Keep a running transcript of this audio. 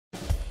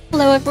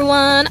Hello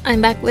everyone,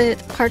 I'm back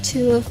with part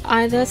 2 of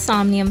the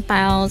Somnium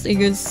files. You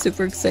guys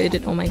super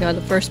excited? Oh my god,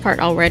 the first part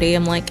already.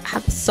 I'm like,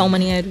 have so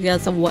many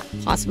ideas of what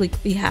possibly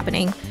could be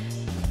happening.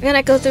 We're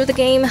gonna go through the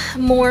game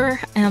more,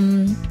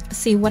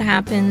 see what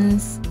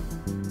happens,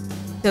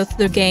 go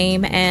through the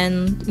game,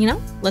 and, you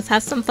know, let's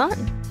have some fun.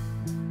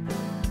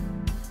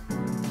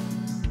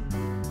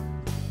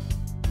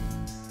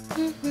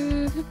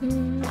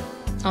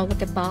 Oh,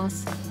 look at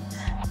Boss.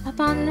 Up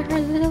on her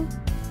little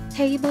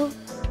table.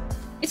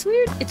 It's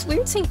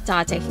weird seeing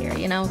Date here,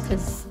 you know,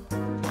 because,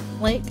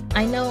 like,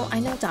 I know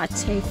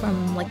Date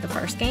from, like, the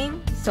first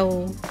game,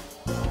 so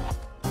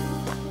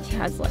he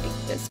has, like,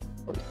 this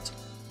quote.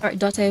 Alright,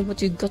 Date,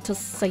 what you got to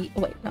say?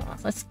 Oh, wait, no,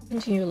 let's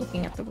continue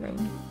looking at the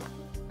room.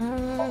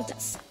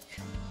 Desk.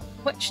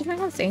 What, she's not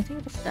gonna say anything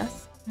about the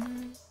desk?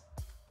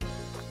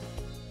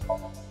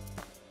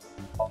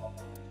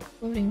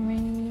 Floating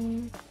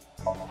ring.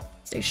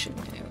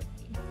 Stationary.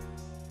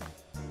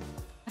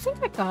 I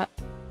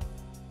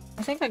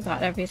think I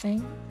got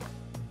everything.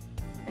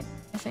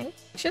 I think.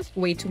 It's just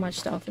way too much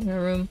stuff in the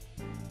room.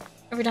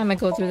 Every time I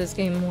go through this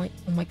game, I'm like,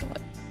 oh my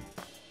god.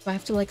 Do I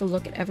have to, like,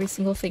 look at every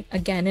single thing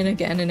again and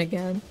again and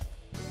again?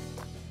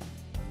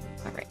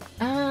 Alright,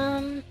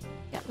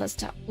 yeah, let's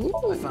talk. Ooh.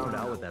 I found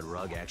out what that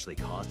rug actually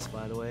costs,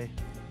 by the way.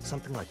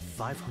 Something like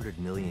 500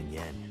 million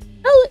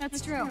yen. Oh,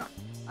 that's true.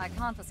 I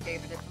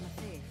confiscated it from a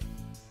thief.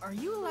 Are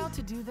you allowed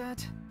to do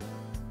that?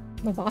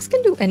 My boss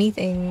can do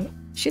anything.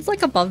 She's,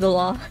 like, above the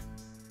law.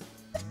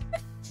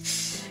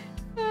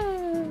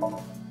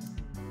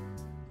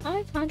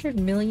 500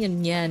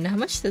 million yen. How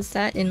much is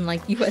that in,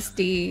 like,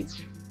 USD?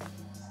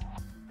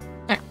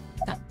 Alright,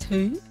 that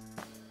too.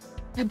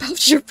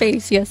 About your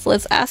face, yes.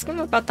 Let's ask him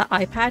about the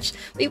eye patch.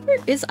 Wait, where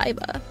is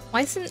Aiba?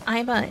 Why isn't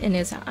Aiba in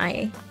his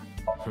eye?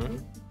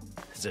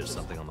 Is there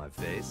something on my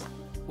face?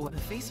 Well,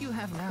 the face you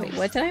have now. Wait,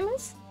 what did I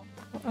miss?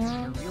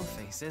 Your real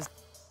face is.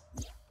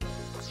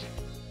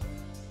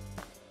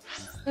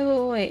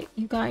 Wait.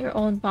 You got your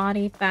old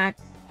body back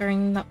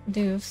during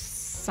the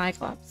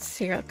Cyclops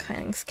serial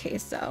killings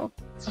case, though.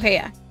 Okay,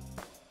 yeah.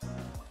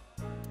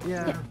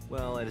 Yeah.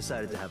 Well, I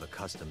decided to have a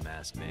custom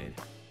mask made.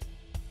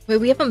 Wait,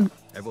 we have a...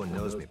 Everyone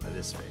knows me by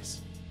this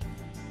face.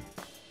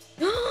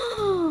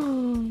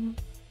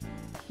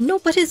 No,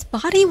 but his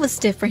body was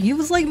different. He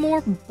was, like,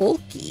 more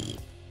bulky.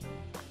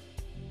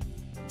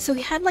 So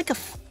he had, like, a...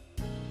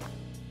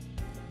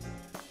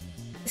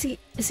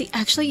 Is he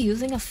actually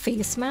using a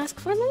face mask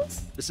for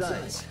this?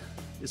 Besides,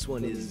 this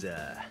one is,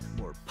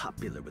 more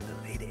popular with the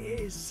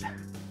ladies.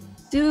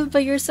 Dude,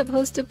 but you're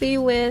supposed to be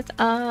with,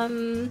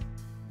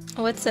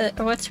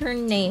 what's her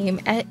name?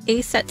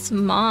 Aset's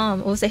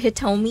mom. Was it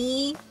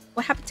Hitomi?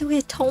 What happened to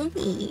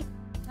Hitomi?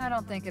 I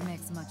don't think it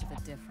makes much of a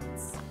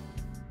difference.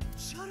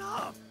 Shut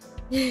up!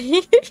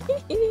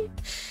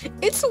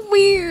 It's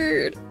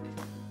weird.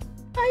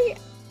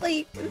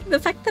 Like, the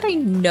fact that I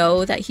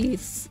know that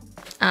he's,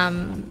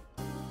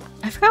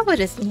 I forgot what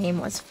his name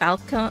was.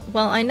 Falcon?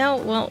 Well, I know,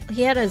 well,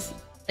 he had his,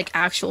 like,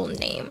 actual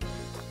name.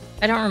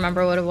 I don't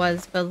remember what it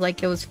was, but,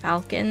 like, it was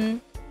Falcon.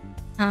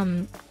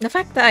 The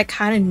fact that I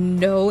kind of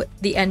know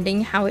the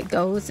ending, how it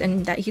goes,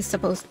 and that he's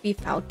supposed to be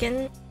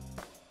Falcon,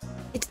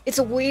 it's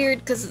weird,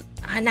 because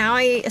now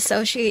I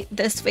associate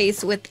this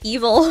face with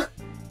evil.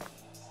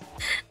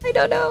 I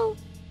don't know.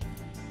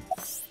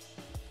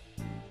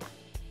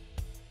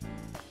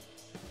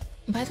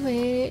 By the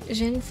way,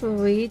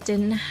 Jinfuri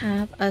didn't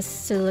have a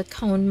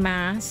silicone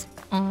mask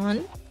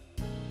on.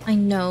 I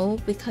know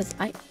because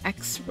I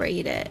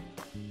x-rayed it.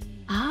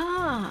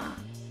 Ah.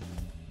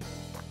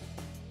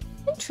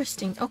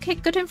 Interesting. Okay,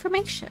 good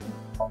information.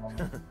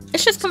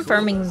 It's just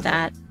confirming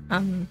that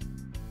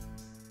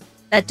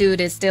that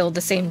dude is still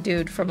the same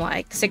dude from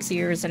like 6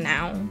 years and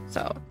now,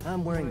 so.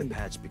 I'm wearing the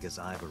patch because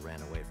Aiba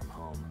ran away from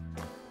home.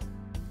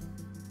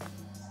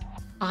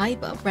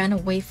 Aiba ran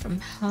away from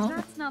home?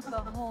 That's not the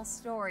whole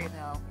story,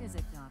 though, is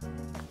it, Dante?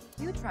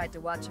 You tried to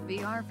watch a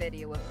VR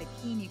video of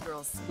bikini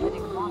girls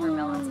spitting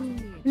watermelons at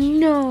the beach.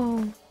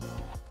 No.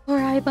 Poor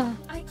Aiba.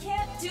 I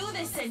can't do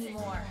this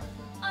anymore.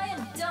 I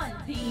am done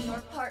being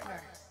your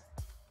partner.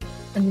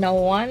 No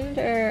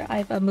wonder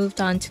Aiba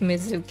moved on to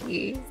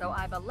Mizuki. So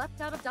Aiba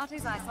leapt out of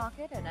Dante's eye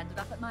socket and ended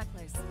up at my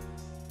place.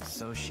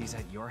 So she's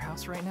at your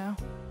house right now?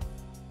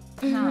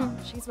 No,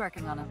 she's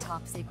working on a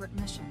top secret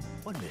mission.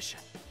 What mission?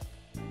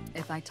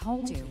 If I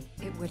told you,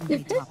 it wouldn't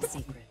be top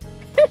secret.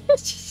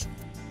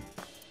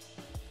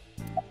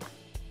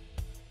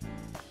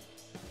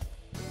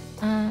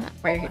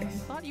 Right I here.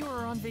 thought you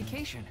were on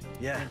vacation.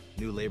 Yeah,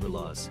 new labor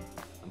laws.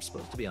 I'm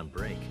supposed to be on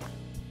break.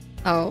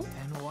 Oh.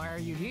 And why are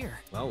you here?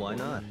 Well, why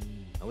not?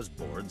 I was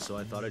bored, so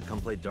I thought I'd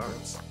come play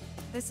darts.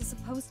 This is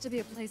supposed to be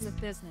a place of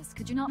business.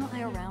 Could you not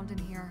play around in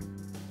here?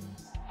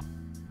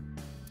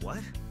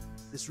 What?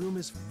 This room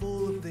is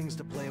full of things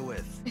to play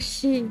with.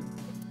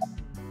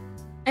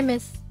 I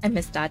miss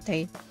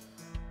Date.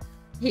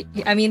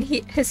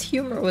 His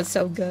humor was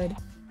so good.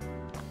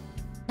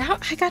 Now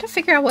I gotta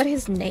figure out what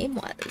his name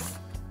was.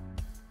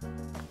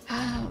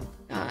 Oh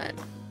god.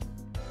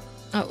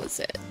 What was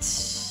it?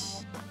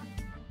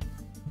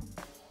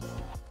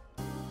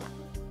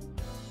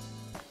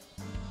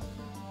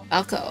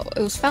 Falco.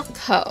 It was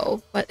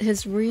Falco, but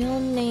his real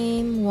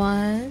name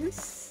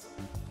was...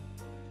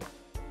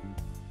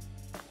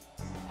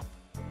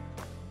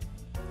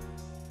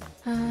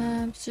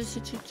 Oh,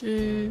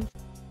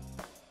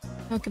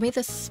 give me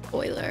the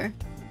spoiler.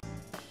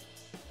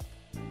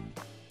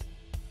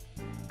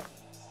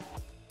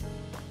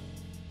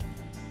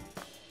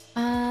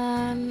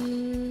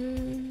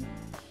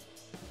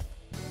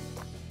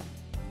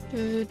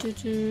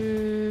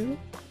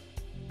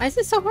 Why is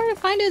it so hard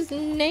to find his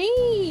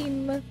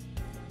name?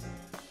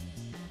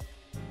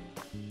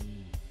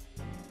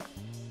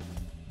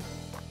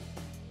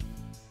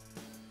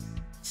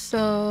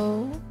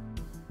 So...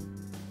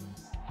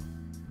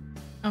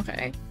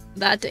 Okay,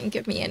 that didn't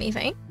give me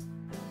anything.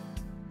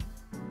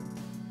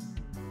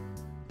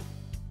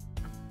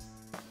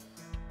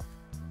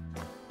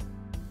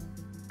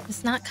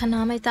 It's not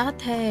Kaname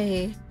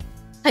Date.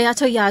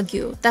 Hayato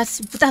Yagyu.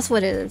 That's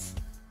what it is.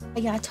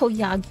 Hayato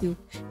Yagyu.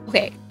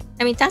 Okay,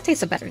 I mean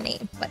Date's a better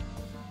name, but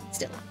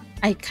still,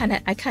 I kind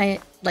of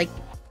like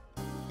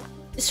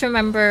just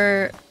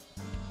remember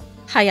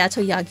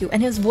Hayato Yagyu,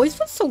 and his voice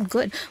was so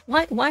good.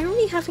 Why are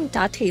we having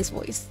Date's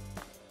voice?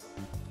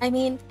 I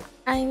mean,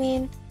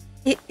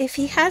 if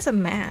he has a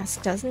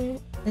mask,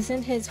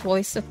 isn't his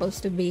voice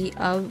supposed to be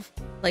of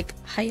like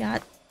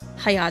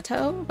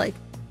Hayato? Like,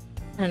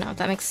 I don't know.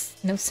 That makes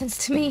no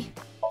sense to me.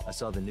 I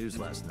saw the news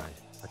last night.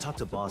 I talked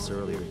to Boss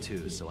earlier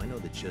too, so I know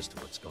the gist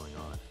of what's going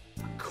on.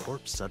 A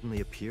corpse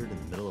suddenly appeared in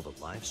the middle of a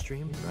live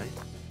stream, right?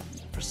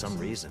 For some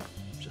reason,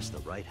 just the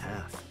right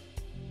half.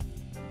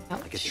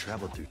 Ouch. Like it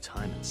traveled through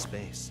time and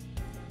space.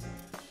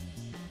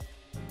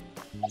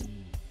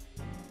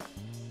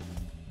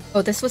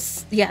 Oh, this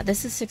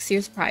is 6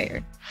 years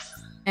prior.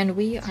 And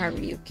we are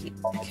Ryuki.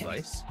 Okay.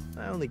 Advice?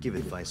 I only give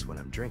advice when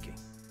I'm drinking.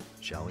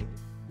 Shall we?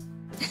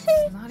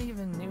 Not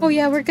even new. Oh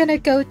yeah, we're gonna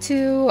go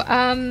to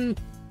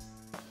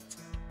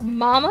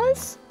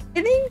Mama's?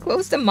 I think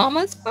close to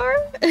Mama's bar?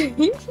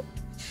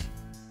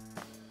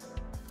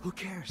 Who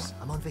cares?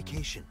 I'm on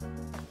vacation.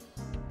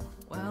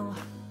 Well,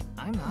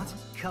 I'm not.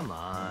 Come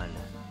on.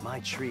 My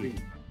treat.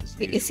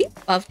 Wait, is he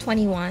above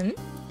 21?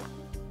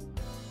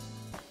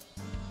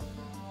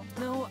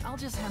 No, I'll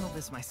just handle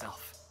this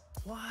myself.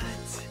 What?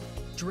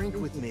 Drink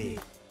with me.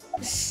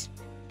 Is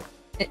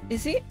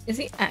he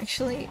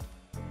actually?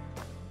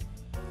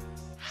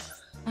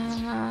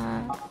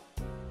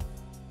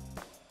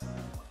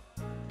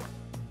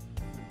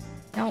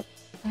 Nope.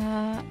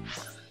 Oh,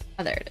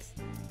 there it is.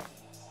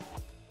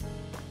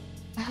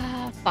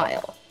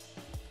 File.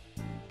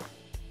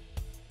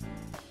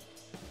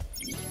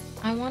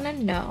 I want to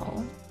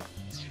know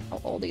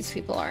how old these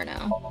people are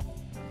now.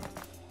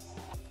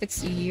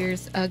 6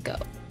 years ago.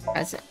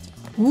 Present.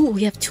 Ooh,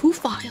 we have 2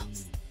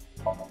 files.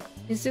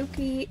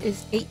 Mizuki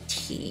is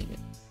 18.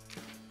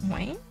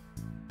 Wait.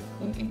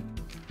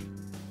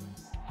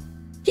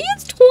 He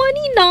is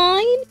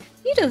 29?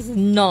 He does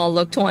not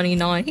look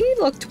 29. He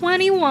looked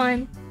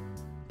 21.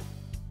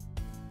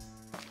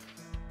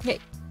 Hey.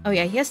 Oh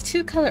yeah, he has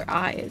 2 color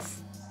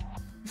eyes.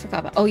 I forgot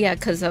about. Oh yeah,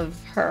 because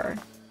of her.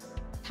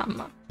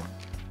 Tama.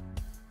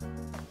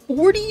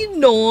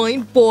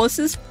 49. Boss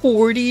is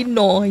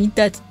 49.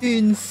 That's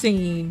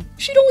insane.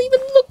 She don't even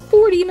look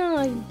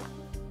 49.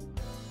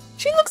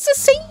 She looks the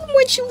same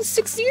when she was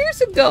 6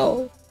 years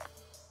ago.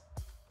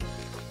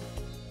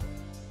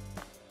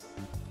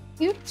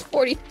 He looks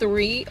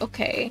 43.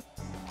 Okay.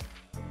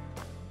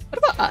 What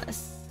about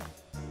us?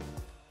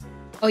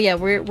 Oh yeah,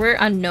 we're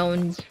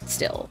unknown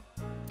still.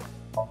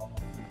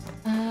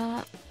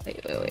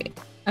 Wait.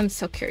 I'm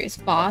so curious.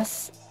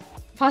 Boss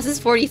is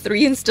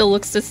 43 and still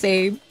looks the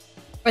same.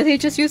 Or they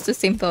just used the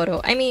same photo.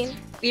 I mean,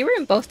 we were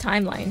in both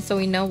timelines, so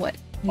we know what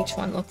each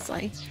one looks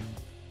like.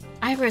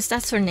 Iris,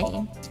 that's her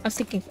name. I was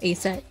thinking of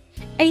A-Set.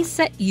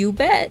 A-Set, you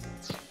bet.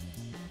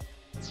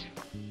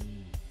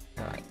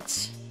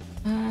 Alright.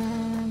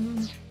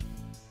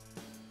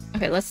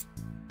 Okay, let's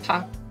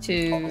talk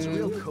to... There's a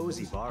real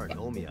cozy bar in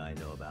Omiya I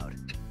know about.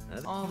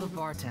 All the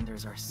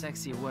bartenders are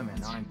sexy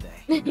women, aren't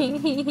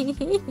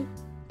they?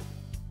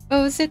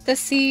 Oh, is it the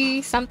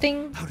C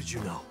something? How did you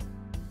know?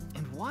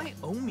 And why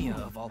Omiya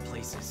of all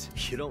places?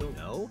 You don't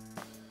know?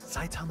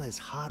 Saitama is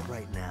hot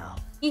right now.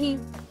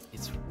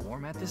 It's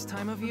warm at this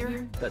time of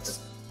year?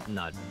 That's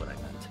not what I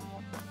meant.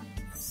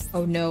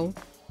 Oh no.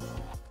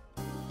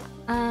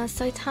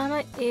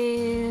 Saitama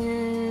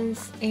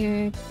is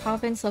a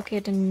province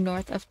located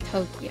north of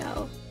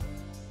Tokyo.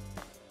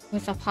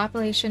 With a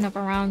population of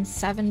around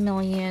 7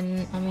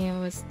 million.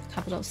 Omiya was the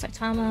capital of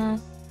Saitama.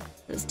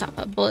 This top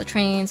of bullet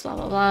trains, blah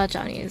blah blah.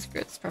 Johnny's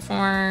groups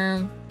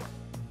perform.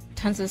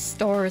 Tons of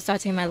stores.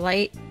 Starting my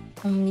light.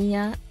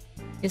 Omiya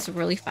is a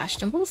really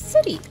fashionable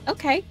city.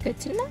 Okay, good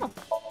to know.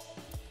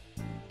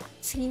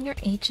 Senior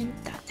Agent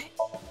Date.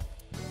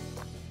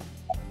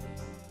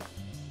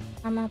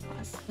 Tama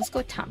Bus. Let's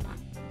go Tama.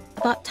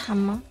 About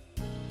Tama.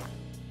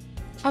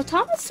 Oh,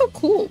 Tama's so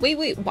cool.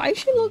 Wait. Why does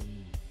she look...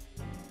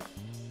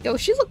 Yo,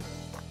 she look...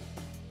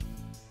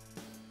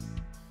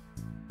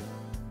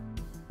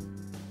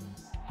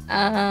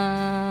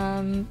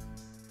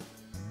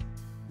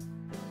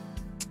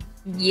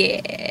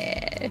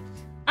 Yeah.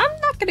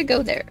 I'm not gonna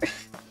go there.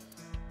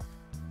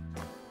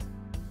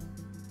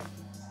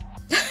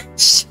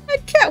 I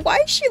can't. Why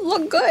does she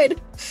look good?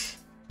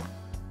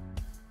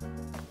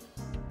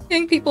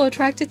 Getting people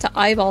attracted to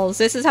eyeballs.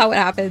 This is how it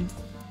happens.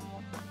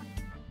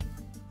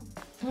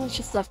 Oh, it's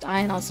just left eye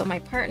and also my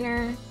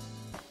partner.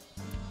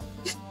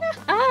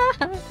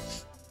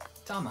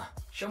 Tama,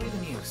 show me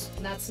the news.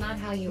 That's not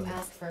how you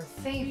ask for a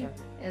favor,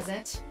 is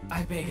it?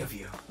 I beg of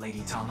you,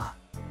 Lady Tama.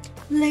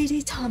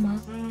 Lady Tama.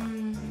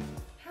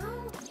 How?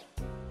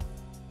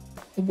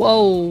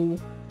 Whoa.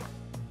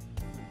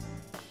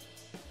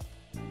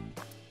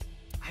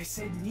 I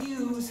said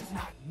news,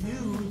 not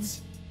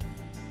nudes.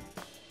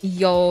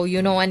 Yo,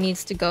 you know what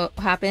needs to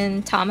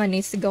happen? Tama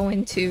needs to go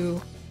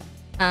into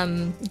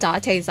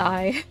Date's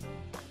eye.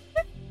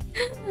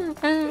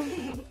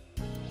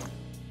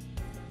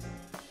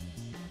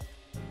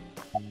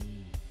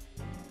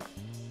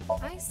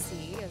 I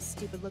see a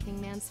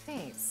stupid-looking man's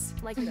face,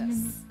 like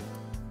this.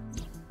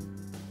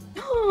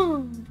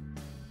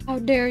 How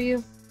dare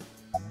you?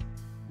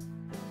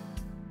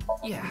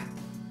 Yeah,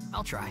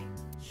 I'll try.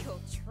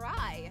 You'll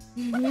try.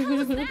 What the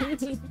hell is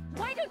that?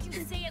 Why don't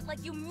you say it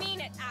like you mean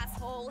it,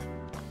 asshole?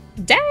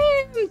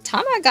 Damn,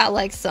 Tama got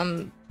like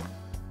some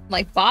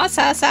boss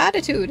ass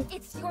attitude.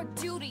 It's your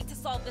duty to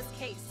solve this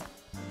case.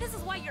 This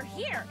is why you're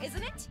here,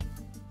 isn't it?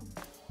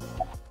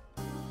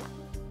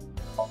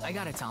 I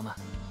got it, Tama.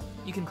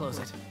 You can close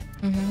it.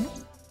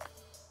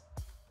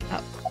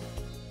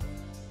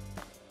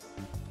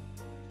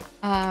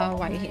 Oh.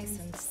 Why are you here? Nice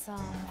and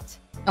soft.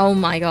 Oh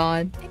my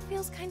god. It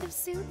feels kind of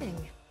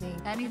soothing.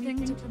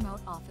 Anything to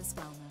promote office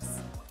wellness.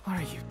 What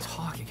are you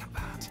talking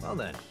about? Well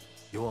then,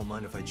 you won't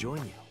mind if I join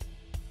you?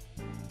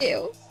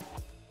 Ew.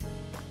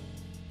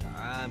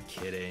 I'm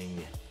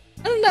kidding.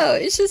 I don't know,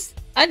 it's just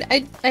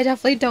I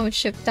definitely don't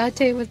ship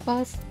Date with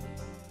boss.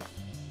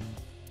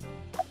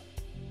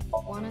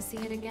 Wanna see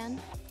it again?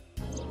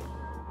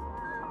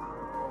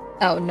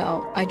 Oh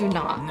no, I do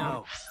not.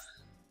 No.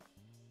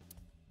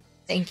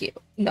 Thank you.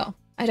 No.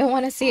 I don't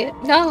want to see it.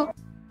 No.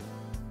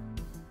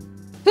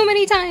 Too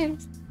many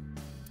times.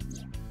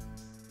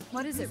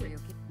 What is it, Ryuki?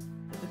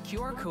 The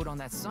QR code on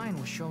that sign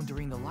was shown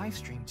during the live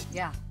stream.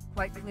 Yeah,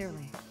 quite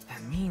clearly.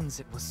 That means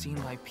it was seen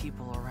by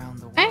people around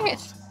the world.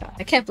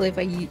 I can't believe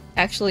I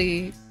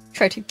actually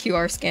tried to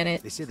QR scan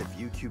it. They say the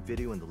ViewCube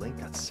video and the link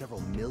got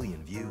several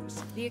million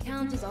views. The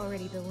account is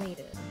already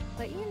deleted,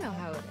 but you know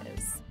how it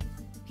is.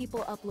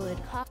 People uploaded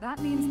That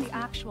means the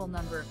actual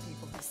number of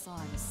people who saw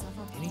it is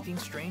several. Anything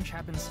strange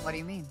happens? What do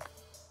you mean?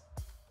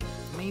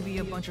 Maybe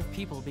a bunch of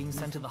people being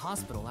sent to the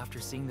hospital after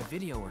seeing the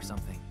video or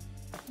something.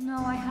 No,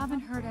 I haven't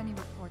heard any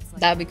reports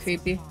like That'd be that so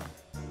creepy. far.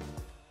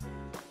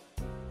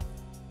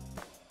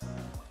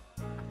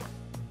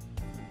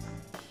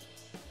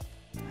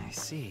 I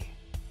see.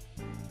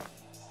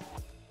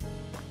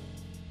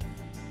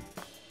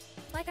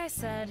 Like I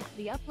said,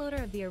 the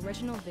uploader of the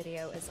original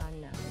video is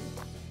unknown.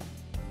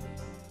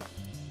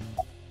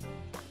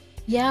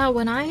 Yeah,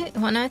 when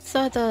I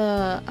saw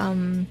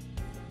the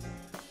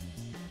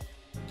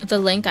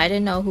link, I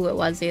didn't know who it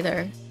was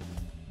either.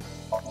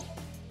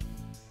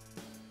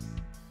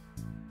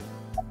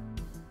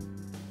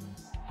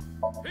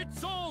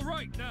 It's all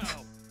right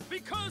now,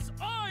 because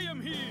I am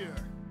here!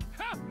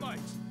 Half might!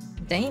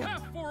 Damn.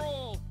 Half for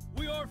all!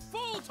 We are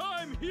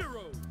full-time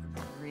heroes!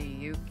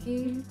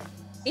 Ryuki?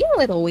 You're a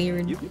little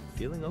weird. You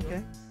feeling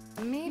okay?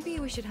 Maybe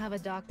we should have a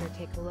doctor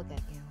take a look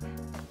at you.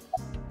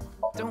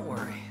 Don't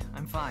worry,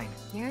 I'm fine.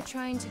 You're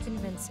trying to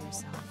convince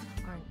yourself,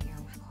 aren't you?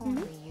 Poor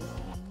Ryuki,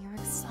 you're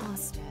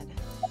exhausted.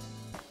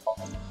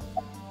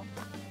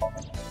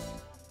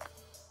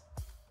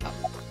 Oh,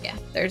 yeah,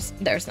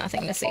 there's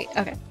nothing to see.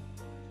 Okay.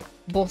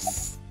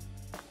 Boss.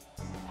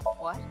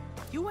 What?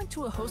 You went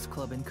to a host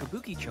club in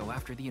Kabukicho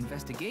after the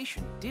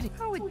investigation, didn't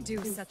Who would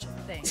do such a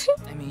thing?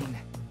 I mean,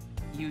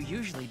 you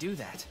usually do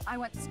that. I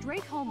went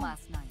straight home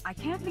last night. I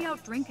can't be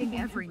out drinking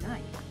every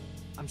night.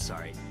 I'm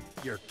sorry,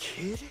 your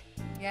kid?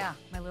 Yeah,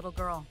 my little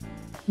girl.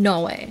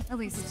 No way. At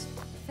least,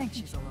 I think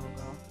she's a little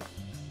girl.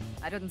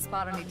 I didn't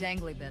spot any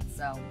dangly bits,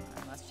 so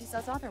unless she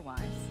says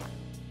otherwise.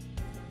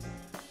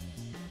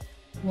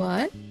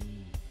 What?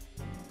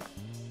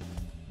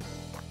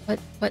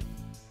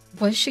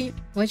 What'd she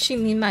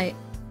mean by...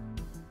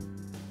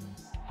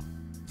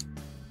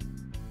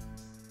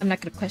 I'm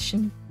not gonna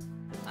question.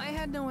 I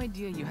had no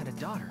idea you had a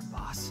daughter,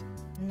 boss.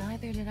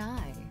 Neither did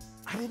I.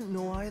 I didn't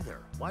know either.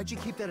 Why'd you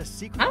keep that a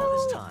secret I all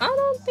this don't, I time?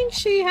 don't think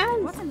she It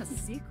has. wasn't a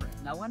secret.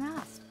 No one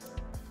asked.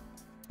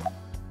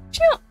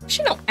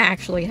 She don't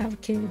actually have a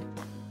kid.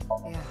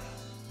 Yeah,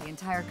 the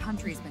entire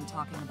country's been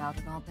talking about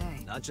it all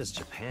day. Not just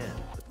Japan,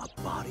 but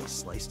a body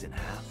sliced in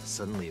half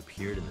suddenly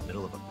appeared in the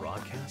middle of a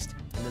broadcast.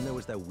 And then there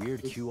was that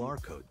weird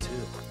QR code too.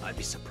 I'd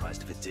be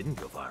surprised if it didn't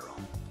go viral.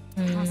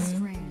 How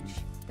strange.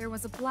 There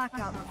was a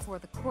blackout before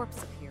the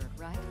corpse appeared,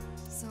 right?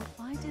 So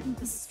why didn't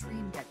the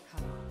stream get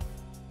cut off?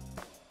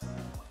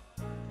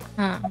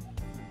 Huh.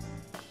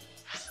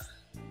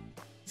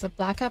 There's a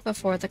blackout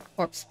before the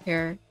corpse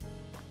appeared.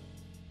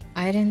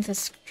 Why didn't the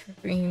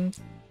stream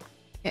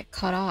get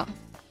cut off?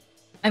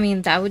 I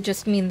mean, that would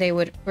just mean they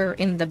were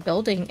in the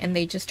building and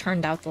they just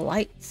turned out the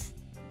lights.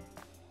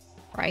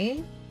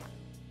 Right?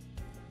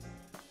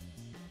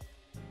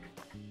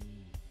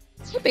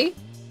 Could be.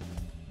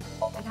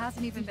 It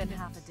hasn't even been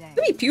half a day.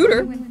 Could be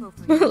pewter. No info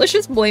for you. Let's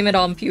just blame it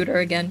on pewter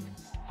again.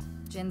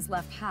 Jin's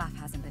left half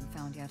hasn't been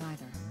found yet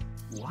either.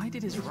 Why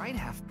did his right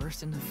half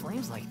burst into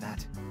flames like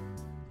that?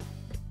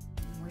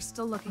 We're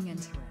still looking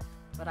into it,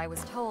 but I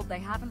was told they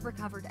haven't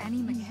recovered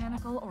any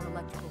mechanical or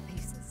electrical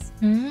pieces.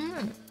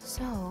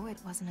 So it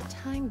wasn't a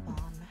time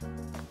bomb.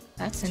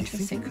 That's Do you think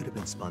interesting. it could have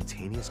been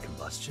spontaneous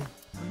combustion?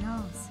 Who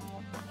knows?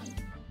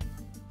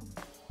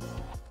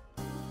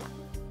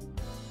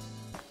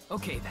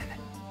 Okay then.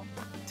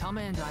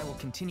 Tama and I will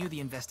continue the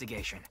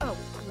investigation. Oh,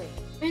 wait.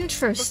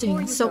 Interesting.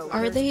 Before you So go,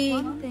 are there's they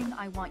one thing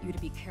I want you to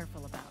be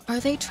careful about.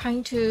 are they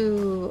trying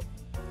to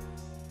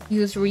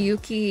use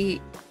Ryuki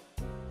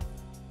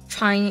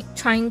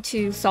trying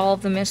to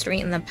solve the mystery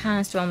in the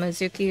past while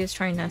Mizuki is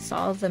trying to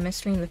solve the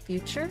mystery in the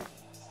future?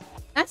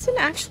 That's an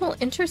actual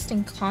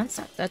interesting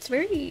concept. That's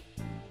very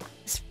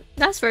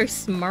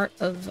smart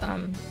of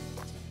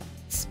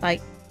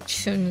Spike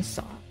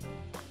Chunsoft.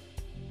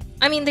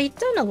 I mean, they've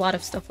done a lot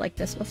of stuff like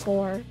this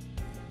before.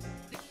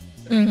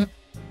 With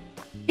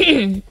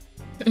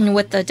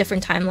the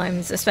different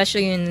timelines,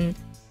 especially in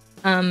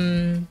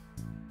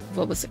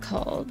what was it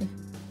called?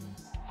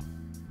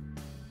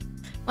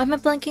 Why am I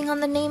blanking on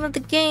the name of the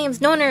games?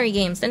 The Nonary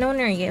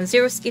games,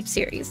 Zero Escape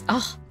series.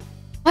 Oh,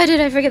 why did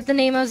I forget the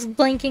name? I was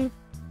blanking.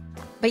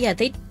 But yeah,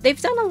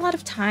 they've done a lot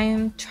of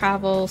time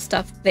travel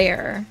stuff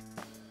there.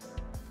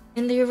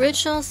 In the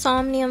original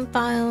Somnium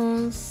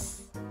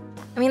files,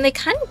 I mean, they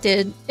kind of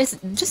did. It's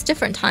just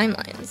different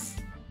timelines.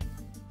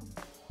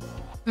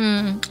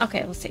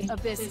 Okay, let's see.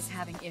 Abyss is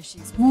having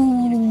issues with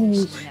Ooh,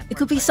 communication it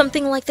could be network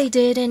something like they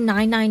did in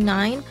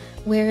 999,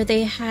 where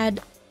they had.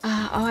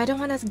 Oh, I don't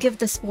want to give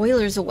the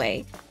spoilers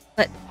away,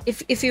 but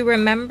if you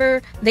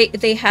remember,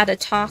 they had a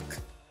talk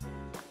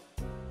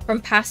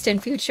from past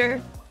and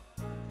future.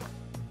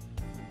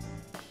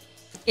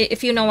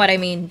 If you know what I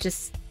mean,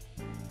 just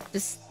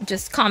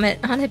comment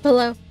on it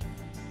below.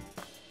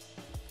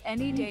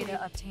 Any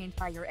data obtained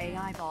by your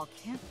AI ball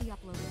can't be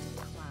uploaded to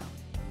the cloud.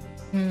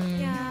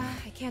 Yeah,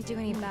 I can't do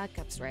any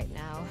backups right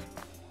now.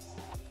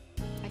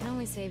 I can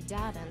only save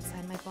data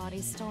inside my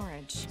body's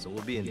storage. So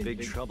we'll be in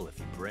big trouble if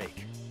you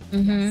break.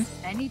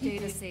 Any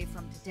data saved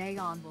from today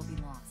on will be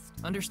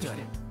lost. Understood.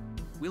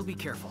 We'll be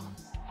careful.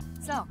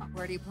 So,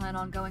 where do you plan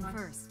on going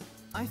first?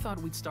 I thought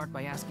we'd start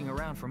by asking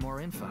around for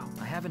more info.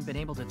 I haven't been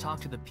able to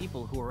talk to the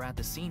people who were at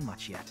the scene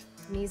much yet.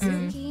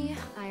 Mizuki,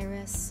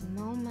 Iris,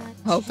 Moma,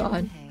 Oh,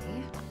 God.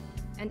 Shinhei,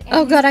 and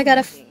Oh god, I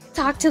gotta Mizuki.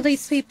 talk to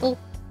these people.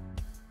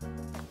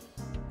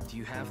 Do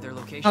you have their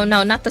location? Oh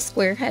no, not the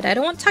squarehead. I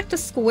don't want to talk to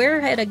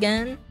squarehead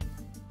again.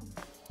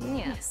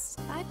 Yes,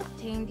 I've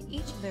obtained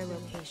each of their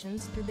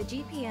locations through the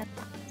GPS.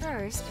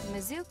 First,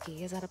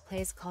 Mizuki is at a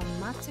place called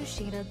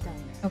Matsushita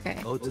Diner.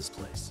 Okay. Ota's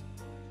place.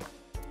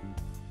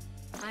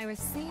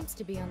 Iris seems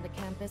to be on the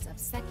campus of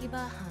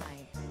Sekiba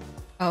High.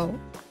 Oh.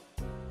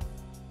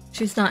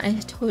 She's not at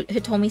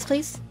Hitomi's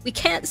place? We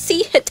can't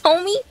see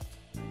Hitomi?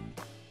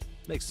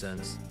 Makes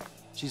sense.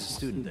 She's a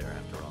student there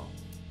after all.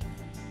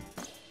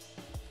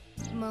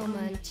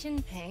 Moma and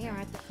Shinpei are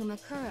at the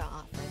Kumakura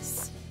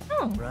office.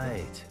 Oh.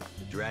 Right.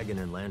 The Dragon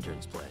and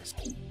Lantern's place.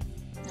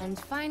 And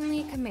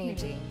finally,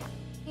 Kameji.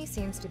 He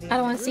seems to be I don't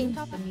at wanna the see.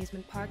 rooftop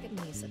amusement park at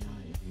Misatan.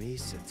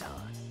 Misatan.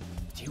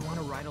 Do you want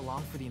to ride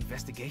along for the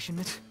investigation,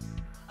 Mitch?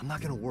 I'm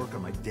not gonna work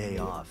on my day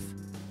off.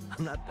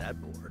 I'm not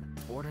that bored.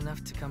 Bored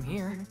enough to come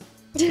here?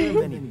 There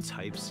are many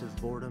types of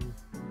boredom.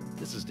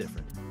 This is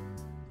different.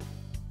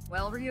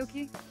 Well,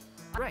 Ryuki?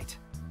 Right.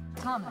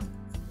 Tama,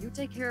 you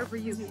take care of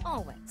Ryuki.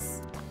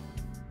 Always.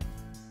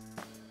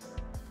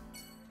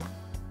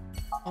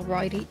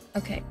 Alrighty.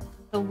 Okay.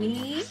 So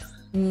we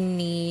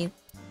need...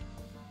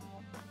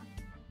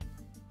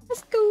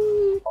 Let's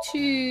go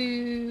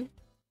to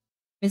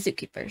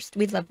Mizuki first.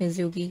 We love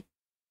Mizuki.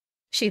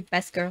 She's the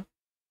best girl.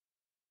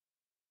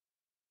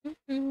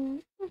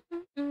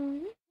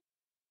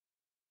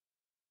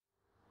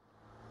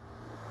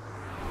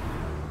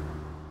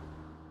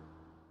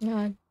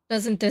 God,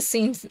 doesn't this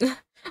seem...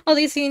 All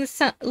these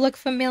scenes look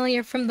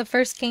familiar from the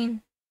first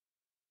game.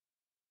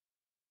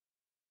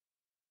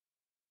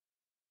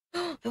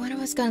 I wonder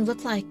what it's gonna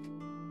look like.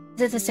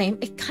 Is it the same?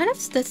 It kind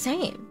of's the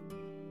same.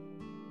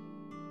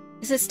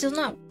 Is it still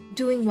not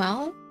doing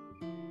well?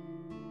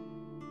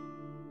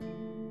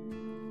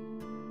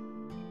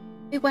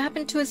 Wait, what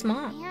happened to his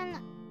mom?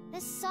 Man,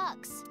 this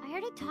sucks. I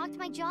already talked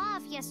my jaw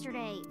off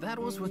yesterday. That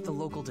was with the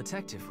local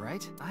detective,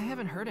 right? I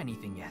haven't heard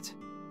anything yet.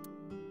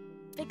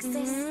 Big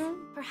sis,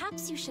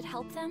 perhaps you should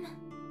help them?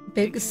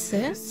 Big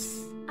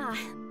sis? Ah,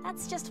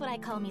 that's just what I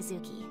call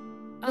Mizuki.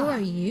 Who are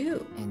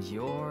you? And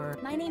you're...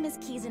 My name is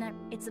Kizuna.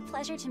 It's a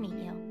pleasure to meet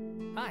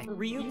you. Hi.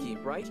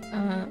 Ryuki, right?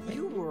 Wait.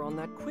 You were on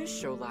that quiz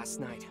show last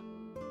night.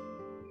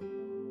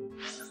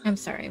 I'm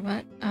sorry,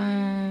 what?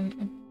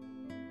 I'm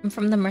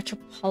from the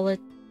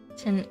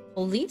Metropolitan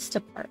Police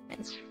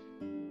Department.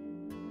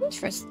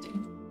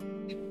 Interesting.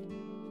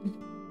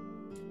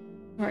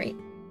 Alright.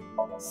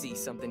 See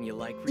something you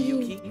like,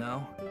 Ryuki?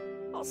 No?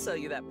 I'll sell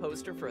you that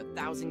poster for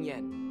 1,000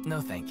 yen. No,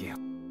 thank you.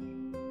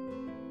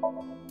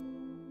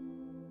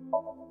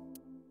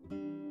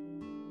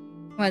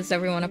 Why is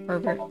everyone a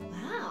pervert?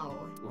 Wow.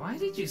 Why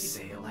did you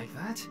say it like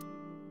that?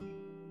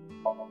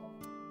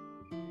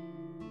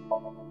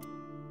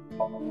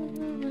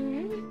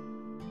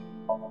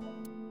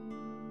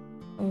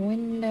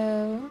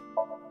 Window.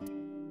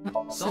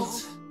 Oh,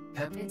 Salt?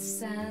 Pep? It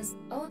says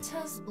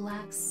Ota's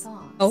black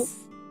sauce. Oh.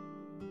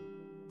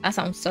 That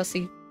sounds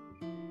sussy.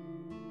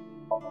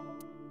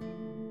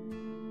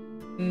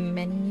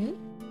 Menu?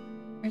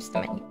 Where's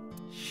the menu?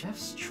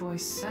 Chef's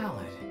choice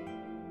salad.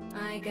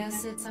 I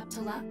guess it's up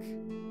to luck.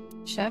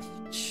 Chef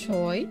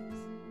choice?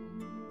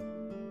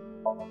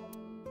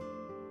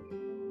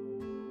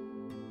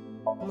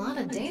 A lot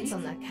of dates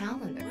on that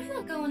calendar. Why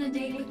not go on a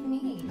date with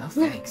me? No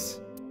thanks.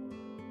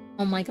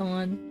 Oh my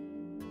god.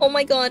 Oh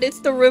my god, it's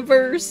the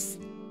reverse.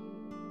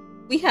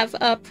 We have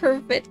a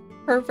pervert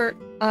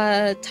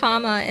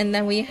Tama, and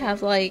then we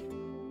have like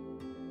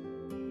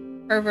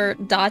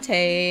pervert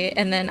Date,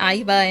 and then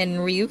Aiba and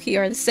Ryuki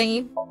are the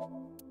same.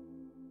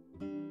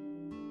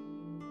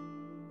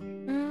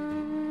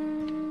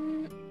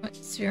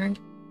 What's your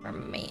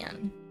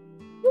man?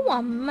 You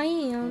a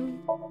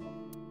man.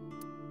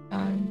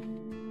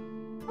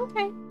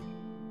 Okay.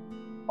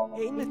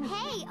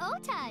 Hey,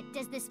 Ota!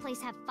 Does this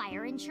place have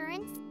fire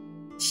insurance?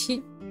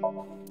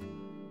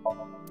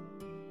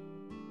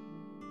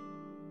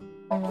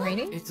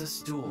 Alrighty. It's a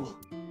stool.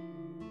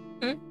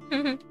 I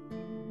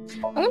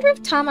wonder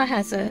if Tama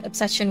has an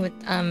obsession with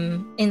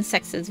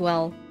insects as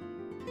well.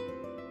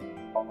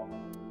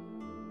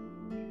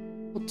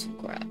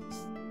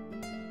 Photographs.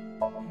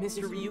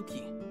 Mr.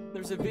 Ryuki,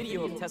 there's a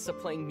video of Tessa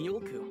playing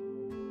Mulku.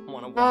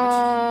 Wanna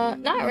watch?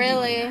 Not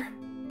really.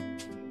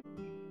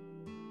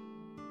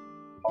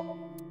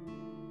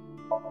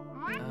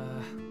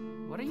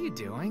 What are you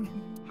doing?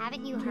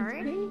 Haven't you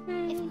heard?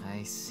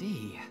 I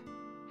see.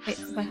 Wait,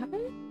 what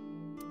happened?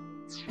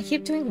 I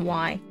keep doing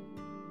Y.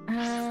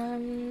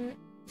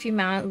 If you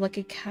mount like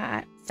a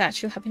cat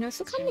statue, happiness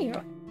will come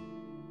near.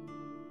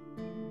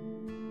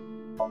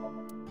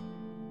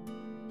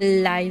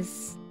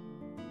 Lies.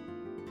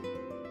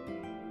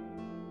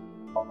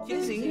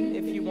 Kizzy,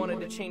 if you wanted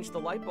to change the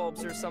light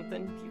bulbs or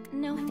something, you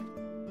can... No.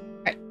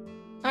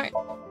 Alright.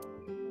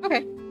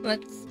 Okay,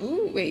 let's...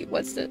 Ooh, wait,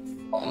 what's this?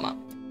 Oh, Mom.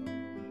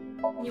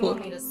 You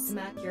want me to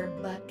smack your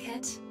butt,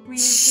 Kit?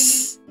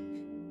 Ryuki?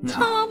 No.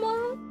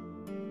 Tama!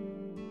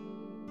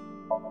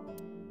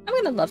 I'm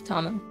gonna love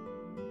Tama.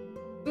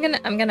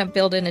 I'm gonna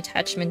build an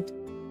attachment.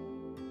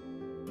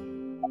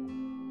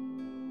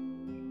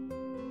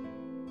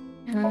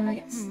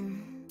 Yes.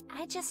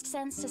 I just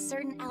sensed a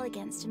certain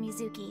elegance to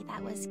Mizuki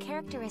that was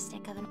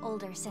characteristic of an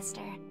older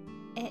sister.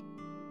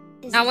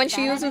 Now when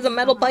she uses a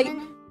metal bite.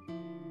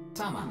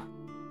 Tama,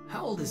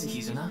 how old is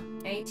Kizuna?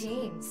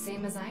 18,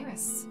 same as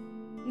Iris.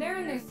 They're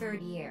in their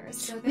 3rd year,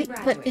 so they Wait,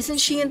 graduate. but isn't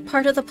she in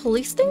part of the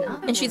police thing? In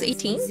other And she's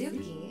words, 18?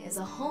 Mizuki is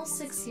a whole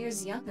 6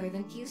 years younger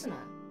than Kizuna.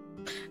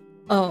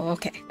 Oh,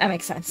 okay. That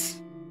makes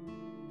sense.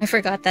 I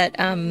forgot that,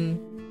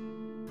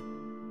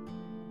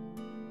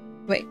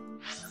 wait.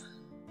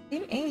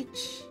 Same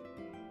age.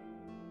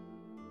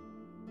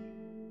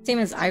 Same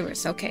as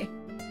Iris, okay.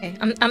 Okay,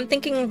 I'm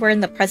thinking we're in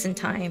the present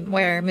time,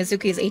 where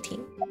Mizuki is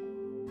 18.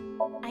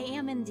 I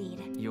am indeed.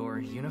 Your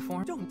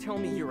uniform? Don't tell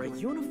me you're a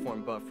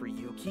uniform buff,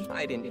 Ryuki.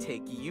 I didn't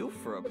take you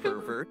for a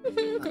pervert.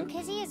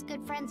 Kizzy is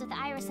good friends with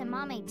Iris and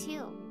Mame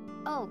too.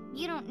 Oh,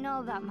 you don't know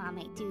about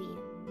Mame, do you?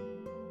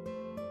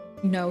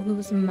 No,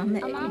 who's Mame?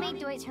 Mame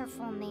Doit's her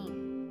full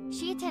name.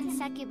 She attends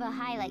Sekuba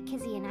High like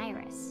Kizzy and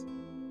Iris.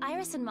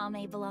 Iris and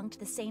Mame belonged to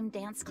the same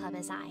dance club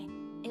as I.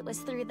 It was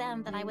through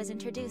them that I was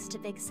introduced to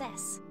Big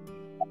Sis.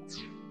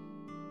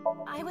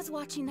 I was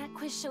watching that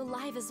quiz show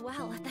live as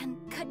well, then,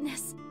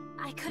 goodness,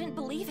 I couldn't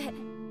believe it.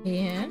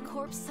 Yeah? That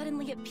corpse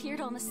suddenly appeared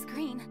on the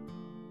screen.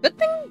 Good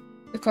thing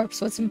the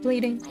corpse wasn't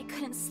bleeding. I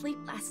couldn't sleep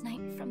last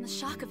night from the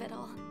shock of it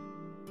all.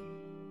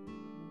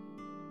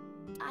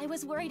 I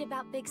was worried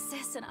about Big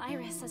Sis and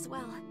Iris as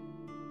well.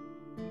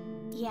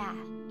 Yeah,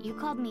 you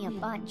called me a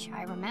bunch,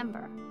 I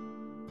remember.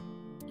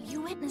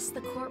 You witnessed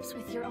the corpse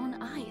with your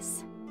own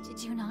eyes,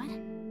 did you not?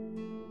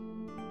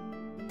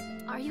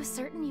 Are you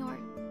certain you're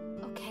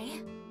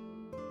okay?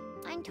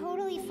 I'm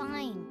totally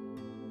fine.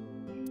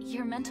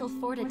 Your mental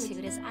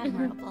fortitude is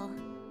admirable.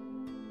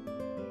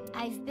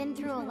 I've been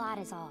through a lot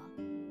is all.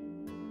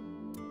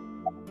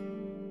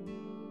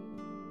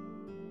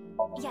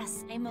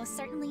 Yes, I most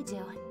certainly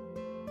do.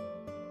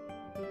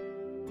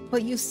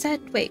 But you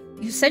said, wait,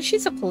 you said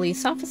she's a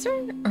police officer?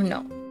 Or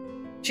no?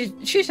 She's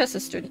just a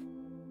student.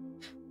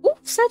 Who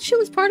said she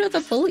was part of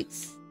the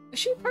police? Is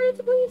she part of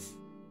the police?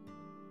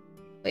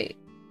 Wait,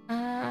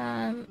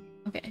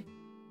 okay.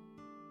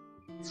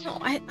 No,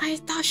 I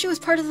thought she was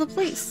part of the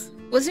police.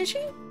 Wasn't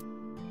she?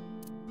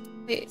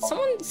 Wait,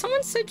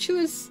 someone said she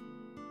was...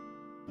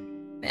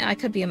 I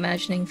could be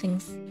imagining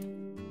things.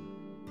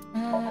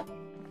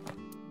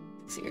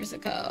 6 years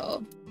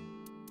ago.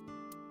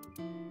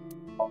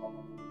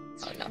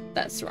 Oh no,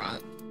 that's wrong.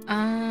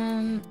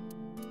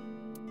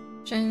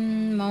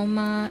 Shin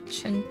Moma,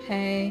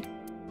 Shinpei.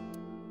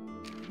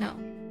 No.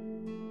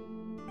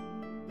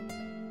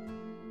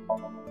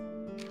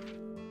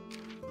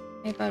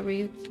 Eba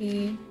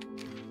Ryuki.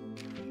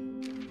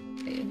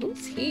 Wait,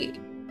 who's he?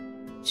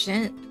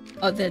 Jin.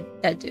 Oh,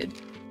 that dude.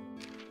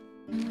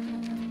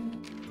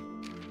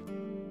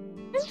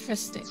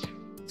 Interesting.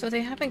 So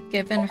they haven't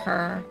given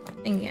her a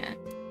thing yet.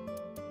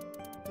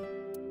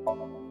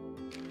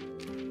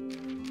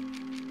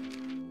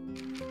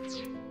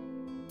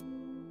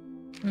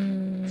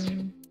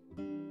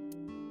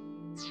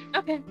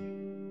 Okay.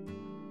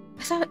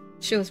 I thought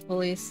she was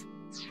police.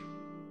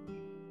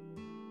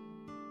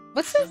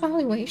 What's the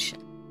evaluation?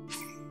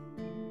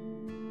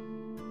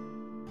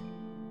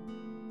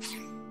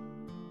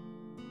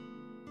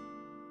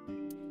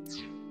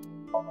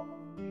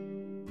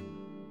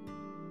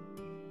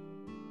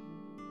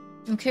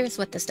 I'm curious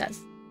what this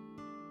does.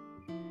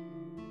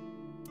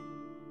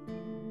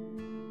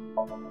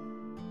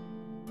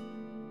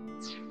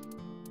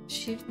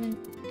 Achievement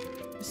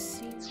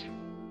received.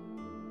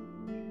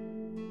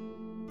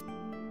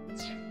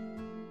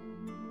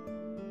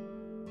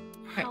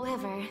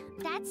 However,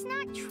 that's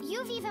not true.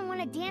 You've even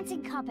won a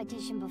dancing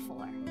competition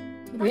before.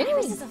 Really?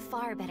 Iris is a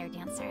far better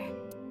dancer.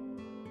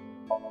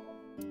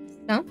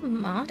 So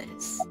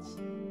modest.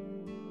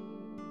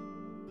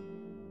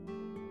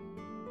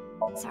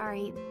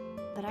 Sorry,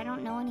 but I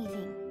don't know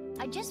anything.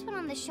 I just went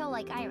on the show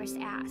like Iris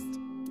asked,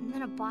 and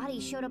then a body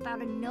showed up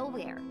out of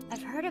nowhere.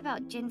 I've heard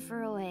about Jin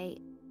Furue,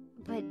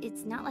 but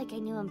it's not like I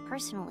knew him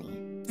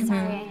personally. Sorry,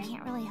 I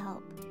can't really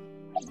help.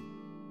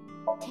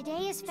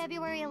 Today is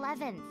February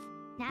 11th,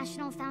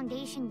 National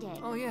Foundation Day.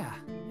 Oh yeah,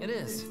 it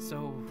is.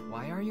 So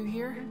why are you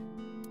here?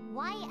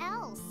 Why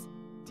else?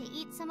 To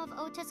eat some of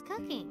Ota's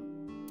cooking.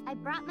 I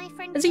brought my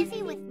friend Is he-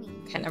 Izzy with me.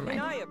 Kind of And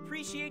right. I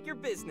appreciate your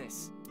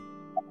business.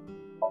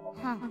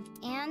 Huh.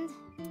 And?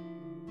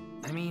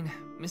 I mean,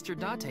 Mr.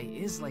 Date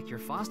is like your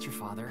foster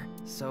father,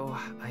 so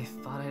I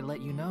thought I'd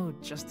let you know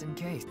just in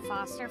case.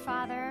 Foster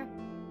father?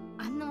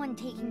 I'm the one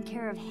taking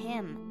care of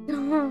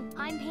him.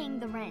 I'm paying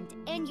the rent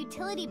and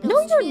utility No,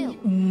 bills you're too.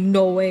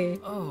 no way.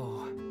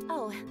 Oh,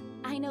 Oh,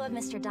 I know of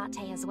Mr.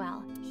 Date as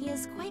well. He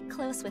is quite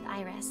close with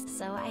Iris,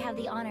 so I have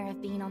the honor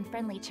of being on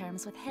friendly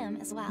terms with him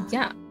as well.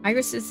 Yeah,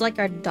 Iris is like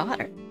our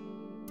daughter.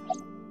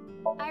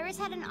 Iris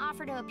had an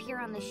offer to appear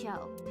on the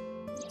show.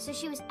 So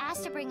she was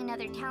asked to bring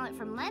another talent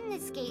from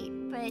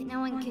Lemniscate, but no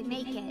one could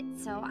make it,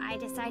 so I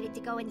decided to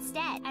go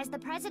instead. As the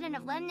president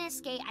of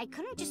Lemniscate, I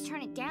couldn't just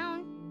turn it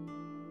down.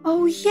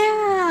 Oh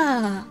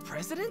yeah,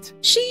 president?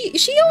 she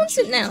owns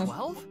it now.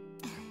 12?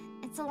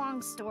 It's a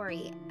long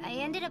story. I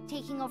ended up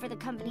taking over the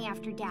company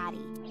after Daddy.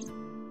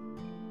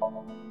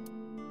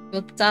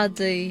 Your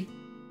daddy.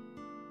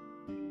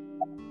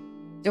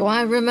 Do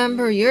I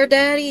remember your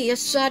daddy?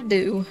 Yes, I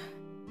do.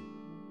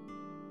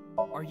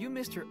 Are you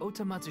Mr.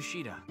 Ota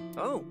Matsushita?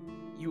 Oh,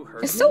 you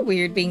heard It's me? so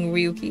weird being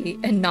Ryuki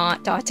and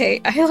not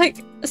Date. I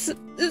like it's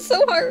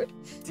so hard.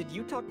 Did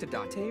you talk to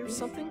Date or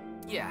something?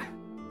 Yeah,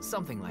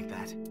 something like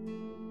that.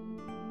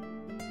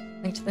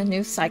 Link to the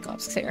new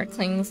Cyclops Sarah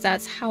claims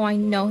that's how I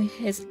know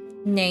his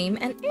name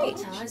and age.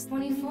 Ota is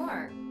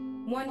 24.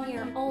 1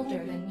 year older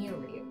than you,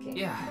 Ryuki.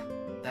 Yeah,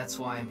 that's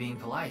why I'm being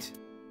polite.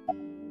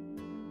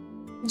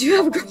 Do you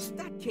have a girl?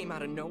 That came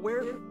out of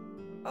nowhere.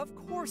 Of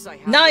course I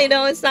have. No, you one.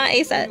 know it's not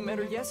You ASAP. met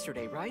her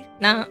yesterday, right?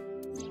 Nah.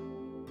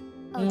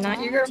 Oh, Not your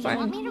Do you girlfriend.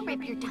 want me to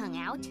rip your tongue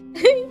out?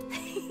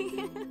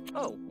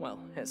 Oh, well,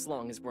 as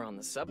long as we're on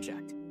the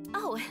subject.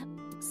 Oh,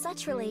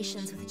 such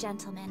relations with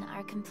gentlemen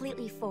are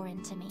completely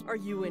foreign to me. Are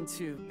you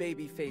into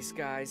baby-faced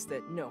guys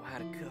that know how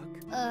to cook?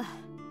 Ugh,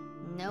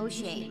 no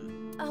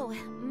shame. Oh,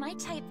 my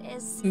type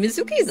is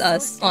Mizuki's so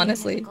us,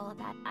 honestly. stereotypical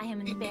that I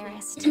am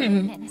embarrassed to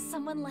admit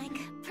someone like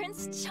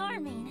Prince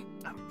Charming.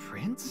 A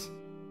prince?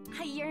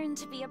 I yearn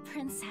to be a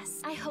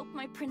princess. I hope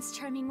my Prince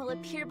Charming will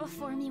appear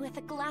before me with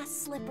a glass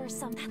slipper.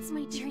 That's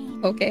my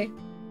dream. Okay.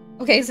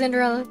 Okay,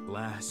 Cinderella.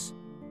 Glass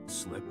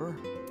slipper?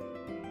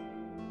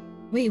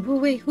 Wait,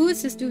 who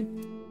is this dude?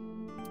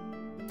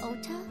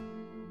 Ota?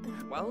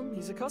 Well,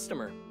 he's a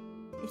customer.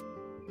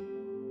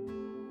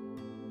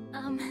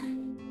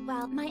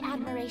 Well, my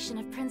admiration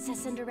of Princess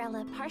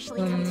Cinderella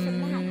partially comes from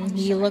that. I'm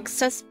He sure. looks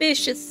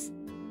suspicious.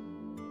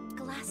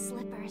 Glass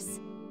slippers.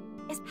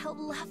 Is how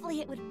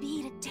lovely it would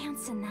be to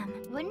dance in them.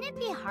 Wouldn't it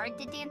be hard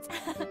to dance?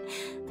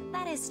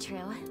 That is true.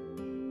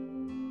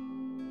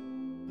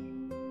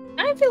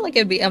 I feel like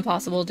it'd be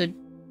impossible to,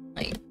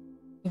 like,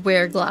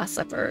 wear glass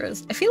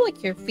slippers. I feel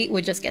like your feet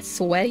would just get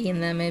sweaty in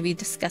them. It'd be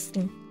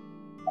disgusting.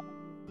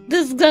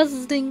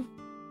 Disgusting.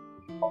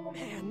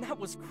 Man, that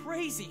was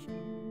crazy.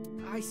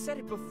 I said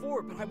it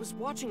before, but I was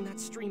watching that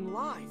stream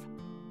live.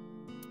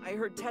 I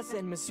heard Tessa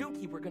and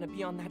Mizuki were gonna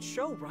be on that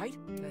show, right?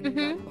 Then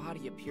that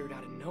body appeared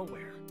out of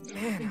nowhere.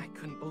 Man, I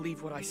couldn't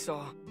believe what I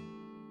saw.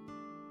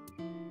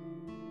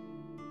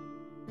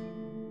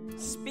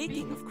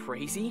 Speaking of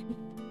crazy,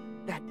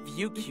 that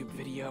ViewCube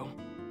video.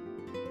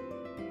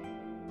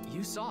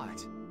 You saw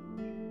it.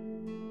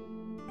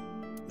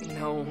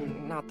 No,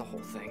 not the whole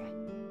thing.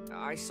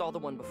 I saw the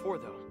one before,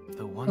 though.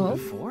 The one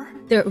before?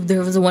 There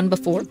was a one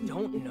before? You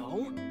don't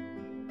know?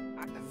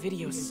 A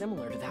video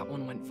similar to that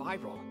one went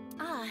viral.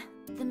 Ah,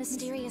 the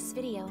mysterious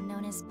video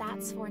known as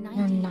Bats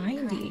 490.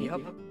 490?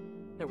 Yep.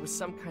 There was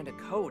some kind of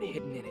code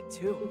hidden in it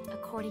too.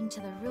 According to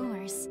the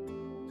rumors,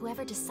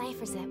 whoever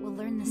deciphers it will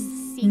learn the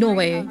Secret No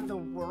way. of the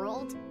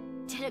world?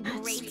 Did a That's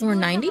grade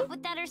 490? schooler come up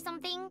with that or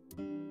something?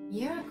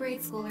 You're a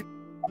grade schooler.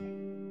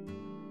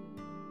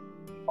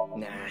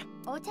 Nah.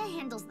 Ota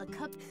handles the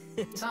cook.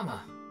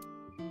 Sama.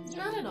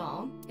 Not at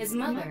all. His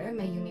mother,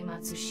 Mayumi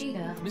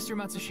Matsushita. Mr.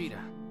 Matsushita,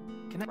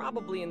 can I—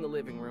 Probably in the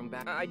living room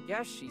back. I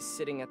guess she's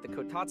sitting at the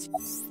kotatsu.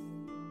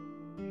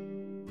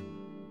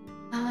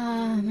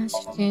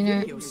 Master The Junior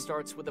video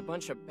starts with a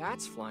bunch of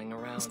bats flying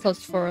around. was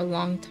closed for a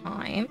long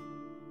time.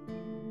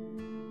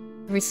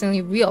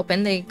 Recently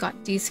reopened, they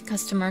got decent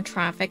customer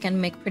traffic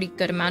and make pretty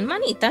good amount of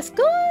money. That's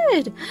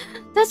good!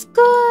 That's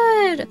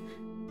good!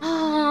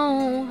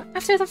 Oh,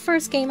 after the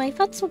first game, I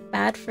felt so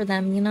bad for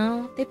them, you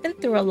know? They've been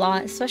through a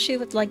lot, especially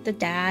with, like, the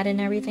dad and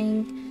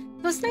everything.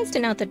 It was nice to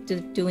know that they're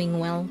doing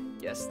well.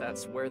 Guess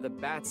that's where the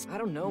bats. I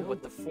don't know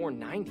what the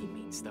 490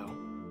 means though.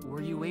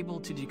 Were you able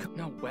to decode—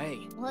 No way.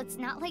 Well, it's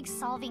not like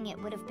solving it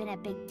would have been a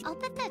big... I'll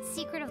bet that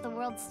secret of the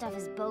world stuff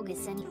is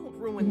bogus and... Don't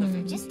ruin the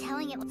video. Just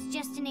telling it was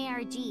just an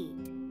ARG.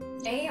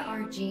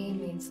 ARG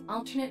means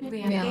alternate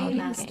Reality reality. game.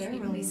 Master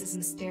releases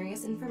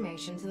mysterious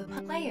information to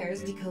the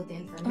players, decode the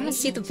information. I wanna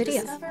see the to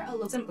video. discover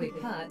a simply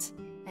put.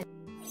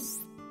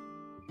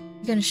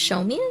 You gonna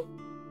show me it?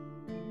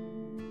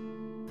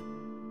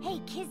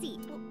 Hey, Kizzy.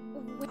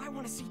 I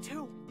want to see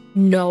too.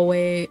 No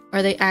way.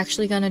 Are they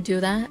actually gonna do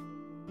that?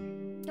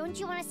 Don't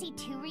you want to see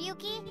too,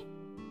 Ryuki?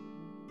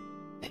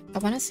 I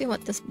wanna see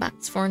what this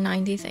Bats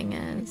 490 thing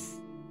is.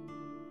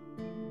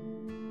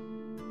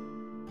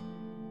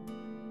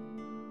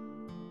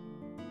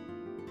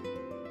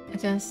 I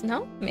guess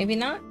no? Maybe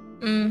not?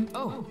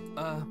 Oh,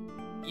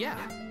 yeah.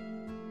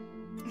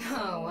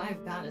 Oh,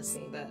 I've gotta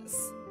see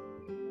this.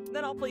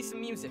 Then I'll play some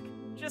music.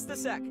 Just a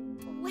sec.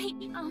 Wait,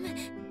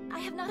 I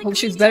have not. Hope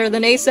she's agreed better to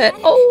than anything A-Set.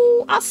 yet.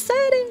 Oh, I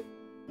said it!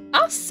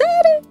 I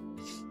said it!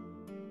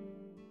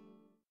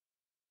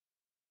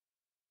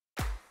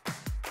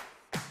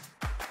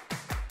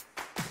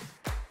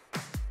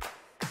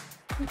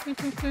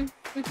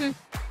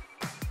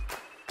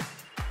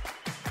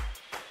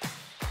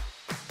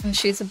 And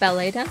she's a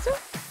ballet dancer?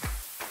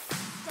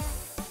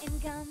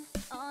 And gum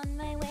on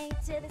my way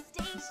to the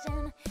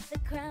station. The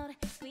crowd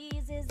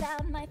squeezes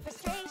out my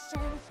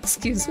frustration.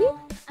 Excuse me?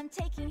 Now I'm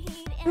taking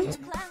heat in the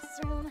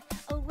classroom.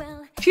 Oh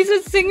well. She's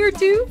a singer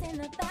too? In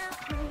the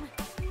bathroom.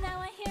 Now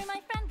I hear my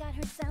friend got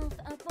herself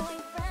a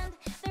boyfriend.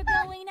 They're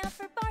going out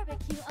for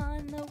barbecue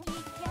on the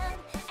weekend.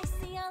 I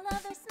see all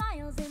of their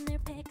smiles in their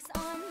pics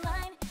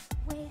online.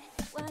 Wait,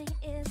 why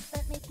is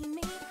that making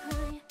me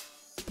cry?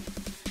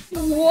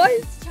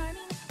 What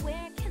Charming,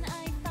 where can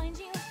I find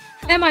you?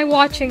 am I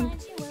watching?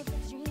 Remind you of the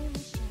dream we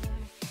share.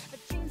 But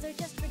dreams are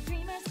just for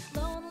dreamers,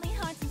 lonely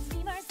hearts and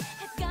schemers.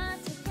 I've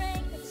got to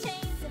break the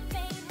chains of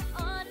fame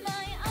on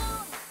my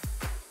own.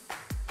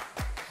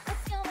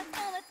 Let's go, let's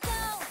go, let's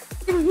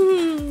go.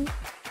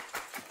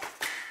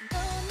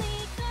 Lonely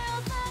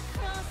girls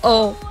across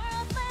Oh. the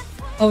world,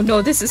 let's Oh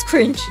no, this is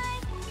cringe.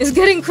 It's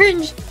getting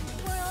cringe.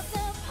 worlds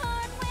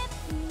apart with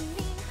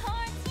beating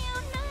hearts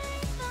unite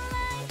the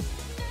light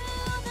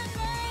through the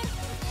night.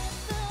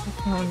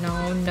 Oh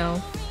no, no.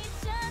 Reach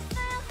us,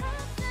 they'll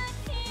have to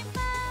keep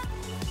up.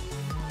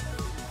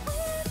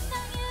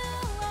 Without you,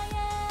 I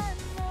am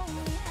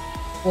lonely.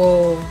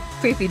 Whoa,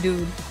 creepy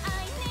dude.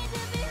 I need to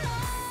be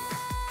home.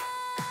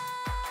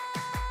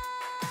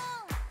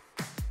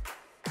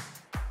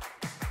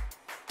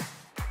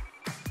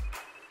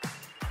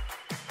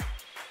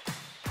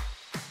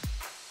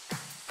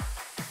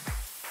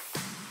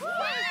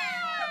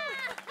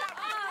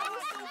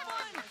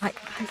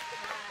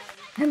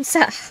 I'm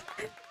sad.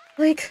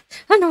 Like,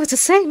 I don't know what to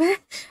say, man.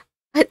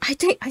 I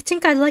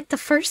think I like the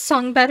first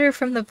song better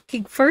from the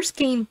first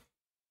game.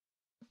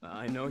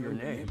 I know your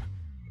name.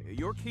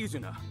 You're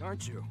Kizuna,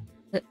 aren't you?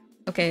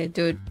 Okay,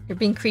 dude, you're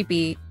being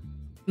creepy.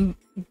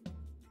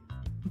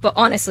 But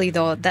honestly,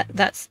 though,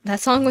 that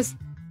song was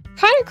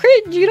kind of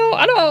cringe. You know,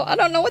 I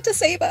don't know what to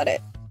say about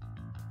it.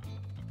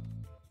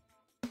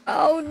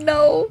 Oh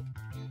no.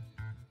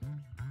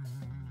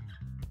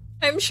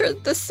 I'm sure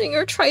the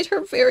singer tried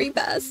her very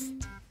best.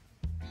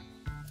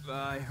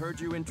 I heard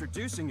you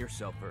introducing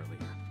yourself earlier.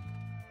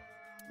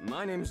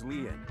 My name's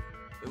Lian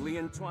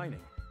Twining.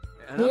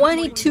 and I'm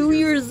 22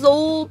 years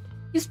old.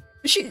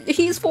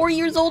 He's 4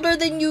 years older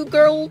than you,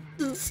 girl.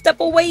 Step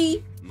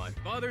away. My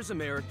father's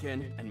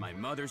American and my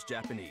mother's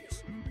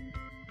Japanese.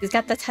 He's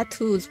got the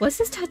tattoos. What's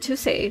this tattoo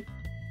say?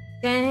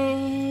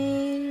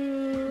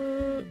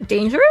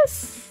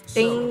 Dangerous?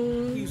 So,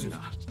 Kizuna,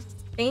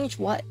 Dange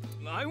what?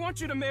 I want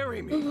you to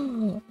marry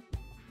me.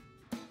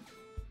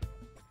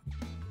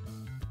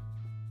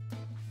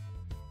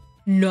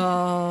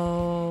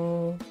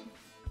 No.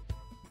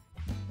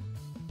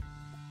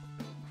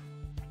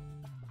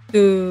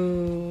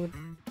 Dude.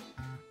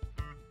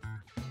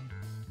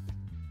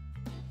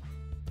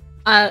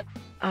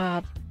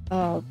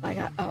 Oh my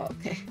god. Oh,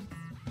 okay.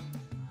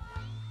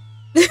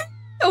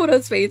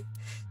 Oda's face.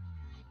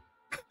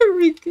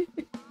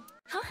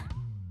 Huh?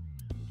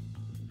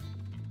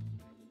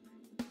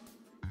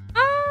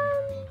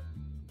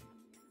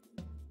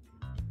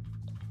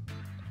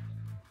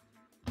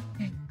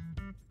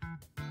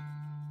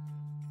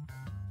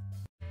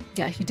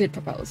 Yeah, he did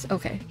propose.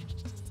 Okay.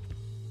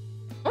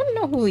 I want to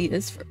know who he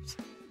is first.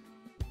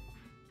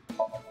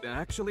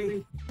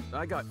 Actually,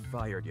 I got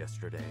fired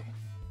yesterday.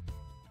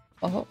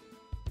 Oh.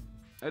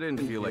 I didn't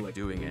feel like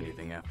doing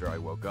anything after I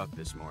woke up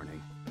this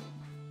morning.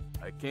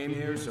 I came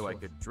here so I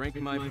could drink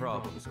my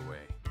problems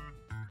away.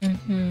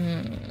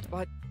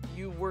 But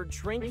you were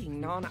drinking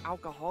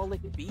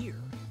non-alcoholic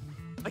beer.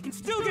 I can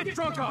still get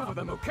drunk off of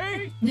them,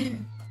 okay?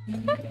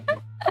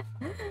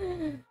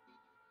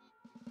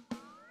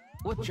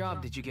 What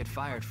job did you get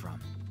fired from?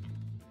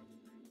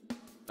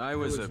 I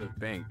was a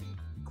bank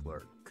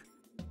clerk.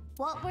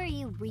 What were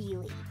you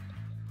really?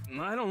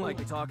 I don't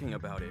like talking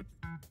about it,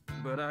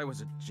 but I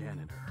was a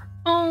janitor.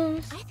 Oh,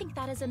 I think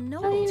that is a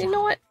noble you job.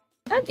 know what?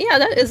 Yeah,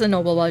 that is a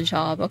noble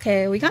job.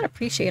 Okay, we gotta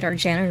appreciate our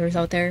janitors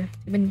out there.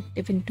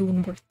 They've been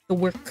doing the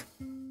work.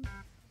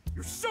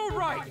 You're so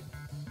right!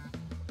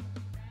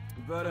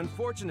 But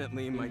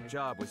unfortunately, my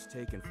job was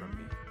taken from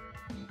me.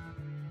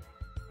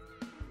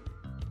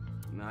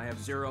 I have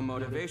zero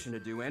motivation to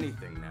do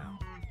anything now.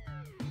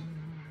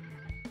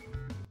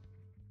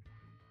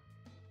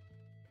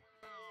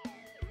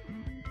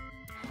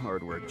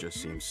 Hard work just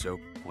seems so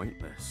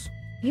pointless.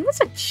 He was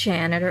a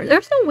janitor.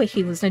 There's no way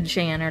he was a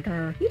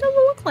janitor. He doesn't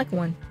look like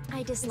one.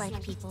 I dislike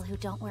people who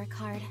don't work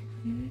hard.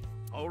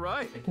 All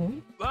right.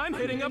 I'm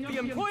hitting up the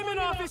employment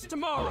office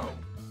tomorrow.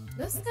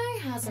 This guy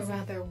has a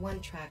rather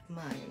one-track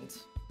mind.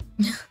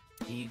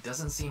 He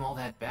doesn't seem all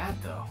that bad,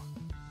 though.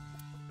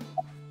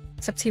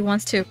 Except he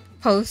wants to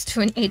propose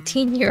to an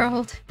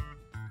 18-year-old.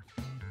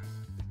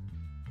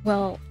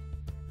 Well,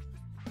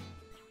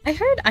 I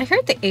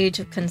heard the age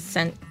of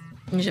consent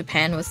in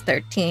Japan was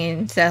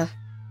 13, so,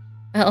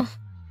 well,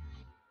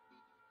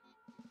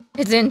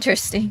 it's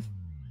interesting.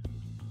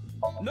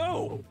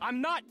 No, I'm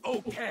not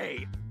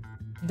okay.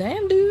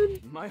 Damn,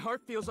 dude. My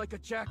heart feels like a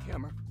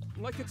jackhammer,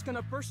 like it's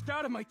gonna burst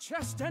out of my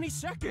chest any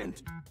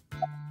second.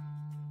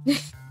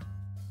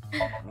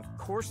 Of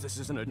course this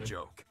isn't a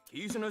joke.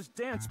 Kizuna's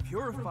dance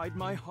purified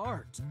my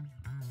heart.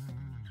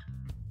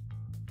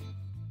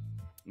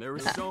 There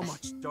was so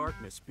much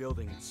darkness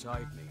building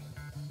inside me,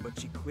 but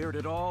she cleared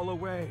it all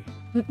away.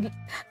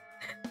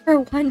 Her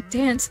one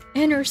dance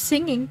and her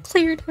singing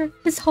cleared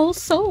his whole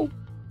soul.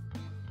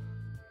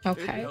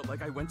 Okay. It felt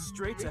like I went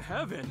straight to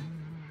heaven.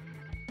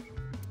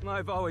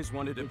 I've always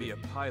wanted to be a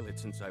pilot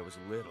since I was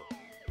little.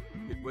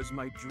 It was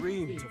my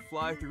dream to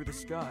fly through the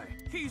sky.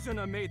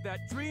 Kizuna made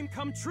that dream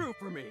come true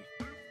for me.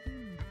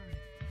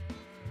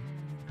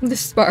 The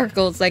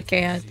sparkles, I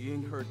can't.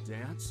 Seeing her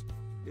dance,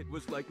 it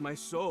was like my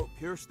soul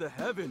pierced the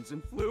heavens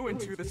and flew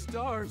into the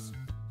stars.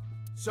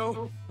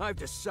 So, I've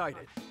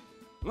decided.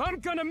 I'm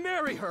gonna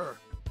marry her!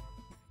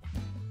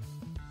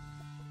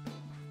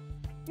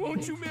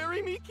 Won't you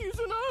marry me,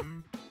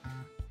 Kizuna?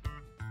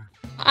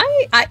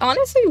 I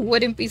honestly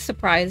wouldn't be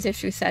surprised if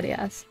she said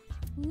yes.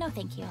 No,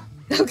 thank you.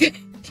 Okay.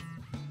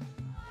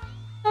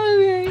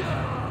 Okay.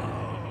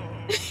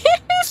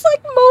 It's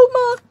like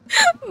Moma.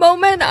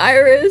 Moma and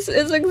Iris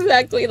is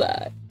exactly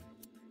that.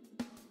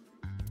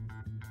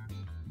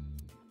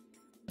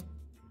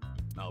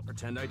 I'll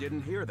pretend I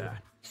didn't hear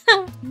that.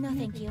 No,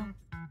 thank you.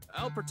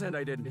 I'll pretend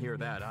I didn't hear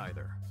that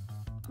either.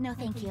 No,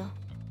 thank you.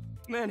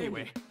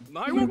 Anyway,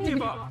 I won't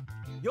give up.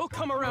 You'll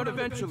come around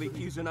eventually,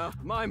 Kizuna.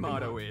 My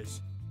motto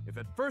is, if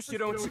at first you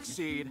don't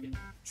succeed,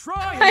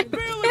 try and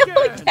fail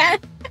again!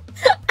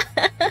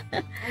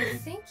 I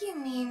think you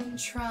mean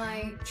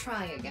try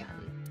again.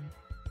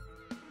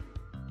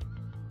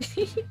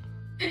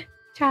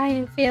 Try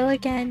and fail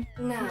again.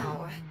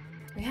 Now,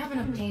 we haven't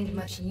obtained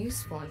much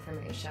useful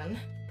information.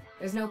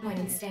 There's no point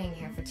in staying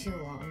here for too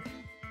long.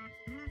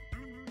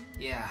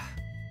 Yeah,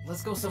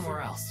 let's go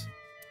somewhere else.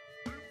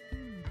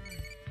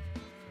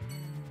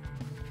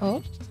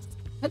 Oh?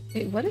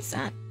 Wait, what is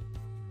that?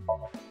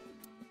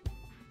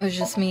 Does it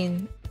just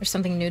mean there's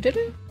something new to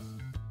do?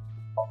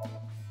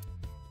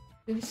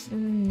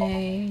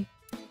 Kusune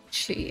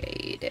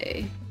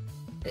Chiede.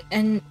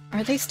 And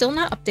are they still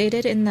not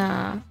updated in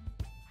the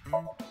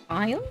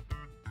file?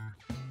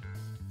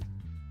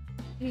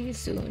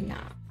 Kizuna.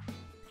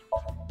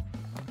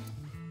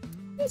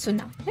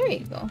 Kizuna. There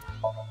you go.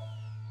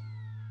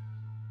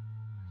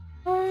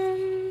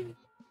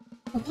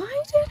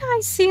 Why did I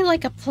see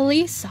like a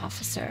police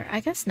officer? I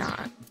guess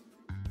not.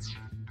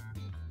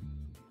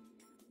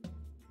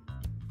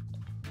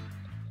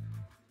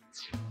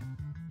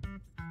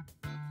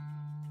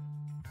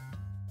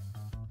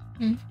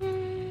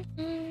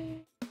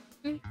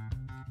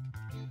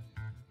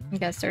 I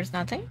guess there's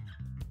nothing.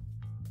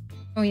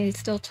 Oh, we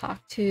still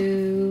talk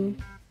to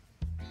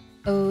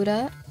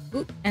Oda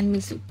and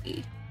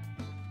Mizuki.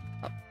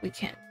 Oh, we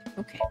can't.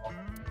 Okay.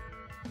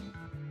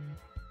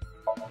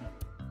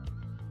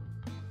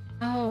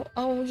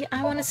 Oh, yeah,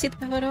 I want to see the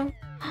photo.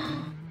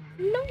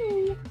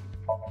 No.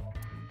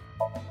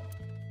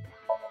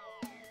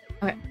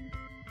 Okay.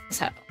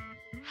 So.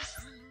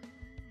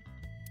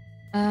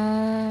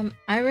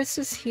 Iris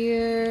is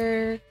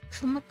here.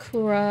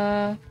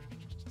 Kumakura.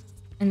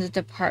 And the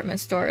department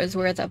store is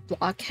where the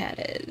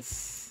blockhead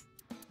is.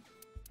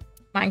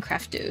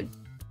 Minecraft dude.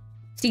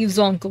 Steve's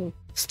uncle.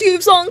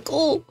 Steve's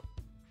uncle!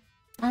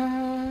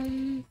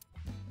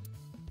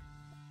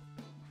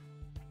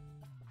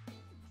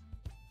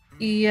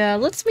 Yeah,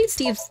 let's meet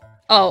Steve's...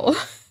 Oh.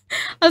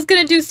 I was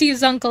gonna do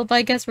Steve's uncle, but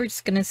I guess we're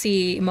just gonna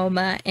see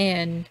Moma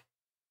and...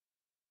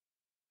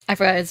 I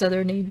forgot his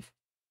other name.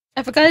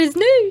 I forgot his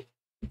name!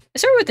 I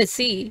started with a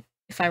C,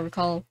 if I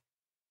recall.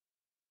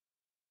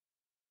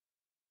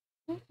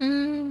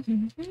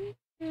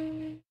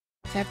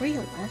 February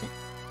 11th.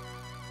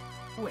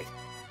 Wait,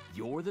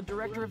 you're the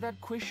director of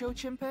that quiz show,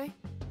 Chinpei?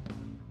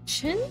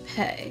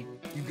 Chinpei?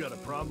 You got a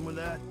problem with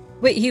that?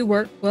 Wait, he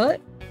what?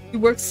 He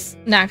works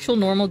an actual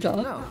normal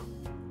job? No,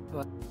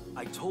 but...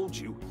 I told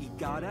you, he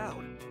got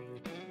out.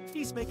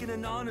 He's making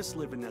an honest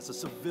living as a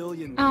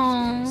civilian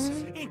Aww. these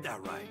days. Ain't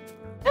that right?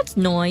 That's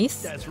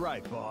nice. That's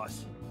right,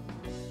 boss.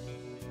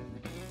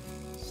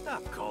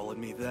 Stop calling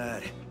me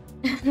that.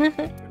 You're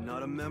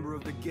not a member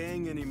of the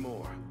gang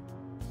anymore.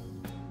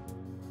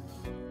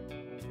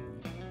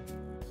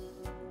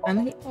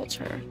 Family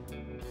altar.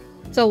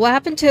 So what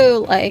happened to,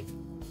 like,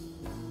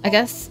 I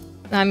guess,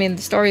 I mean,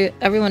 the story,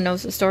 everyone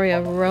knows the story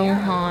of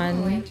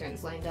Rohan.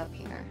 Lanterns lined up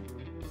here.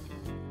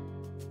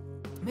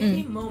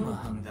 Maybe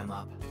Moma hung them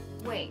up.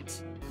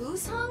 Wait,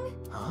 who's hung?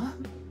 Huh?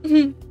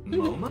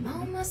 Moma?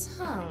 Moma's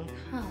hung,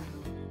 huh?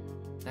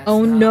 That's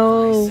Oh not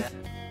no. what I said.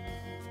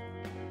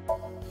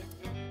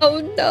 Oh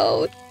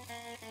no.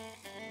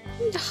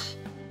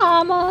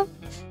 Mama.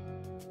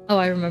 Oh,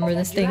 I remember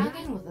this thing.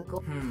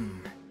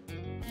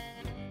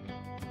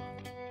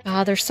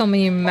 God, there's so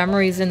many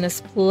memories in this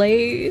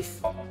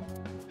place.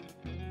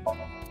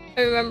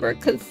 I remember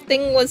because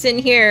Thing was in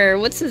here.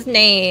 What's his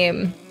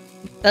name?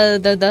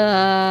 What's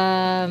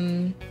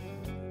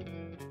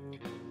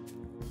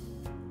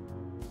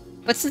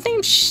his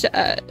name?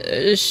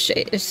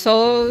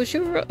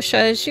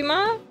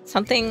 Shojima?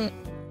 Something.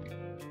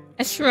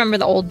 I just remember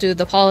the old dude,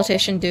 the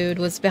politician dude,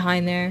 was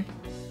behind there.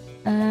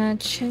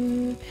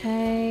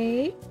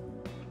 Chinpei.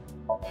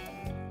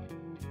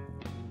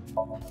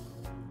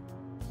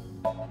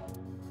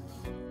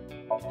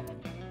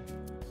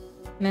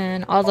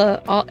 Man,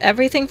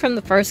 everything from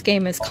the first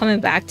game is coming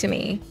back to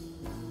me.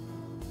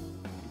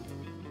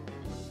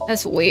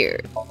 That's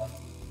weird.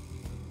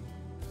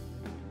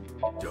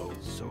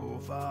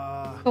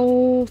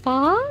 So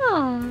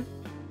far.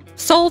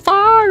 So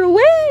far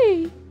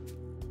away.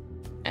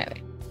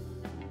 Anyway.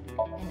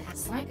 And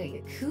it's like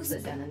a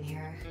Yakuza den in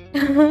here.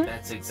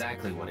 That's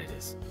exactly what it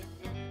is.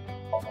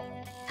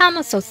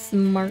 Tama's so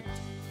smart.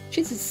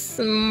 She's a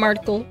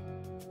smart girl.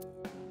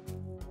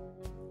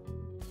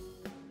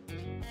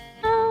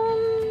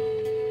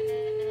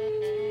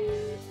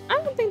 I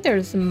don't think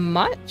there's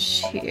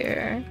much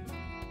here.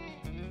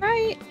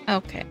 Right?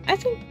 Okay. I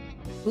think...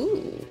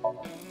 Ooh.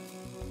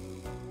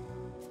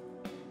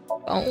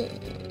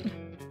 Bone.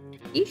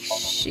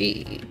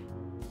 Ishi.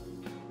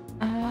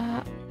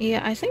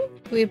 Yeah, I think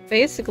we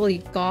basically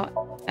got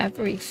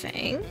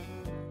everything.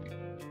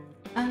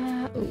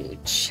 Ooh,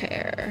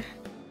 chair.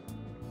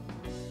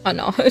 Oh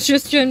no, it's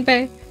just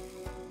Junpei.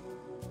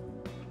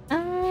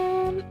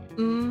 Oh.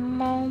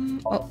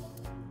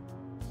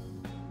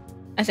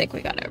 I think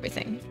we got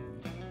everything.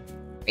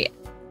 Yeah.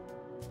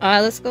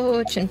 Let's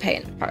go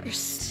Junpei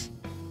first.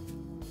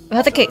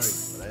 About the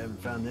case. But I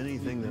haven't found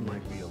anything that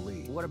might be a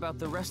lead. What about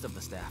the rest of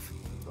the staff?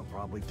 They'll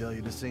probably tell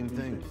you the same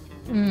thing.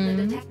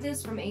 The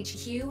detectives from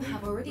HQ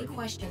have already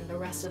questioned the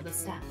rest of the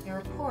staff. Their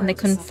reports And they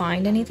couldn't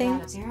find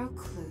anything? Zero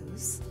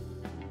clues.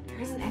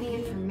 There isn't any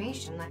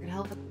information that could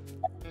help.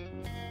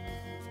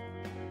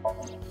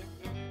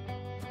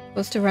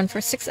 Supposed to run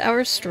for 6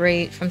 hours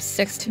straight from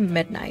 6 to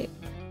midnight.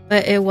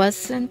 But it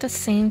wasn't the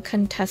same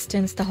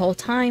contestants the whole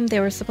time.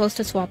 They were supposed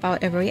to swap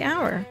out every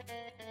hour.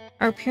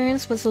 Our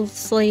appearance was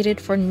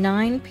slated for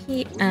 9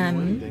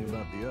 p.m. Think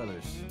about the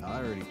others. I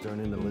already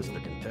turned in the list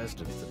of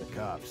contestants to the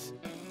cops.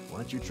 Why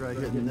don't you try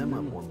hitting them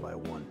up one by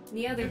one?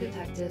 The other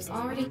detectives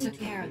already took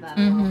care of that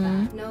a while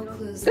back. No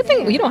clues. Good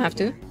thing we don't have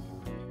to.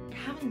 There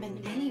haven't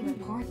been any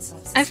reports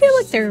of. I feel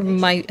like there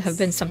might have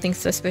been something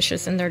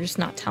suspicious and they're just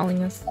not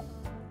telling us.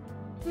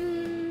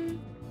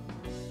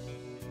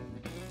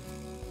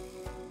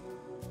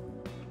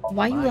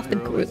 Why you left the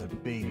group? A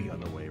baby on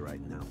the way right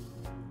now.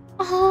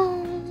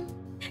 Oh,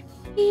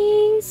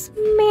 he's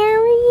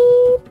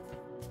married.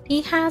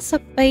 He has a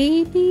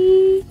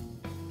baby.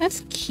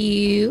 That's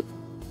cute.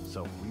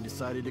 So we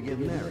decided to get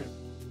married,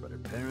 but her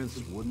parents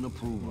wouldn't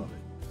approve of it.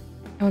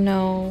 Oh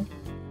no.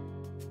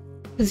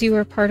 Because you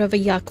were part of a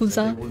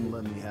Yakuza? They wouldn't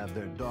let me have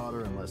their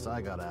daughter unless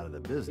I got out of the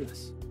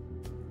business.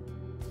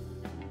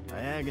 I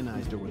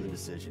agonized over the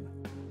decision.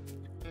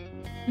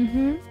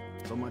 Mm-hmm.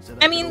 So much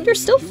that I mean, you're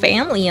still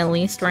family at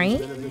least, right?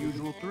 Instead of the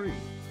usual 3.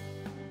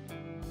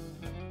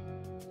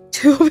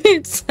 2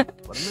 pizza.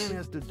 What a man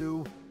has to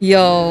do.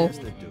 Yo, has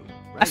to do,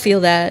 I feel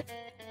that.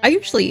 I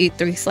usually eat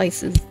 3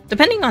 slices,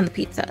 depending on the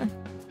pizza.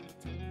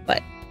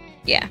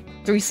 Yeah,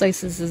 3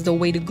 slices is the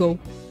way to go.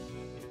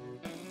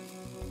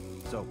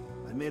 So,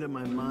 I made up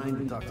my mind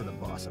to talk to the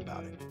boss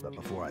about it. But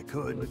before I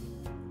could...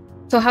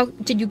 So how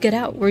did you get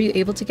out? Were you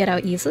able to get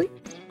out easily?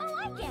 Oh,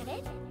 I get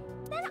it.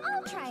 Then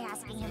I'll try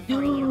asking him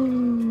for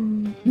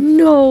you.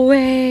 No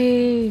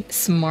way!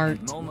 Smart.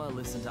 Moma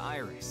listened to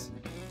Iris.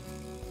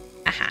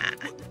 Aha.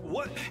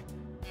 What?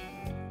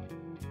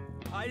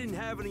 I didn't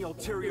have any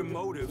ulterior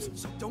motives,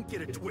 so don't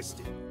get it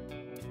twisted.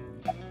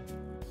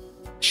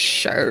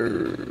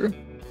 Sure.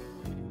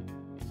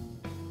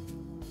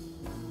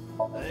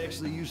 I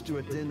actually used to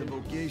attend a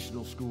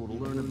vocational school to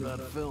learn about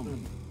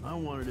filming. I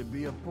wanted to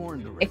be a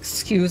porn director.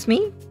 Excuse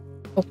me?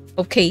 Oh,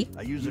 okay.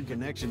 I used the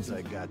connections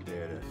I got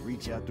there to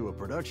reach out to a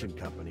production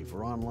company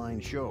for online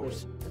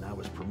shows, and I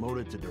was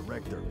promoted to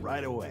director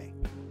right away.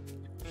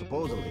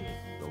 Supposedly,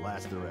 the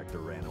last director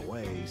ran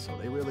away, so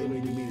they really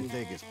needed me to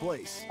take his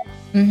place.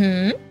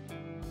 Mm-hmm.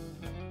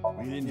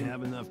 We didn't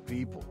have enough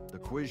people. The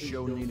quiz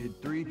show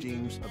needed 3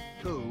 teams of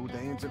 2 to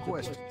answer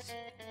questions.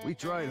 We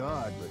tried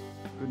hard, but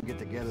couldn't get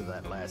together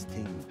that last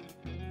team.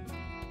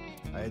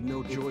 I had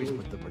no choice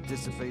but to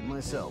participate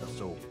myself,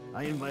 so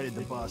I invited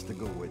the boss to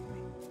go with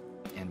me.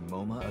 And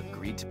Moma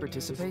agreed to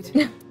participate?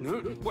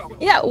 Well,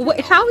 Yeah,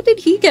 how did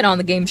he get on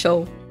the game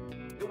show?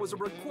 it was a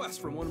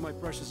request from one of my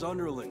precious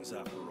underlings,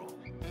 after all.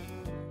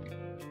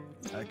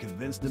 I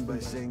convinced him by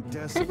saying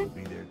Tessa would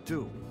be there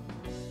too.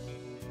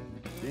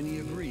 Then he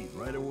agreed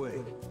right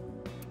away.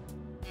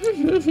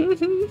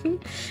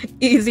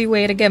 Easy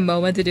way to get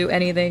Moma to do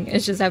anything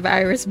is just have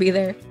Iris be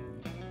there.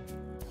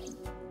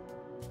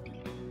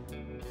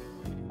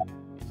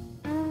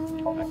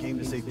 I came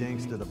to say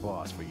thanks to the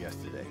boss for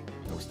yesterday.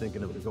 I was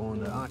thinking of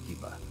going to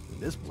Akiba.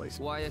 This place.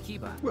 Why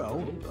Akiba?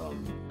 Well,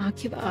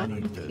 Akiba. I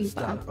need to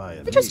stop by a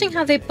Interesting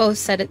how they both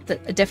said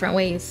it different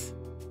ways.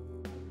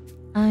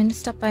 I need to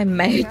stop by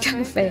Meg Yeah,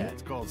 Cafe.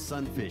 it's called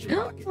Sunfish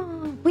Pocket.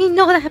 We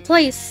know that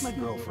place. My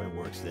girlfriend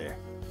works there.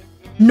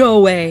 No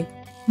way.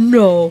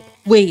 No.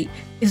 Wait,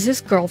 is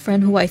this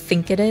girlfriend who I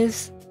think it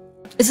is?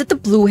 Is it the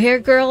blue hair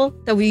girl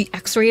that we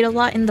x-rayed a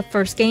lot in the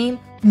first game?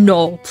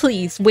 No,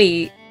 please,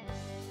 wait.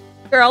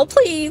 Girl,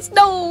 please,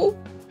 no.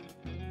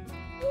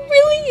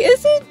 Really?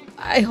 Is it?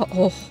 I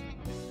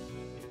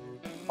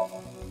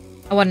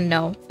want to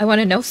know. I want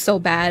to know so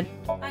bad.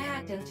 I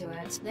hacked into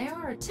it. There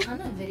are a ton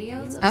of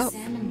videos of Oh.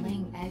 salmon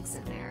laying eggs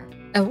in there.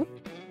 Oh.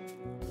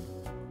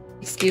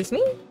 Excuse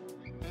me?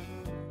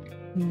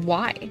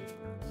 Why?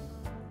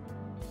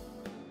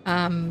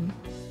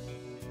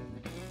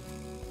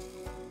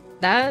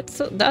 That's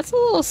a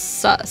little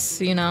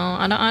sus, you know.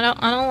 I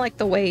don't like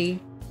the way.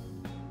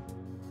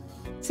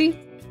 See,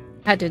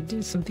 had to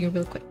do something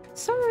real quick.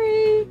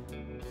 Sorry.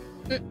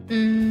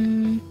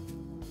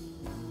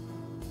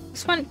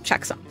 Just want to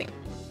check something.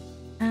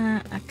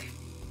 Okay.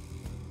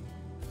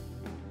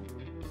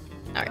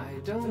 All right. I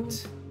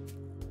don't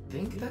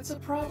think that's a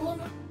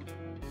problem.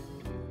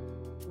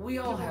 We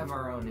all have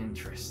our own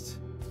interests.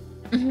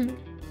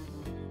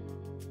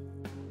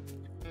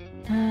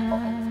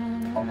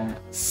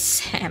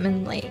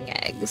 Salmon laying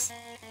eggs.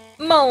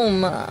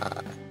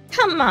 Moma,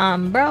 come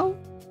on, bro.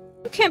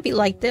 You can't be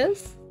like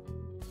this.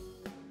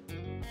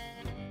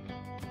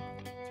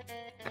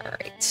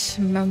 Alright,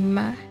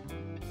 Moma.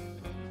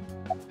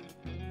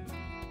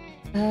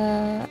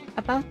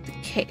 About the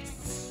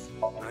case.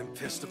 I'm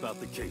pissed about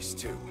the case,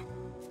 too.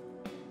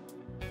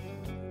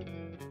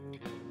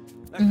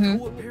 That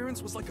cool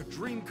appearance was like a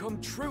dream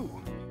come true.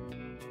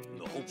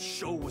 The whole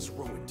show was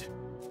ruined.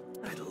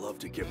 I'd love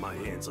to get my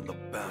hands on the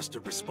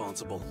bastard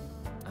responsible.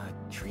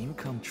 A dream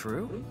come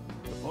true?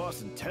 The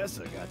boss and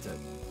Tessa got to...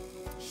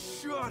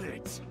 Shut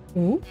it!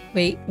 Ooh,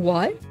 wait,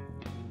 what?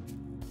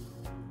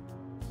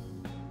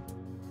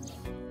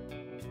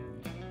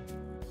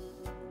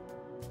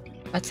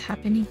 What's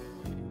happening?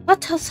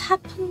 What is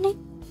happening?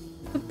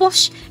 The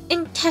boss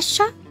and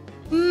Tessa?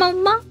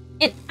 Moma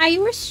and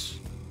Iris?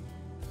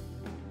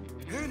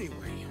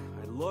 Anyway,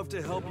 I'd love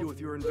to help you with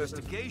your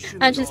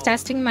investigation. I'm just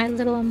testing my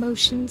little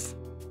emotions.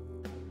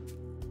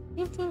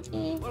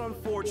 But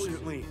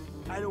unfortunately,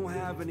 I don't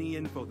have any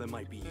info that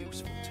might be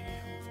useful to you.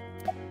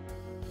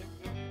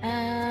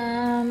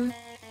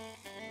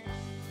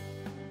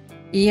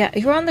 Yeah,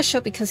 you were on the show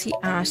because he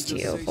asked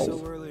Just you. say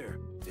so earlier.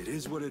 It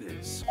is what it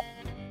is.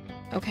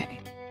 Okay.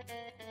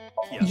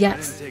 Yeah, Yes. I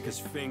didn't take his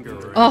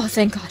finger or Oh,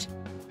 thank God.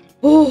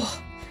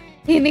 Oh,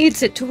 he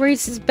needs it to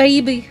raise his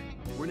baby.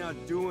 We're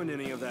not doing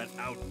any of that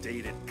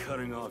outdated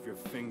cutting off your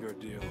finger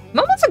deal.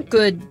 Momo's a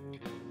good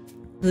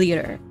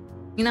leader.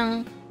 You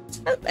know,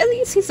 at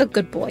least he's a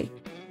good boy.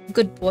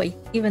 Good boy,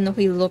 even though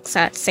he looks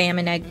at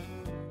salmon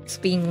eggs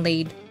being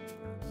laid,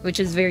 which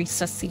is very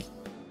sussy.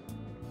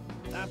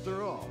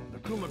 After all, the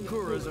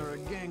Kumakuras are a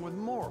gang with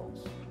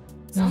morals.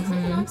 Sounds like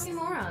an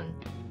oxymoron.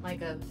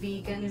 Like a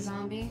vegan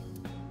zombie.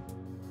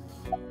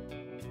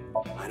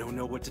 I don't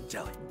know what to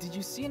tell you. Did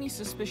you see any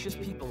suspicious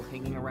people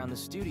hanging around the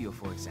studio,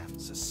 for example?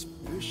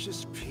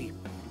 Suspicious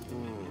people?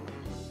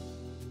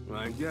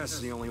 I guess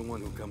the only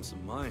one who comes to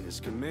mind is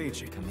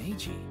Kameiji.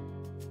 Kameiji?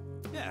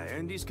 Yeah,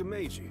 Andy's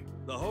Kameiji,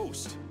 the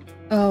host.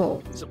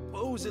 Oh.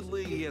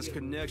 Supposedly he has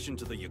connection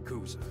to the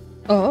Yakuza.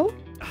 Oh?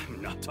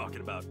 I'm not talking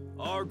about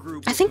our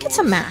group. I think it's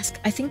a mask.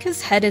 I think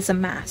his head is a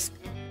mask.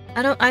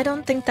 I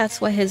don't think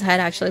that's what his head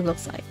actually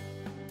looks like.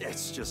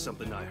 It's just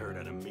something I heard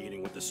at a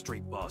meeting with the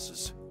street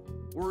bosses.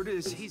 Word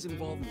is he's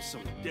involved in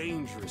some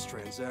dangerous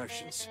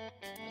transactions.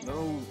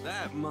 Though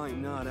that might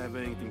not have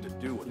anything to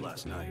do with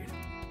last night.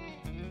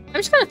 I'm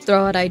just gonna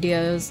throw out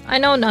ideas. I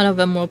know none of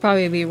them will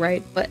probably be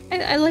right, but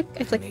I like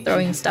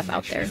throwing stuff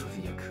out there.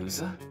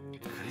 Yakuza?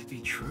 Could it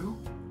be true?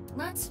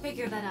 Let's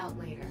figure that out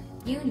later.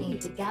 You need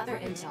to gather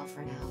intel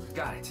for now.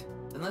 Got it.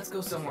 Then let's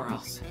go somewhere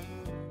else.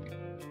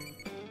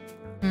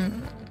 Yeah,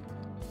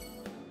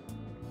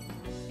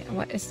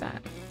 what is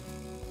that?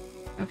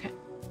 Okay.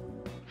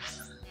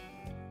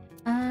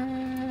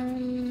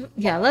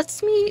 Yeah,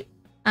 let's meet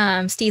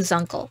Steve's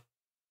uncle.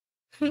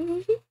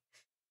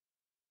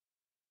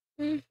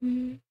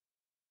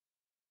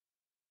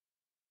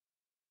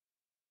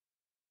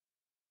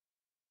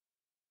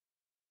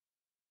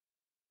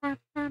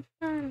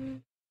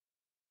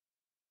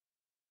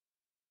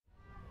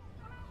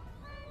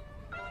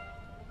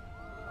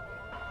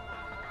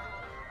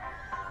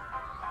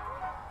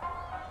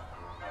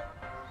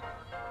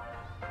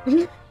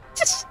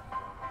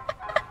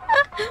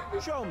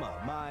 Shoma,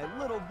 my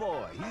little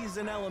boy, he's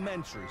in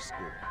elementary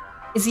school.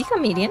 Is he a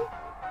comedian?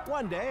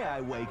 One day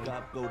I wake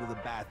up, go to the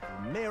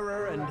bathroom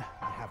mirror, and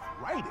I have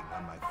writing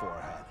on my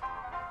forehead.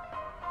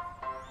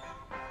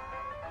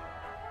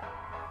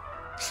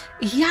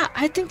 Yeah,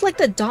 I think like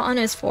the dot on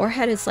his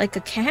forehead is like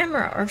a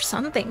camera or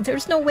something.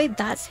 There's no way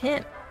that's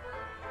him.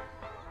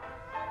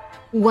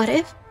 What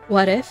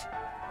if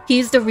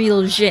he's the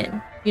real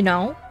Jin, you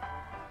know?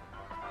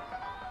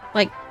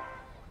 Like,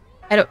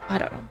 I don't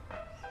know.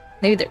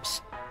 Maybe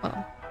there's,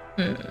 well,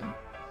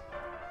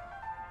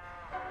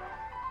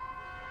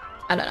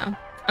 I don't know.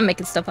 I'm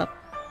making stuff up.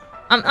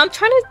 I'm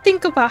trying to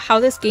think about how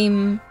this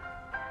game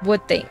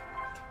would think.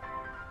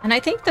 And I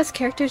think this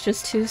character is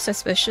just too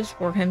suspicious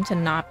for him to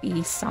not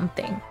be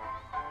something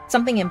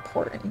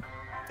important.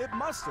 It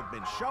must have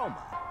been Shoma.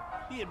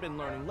 He had been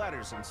learning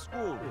letters in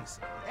school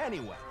recently.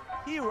 Anyway,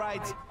 he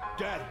writes,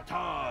 Death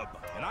Tub.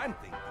 And I'm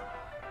thinking,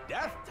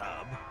 Death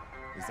Tub?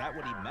 Is that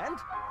what he meant?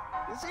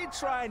 Is he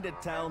trying to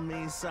tell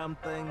me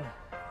something?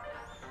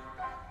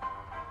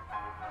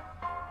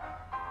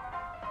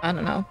 I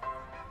don't know.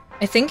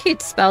 I think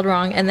he'd spelled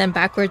wrong, and then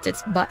backwards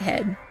it's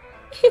butthead.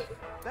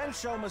 Then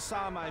Shoma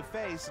saw my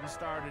face and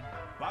started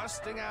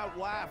busting out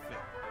laughing.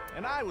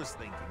 And I was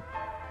thinking,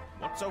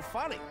 what's so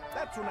funny?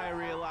 That's when I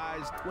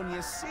realized when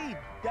you see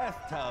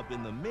Death Tub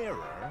in the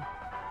mirror...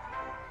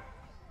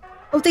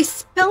 Oh, they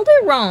spelled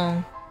it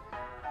wrong.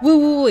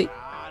 Wait.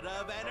 Out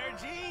of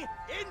energy,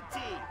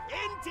 Inti,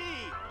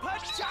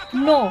 Pachaka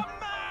No.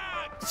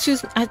 Max!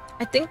 Excuse me,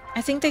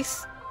 I think they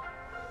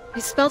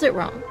spelled it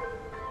wrong.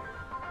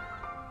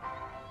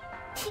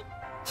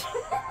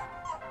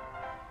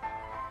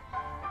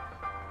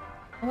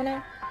 I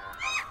wanna...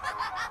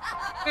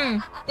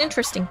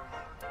 interesting.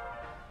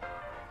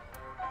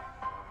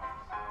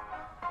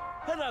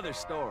 Another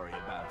story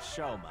about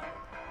Shoma.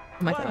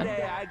 Oh my One God.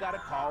 day I got a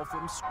call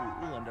from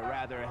school and a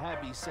rather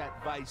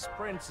heavy-set vice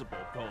principal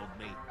told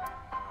me,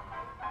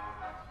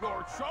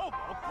 Your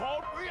Shoma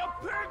called me a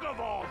pig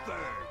of all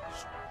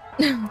things!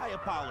 I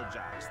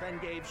apologized, then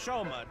gave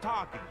Shoma a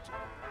talking to.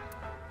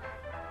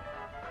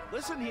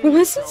 Listen here, What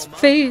was his Shoma,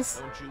 face?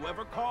 Don't you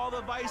ever call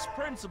the vice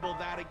principal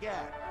that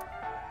again.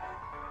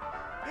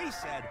 He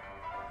said,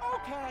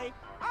 Okay,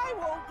 I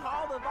won't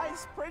call the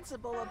vice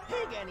principal a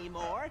pig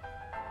anymore.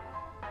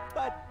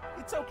 But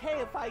it's okay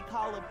if I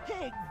call a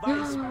pig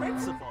vice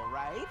principal,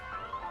 right?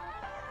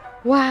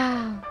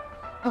 Wow.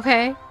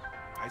 Okay.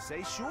 I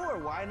say, sure,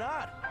 why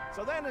not?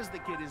 So then as the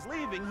kid is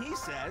leaving, he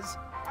says,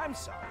 I'm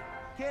sorry,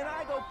 can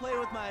I go play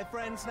with my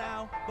friends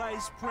now,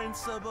 vice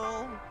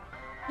principal?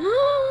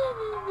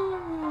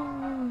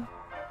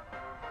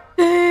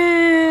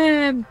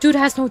 Damn, dude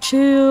has no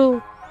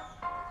chill.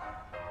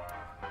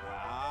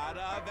 God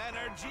of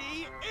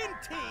energy,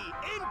 Inti,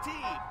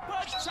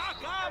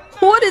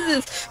 Pachaka. What is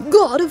this?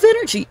 God of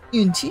energy.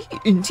 Inti,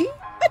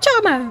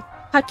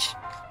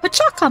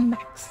 Pachaka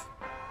Max.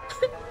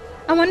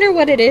 I wonder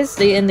what it is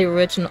in the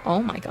original.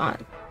 Oh my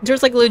God.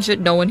 There's like legit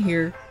no one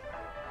here.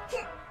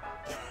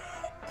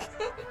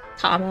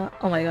 Tama.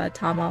 Oh my God,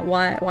 Tama.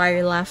 Why are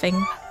you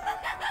laughing?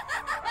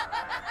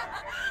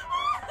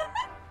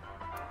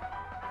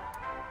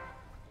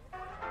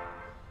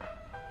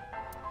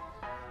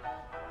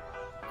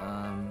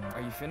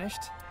 Are you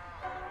finished?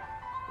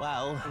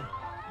 Well,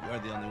 you're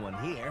the only one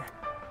here.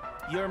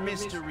 You're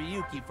Mr.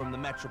 Ryuki from the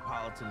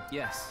Metropolitan.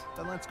 Yes.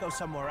 Then let's go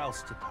somewhere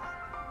else to talk.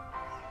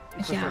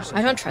 Yeah,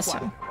 I don't trust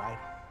him. Right?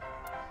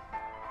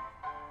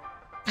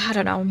 I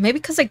don't know. Maybe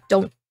because I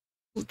don't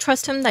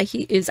trust him that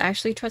he is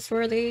actually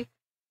trustworthy.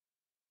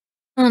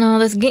 I don't know.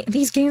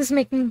 These games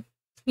make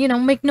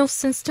no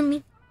sense to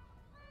me,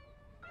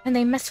 and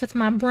they mess with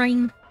my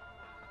brain.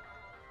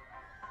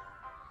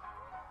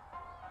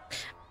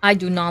 I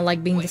do not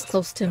like being this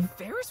close to him.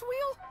 Ferris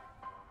wheel?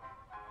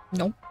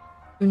 Nope.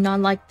 Do not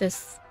like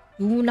this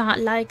do not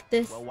like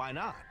this. Well, why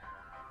not?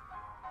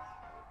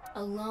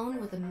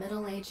 Alone with a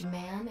middle-aged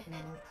man in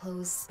an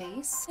enclosed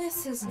space?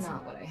 This is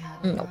not what I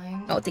had in No,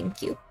 mind. no,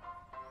 thank you.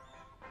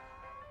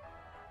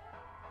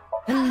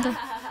 And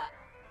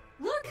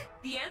Look,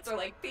 the ants are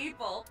like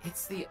people.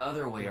 It's the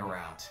other way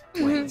around.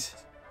 Wait,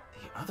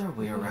 the other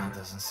way around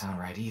doesn't sound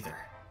right either.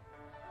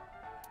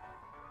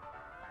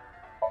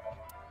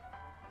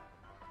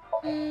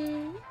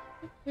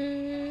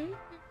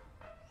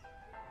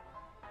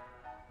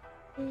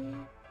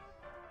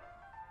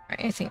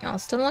 Anything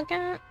else to look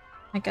at?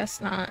 I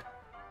guess not.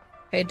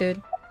 Hey, dude.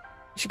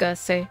 What you gotta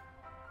say?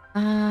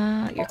 You're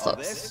Oh, close.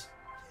 this?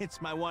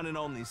 It's my one and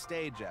only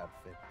stage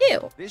outfit.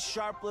 Ew. This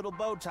sharp little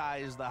bow tie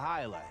is the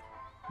highlight.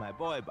 My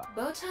boy bought.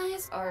 Bow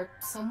ties are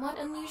somewhat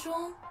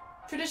unusual.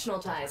 Traditional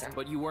ties are.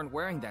 But you weren't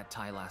wearing that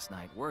tie last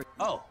night, were you?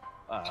 Oh,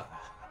 I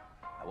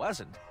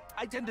wasn't.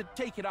 I tend to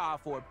take it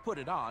off or put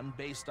it on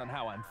based on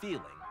how I'm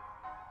feeling.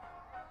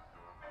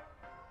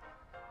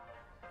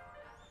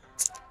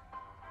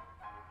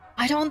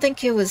 I don't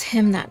think it was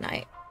him that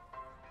night.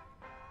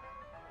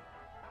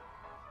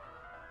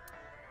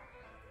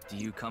 Do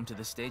you come to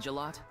the stage a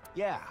lot?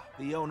 Yeah,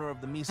 the owner of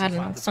the I don't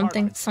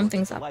know.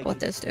 Something's up with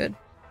this dude.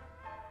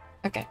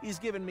 Okay. He's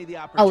given me the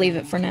I'll leave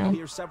it for opportunity to now.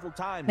 appear several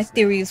times My now.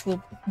 theories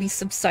will be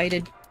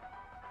subsided.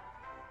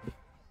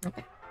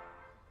 Okay.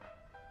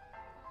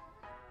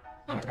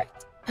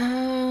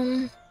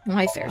 Alright.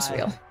 Why Ferris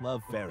wheel? I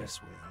love Ferris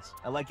wheels.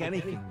 I like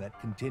anything that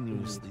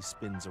continuously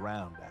spins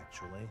around,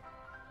 actually.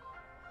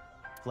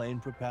 Plane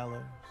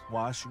propellers,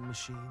 washing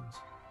machines,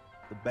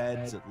 the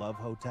beds at love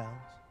hotels.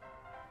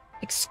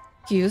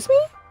 Excuse me?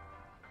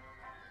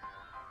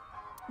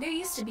 There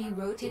used to be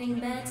rotating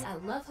beds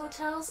at love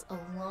hotels a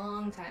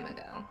long time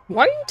ago.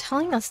 Why are you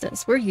telling us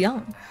this? We're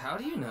young. How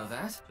do you know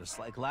that? Just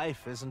like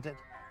life, isn't it?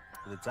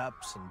 With its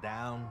ups and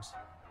downs.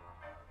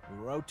 We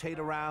rotate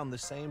around the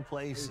same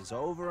places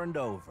over and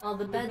over. All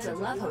the beds at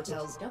love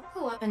hotels don't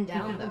go up and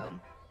down, though.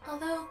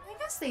 Although, I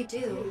guess they do,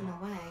 in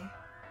a way.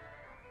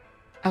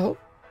 Oh.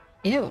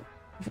 Ew.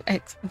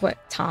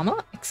 What?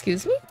 Tama?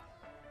 Excuse me?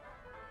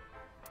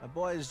 My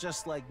boy is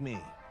just like me,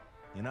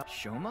 you know?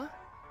 Shoma?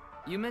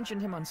 You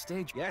mentioned him on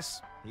stage.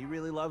 Yes, he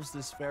really loves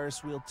this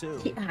Ferris wheel too.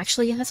 He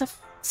actually has a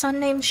son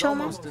named He's Shoma?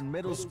 almost in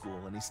middle school,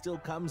 and he still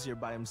comes here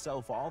by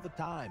himself all the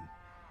time.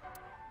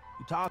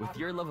 You talk With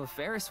your love of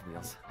Ferris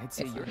wheels, I'd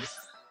say you're...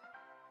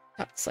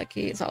 Talks like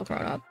he's all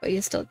grown up, but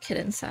he's still a kid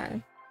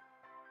inside.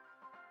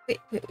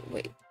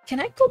 Wait. Can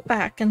I go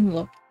back and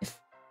look if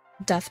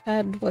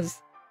Deathbed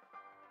was...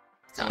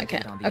 No, I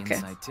can't. On the Okay.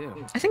 inside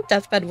too. I think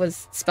Deathbed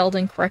was spelled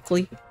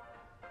incorrectly.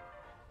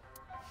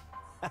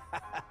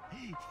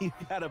 You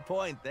got a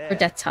point there. Or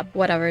Death Tub,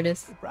 whatever it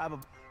is.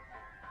 Probably.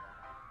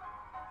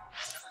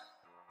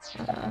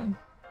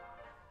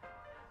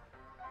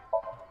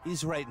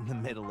 He's right in the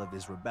middle of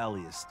his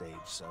rebellious stage,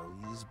 so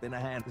he's been a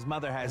hand. His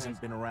mother hasn't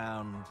been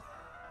around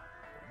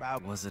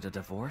about... Was it a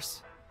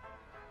divorce?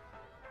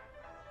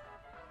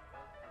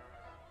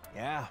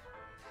 Yeah.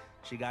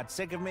 She got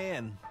sick of me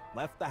and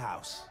left the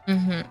house.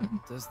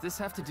 Does this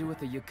have to do with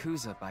the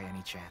Yakuza by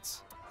any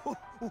chance?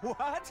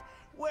 What?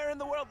 Where in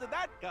the world did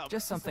that come?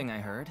 Just something I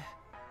heard.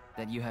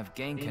 That you have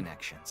gang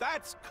connections.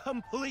 That's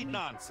complete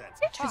nonsense.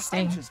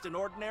 Interesting. I'm just an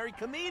ordinary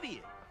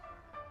comedian.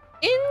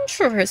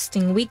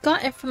 Interesting. We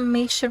got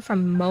information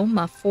from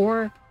MoMA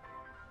for...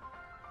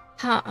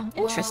 Huh,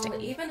 interesting.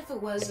 Well, even if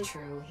it was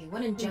true, he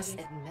wouldn't just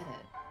admit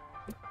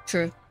it.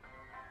 True.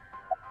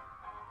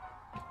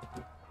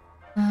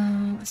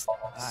 I'm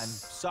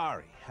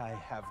sorry. I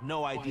have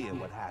no idea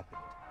what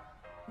happened.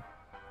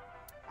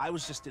 I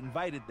was just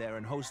invited there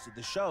and hosted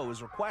the show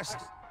as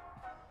requested.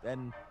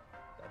 Then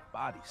that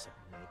body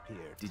suddenly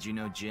appeared. Did you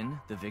know Jin,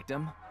 the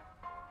victim?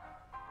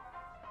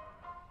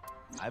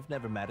 I've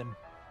never met him.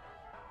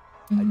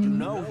 I do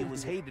know he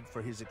was hated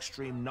for his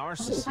extreme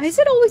narcissism. Why is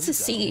it always the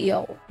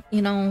CEO?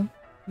 You know,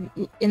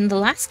 in the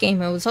last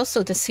game, it was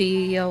also the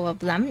CEO of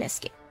Lemnis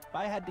game. If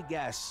I had to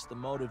guess, the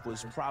motive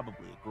was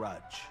probably a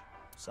grudge.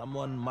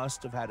 Someone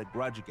must have had a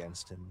grudge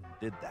against him and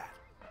did that.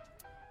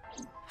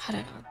 I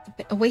don't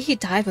know. The way he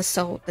died was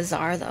so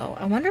bizarre, though.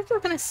 I wonder if we're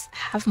gonna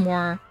have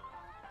more,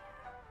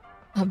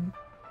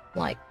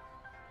 like,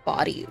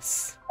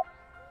 bodies.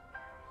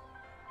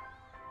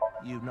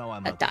 You know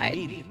I'm a that died.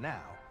 comedian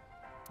now.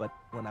 But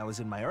when I was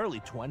in my early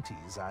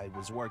 20s, I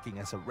was working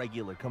as a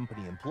regular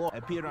company employee. I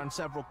appeared on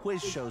several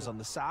quiz shows on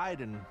the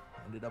side and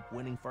ended up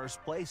winning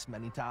first place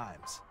many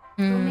times.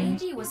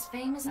 Romeiji was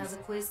famous as a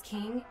quiz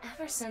king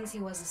ever since he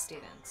was a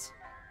student.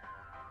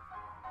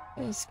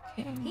 Quiz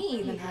king. He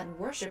even had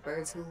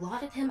worshippers who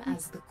lauded him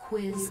as the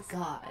quiz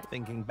god.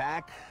 Thinking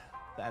back,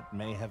 that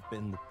may have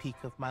been the peak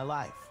of my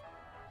life.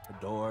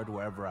 Adored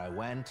wherever I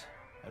went,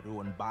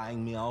 everyone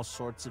buying me all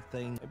sorts of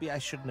things. Maybe I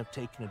shouldn't have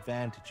taken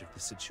advantage of the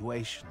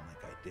situation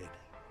like I did.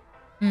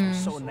 I was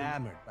so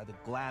enamored by the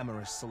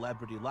glamorous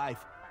celebrity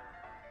life.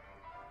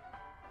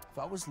 I've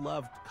always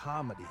loved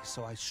comedy,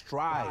 so I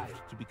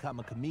strived to become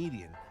a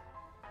comedian.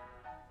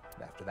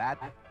 And after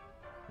that,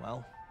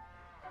 well,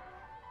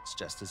 it's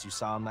just as you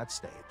saw on that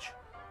stage.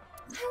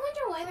 I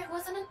wonder why why there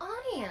wasn't an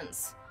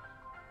audience.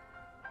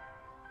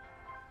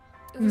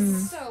 It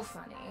was so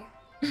funny.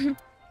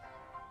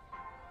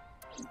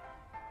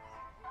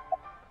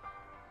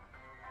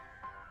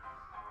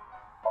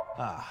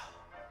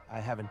 I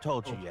haven't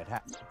told you yet.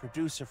 The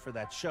producer for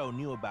that show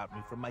knew about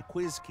me from my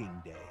Quiz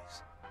King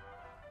days.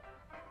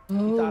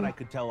 He thought I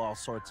could tell all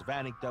sorts of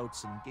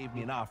anecdotes and gave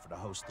me an offer to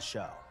host the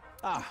show.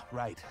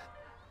 Right.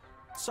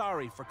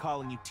 Sorry for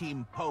calling you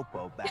Team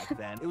Popo back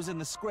then. It was in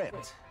the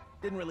script.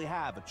 Didn't really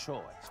have a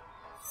choice.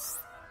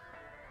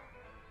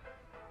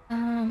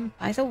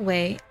 By the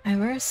way,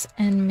 Iris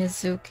and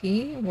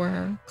Mizuki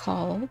were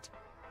called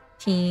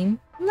Team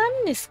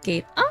Lemon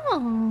Escape.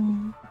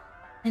 Oh!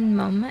 And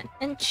Moma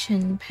and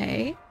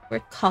Shinpei were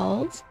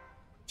called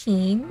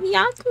Team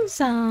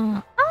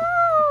Yakuza.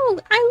 Oh!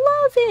 I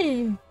love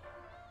it!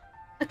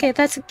 Okay,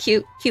 that's a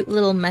cute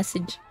little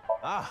message.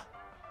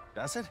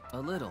 Does it? A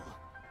little.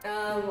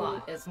 A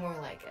lot is more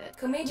like it.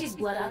 Komeji's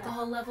blood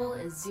alcohol level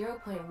is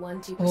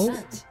 0.12%.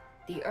 Oh.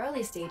 The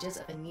early stages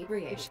of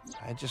inebriation.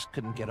 I just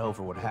couldn't get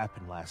over what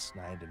happened last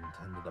night and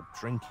ended up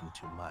drinking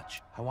too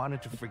much. I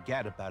wanted to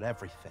forget about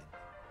everything.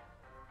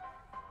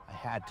 I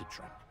had to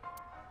drink.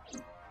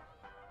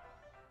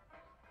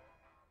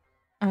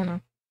 I don't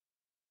know.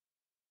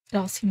 It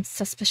all seems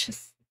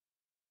suspicious.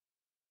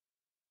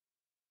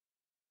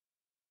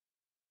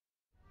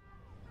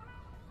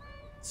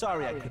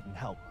 Sorry I couldn't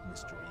help,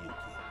 Mr. Ryuki.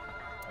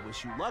 I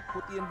wish you luck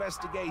with the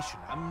investigation.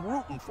 I'm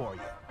rooting for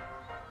you.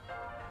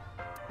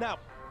 Now,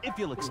 if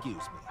you'll excuse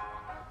me.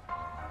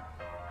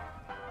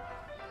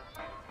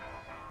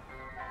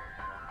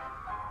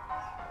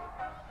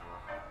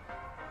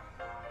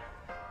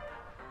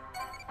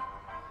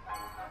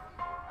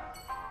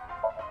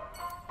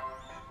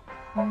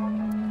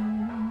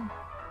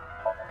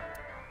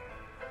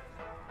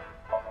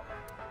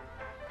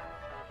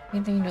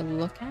 Anything to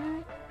look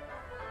at?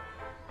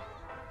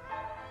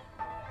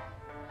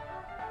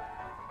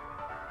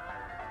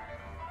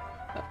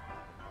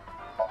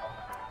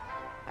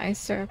 Eye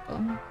circle.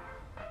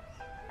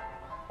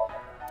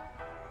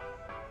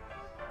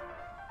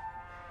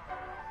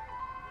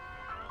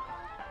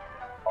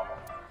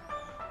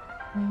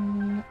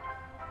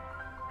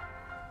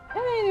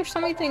 Hey, there's so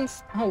many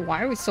things. Oh,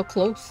 why are we so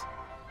close?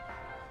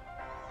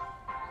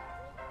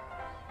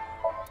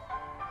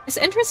 It's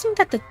interesting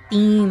that the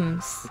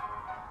themes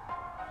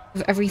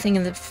of everything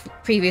in the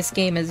previous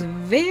game is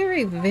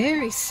very,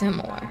 very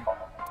similar.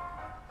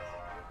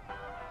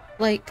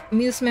 Like,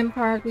 amusement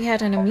park, we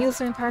had an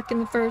amusement park in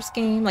the first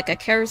game, like a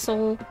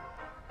carousel.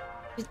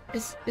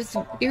 It's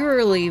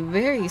eerily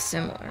very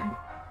similar.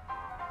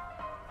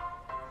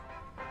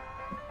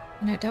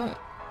 And I don't...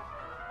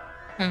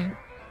 I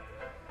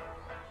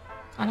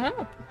don't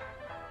know.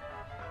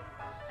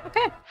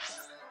 Okay.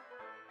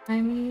 I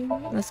mean,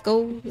 let's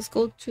go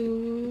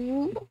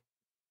to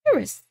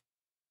Iris.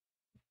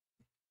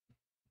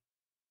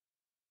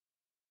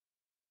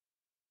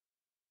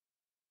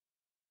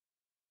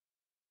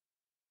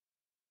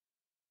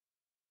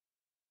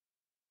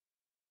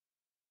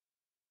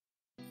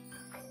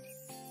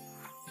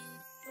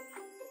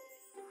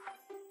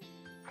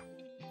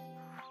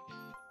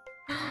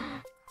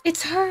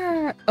 It's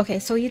her! Okay,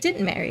 so you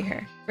didn't marry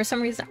her. For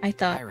some reason, I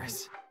thought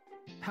Iris,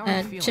 how are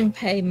you feeling?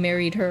 Shinpei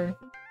married her.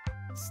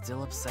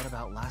 Still upset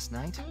about last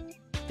night?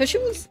 But she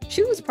was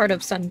part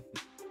of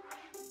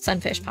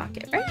Sunfish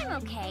Pocket, right? I'm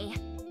okay.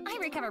 I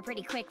recover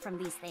pretty quick from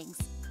these things.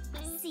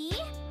 See?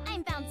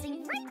 I'm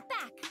bouncing right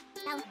back.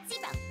 Bouncy,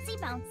 bouncy,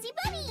 bouncy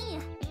bunny!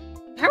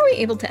 How are we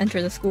able to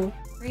enter the school?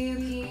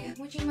 Ryuki,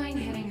 would you mind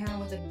hitting her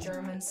with a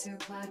German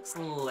suplex?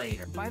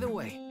 Later. By the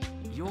way,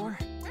 you're...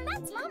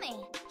 That's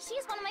Mame.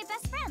 She's one of my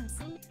best friends.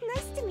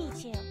 Nice to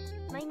meet you.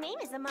 My name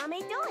is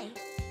Amame Doi.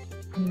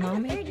 Mame?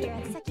 I'm a third year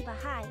at Sekiba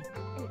High,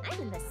 and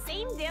I'm in the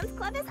same dance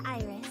club as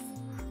Iris.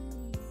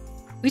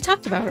 We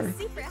talked about her.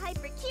 Super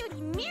hyper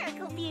cutie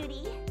miracle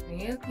beauty.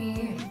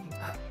 Ryuki.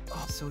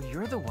 So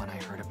you're the one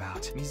I heard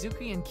about.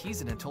 Mizuki and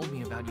Kizuna told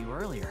me about you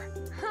earlier.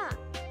 Huh.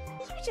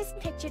 You just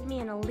pictured me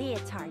in a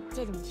leotard,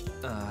 didn't you?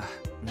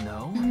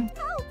 No?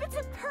 Oh, it's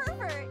a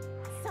pervert!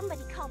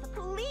 Somebody call the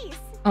police!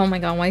 Oh my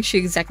god, why is she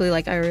exactly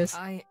like Iris?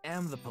 I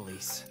am the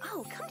police.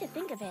 Oh, come to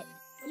think of it.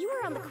 You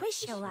were on the quiz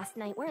show last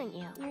night, weren't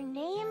you? Your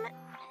name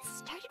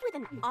started with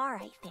an R,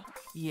 I think.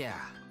 Yeah.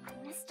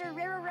 Mr.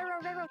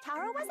 Rero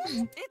Taro, was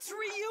it? It's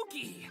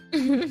Ryuki!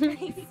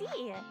 I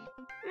see.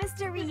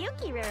 Mr.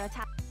 Ryuki Rero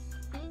Taro.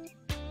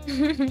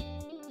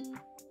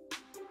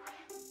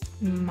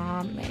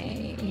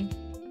 Mame.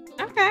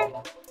 Okay.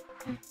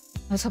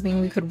 I was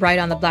hoping we could write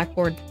on the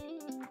blackboard.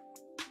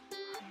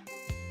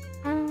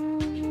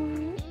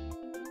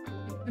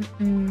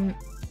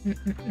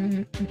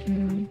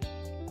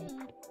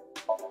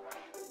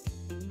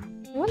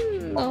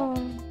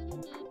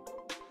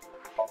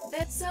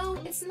 That's so,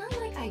 it's not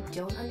like I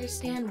don't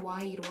understand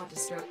why you'd want to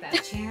stroke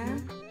that chair,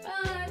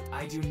 but...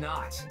 I do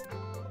not.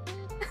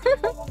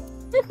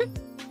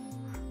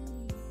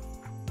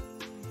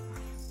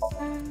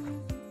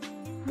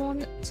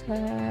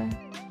 Monitor.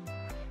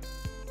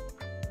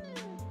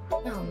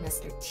 Oh,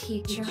 Mr.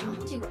 Teacher, I'll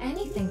do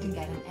anything to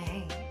get an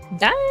A.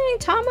 Dang,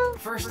 Tama.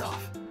 First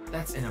off,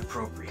 that's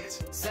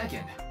inappropriate.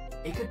 Second,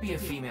 it could be a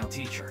female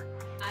teacher.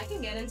 I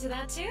can get into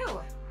that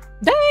too.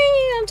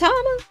 Damn,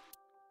 Tama.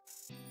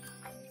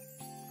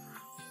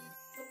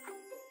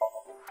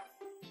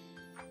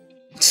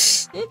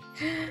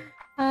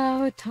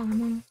 Oh,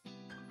 Tama.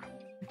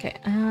 Okay,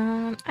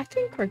 I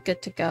think we're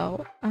good to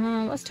go.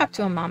 Let's talk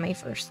to Amami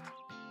first.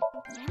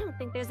 I don't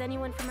think there's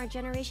anyone from our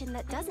generation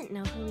that doesn't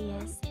know who he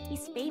is.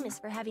 He's famous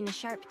for having a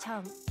sharp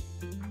tongue.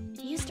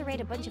 He used to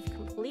write a bunch of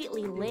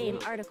completely lame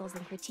articles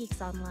and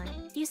critiques online.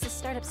 He used to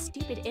start up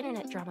stupid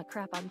internet drama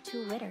crap on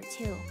Twitter,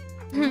 too.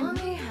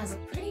 Mommy has a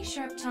pretty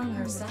sharp tongue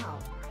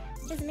herself.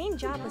 His main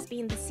job was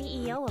being the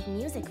CEO of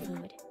Music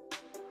Food.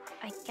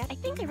 I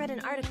think I read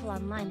an article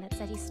online that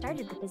said he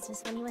started the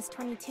business when he was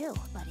 22.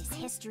 But his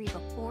history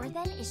before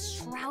then is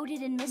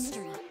shrouded in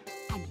mystery.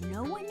 And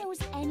no one knows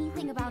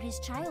anything about his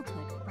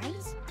childhood, right?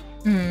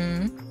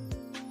 Hmm.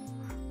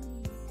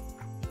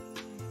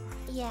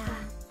 Yeah.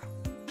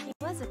 He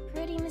was a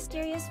pretty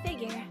mysterious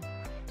figure.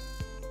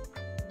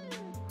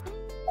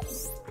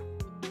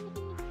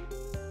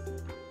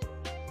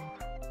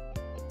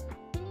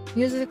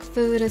 Music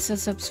Food is a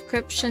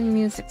subscription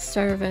music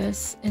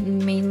service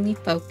and mainly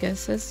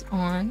focuses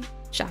on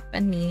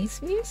Japanese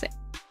music.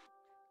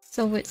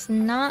 So it's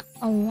not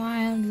a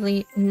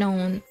widely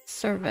known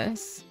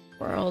service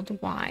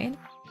worldwide,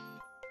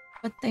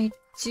 but they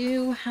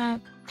do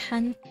have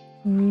 10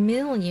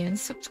 million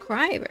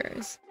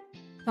subscribers.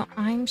 So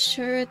I'm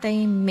sure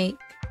they make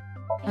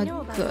a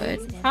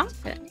good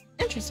profit.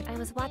 Interesting. I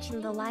was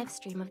watching the live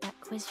stream of that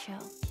quiz show.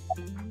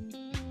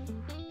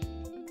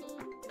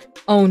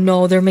 Oh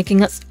no, they're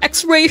making us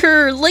X-ray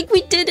her like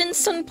we did in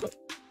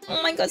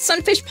oh my god,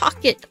 Sunfish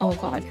Pocket. Oh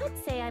god.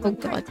 Oh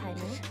god.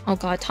 Oh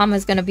god,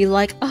 Tama's gonna be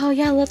like, oh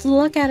yeah, let's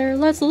look at her,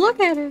 let's look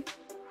at her.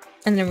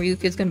 And then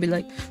Ryuki's gonna be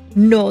like,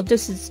 no,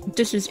 this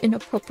is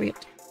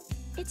inappropriate.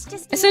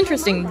 It's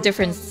interesting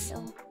difference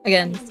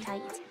again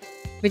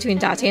between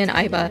Date and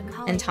Aiba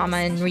and Tama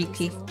and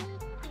Ryuki.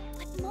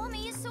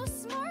 Mommy is so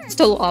smart.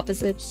 Still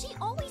opposite. She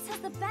always has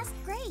the best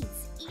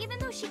grades, even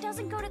though she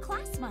doesn't go to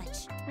class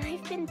much.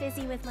 I've been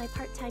busy with my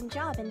part-time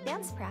job and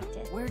dance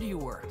practice. Where do you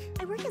work?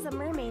 I work as a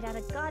mermaid at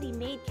a gaudy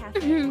maid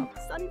cafe called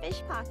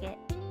Sunfish Pocket.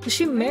 Is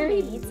she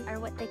married? Mermaids are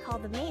what they call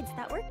the maids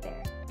that work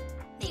there.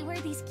 They wear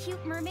these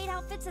cute mermaid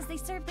outfits as they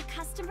serve the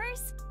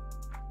customers.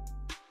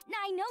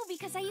 I know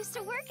because I used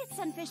to work at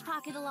Sunfish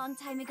Pocket a long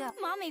time ago.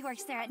 Mommy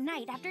works there at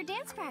night after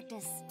dance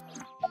practice.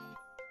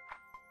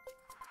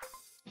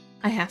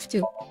 I have to.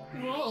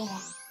 Whoa!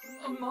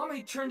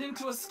 Mommy turned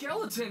into a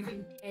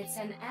skeleton! It's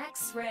an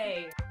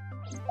X-ray.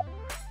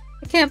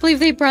 I can't believe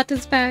they brought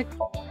this back.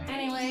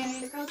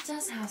 Anyway, the girl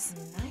does have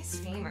some nice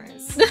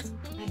femurs.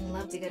 I'd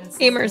love to get inside.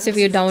 Femurs, if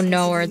you don't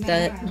know, are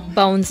the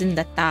bones in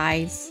the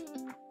thighs.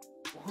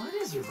 What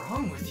is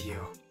wrong with you?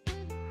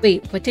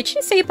 Wait, what did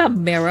she say about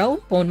marrow?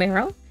 Bone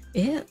marrow?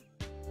 Ew.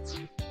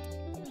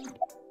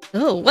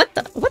 Oh, what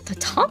the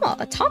Tama,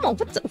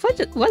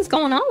 what's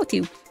going on with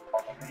you?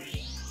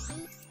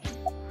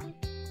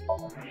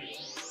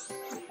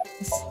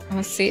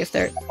 Let's see if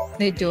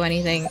they do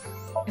anything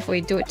if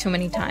we do it too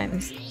many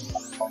times.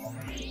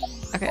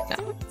 Okay, no.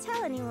 Don't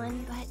tell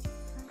anyone, but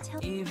I'll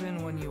tell.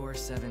 Even when you were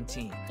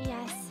 17.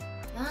 Yes.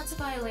 That's a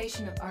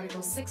violation of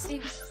Article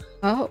 60.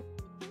 Oh.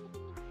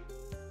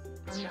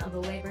 Of the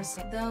labor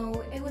state,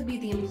 though it would be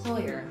the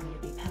employer who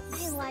would be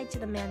penalized. I lied to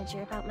the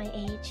manager about my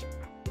age.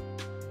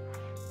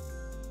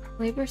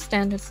 Labor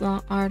Standards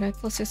Law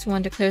Article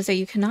 61 declares that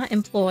you cannot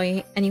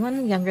employ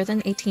anyone younger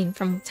than 18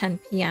 from 10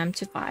 p.m.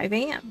 to 5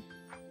 a.m.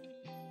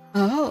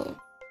 Oh.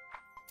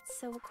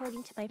 So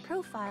according to my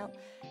profile,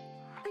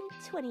 I'm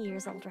 20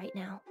 years old right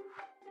now.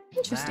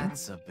 Interesting.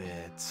 That's a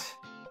bit...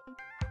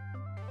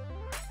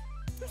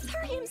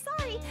 I'm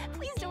sorry.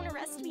 Please don't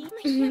arrest me.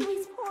 My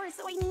family's poor,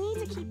 so I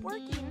need to keep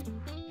working.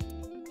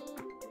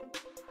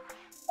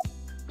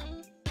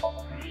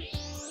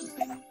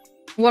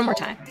 One more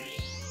time.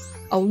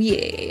 Oh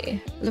yeah.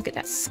 Look at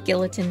that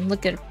skeleton.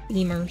 Look at her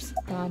femurs.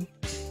 God.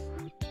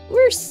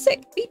 We're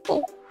sick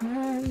people.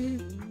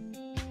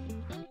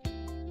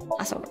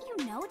 Also,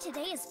 You know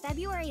today is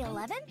February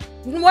 11th?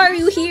 why are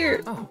you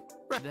here? Oh,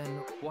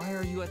 then why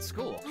are you at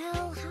school?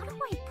 Well, how do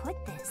I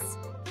put this?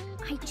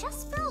 I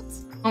just felt...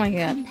 Oh my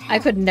god. I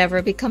could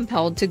never be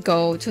compelled to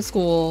go to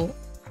school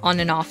on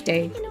an off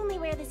day. I can only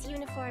wear this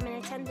uniform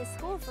and attend this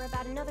school for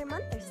about another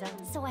month or so.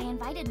 So I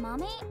invited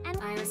Mommy and...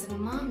 Iris and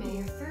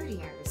Mommy are 30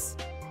 years.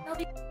 They'll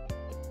be...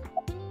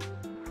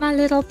 My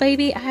little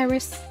baby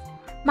Iris.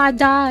 My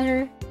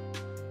daughter.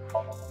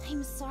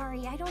 I'm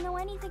sorry, I don't know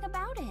anything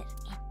about it.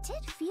 It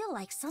did feel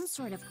like some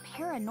sort of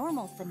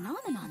paranormal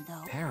phenomenon,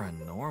 though.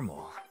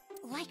 Paranormal?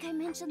 Like I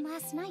mentioned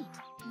last night,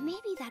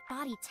 maybe that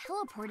body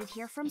teleported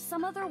here from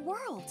some other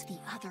world. The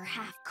other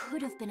half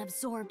could have been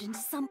absorbed into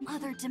some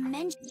other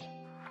dimension.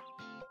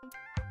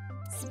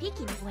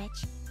 Speaking of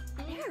which,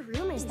 there are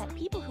rumors that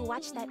people who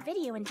watched that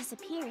video and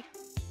disappeared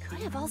could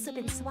have also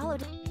been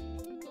swallowed.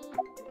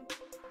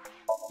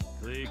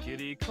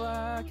 Clickety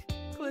clack,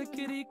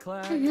 Clickety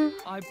clack.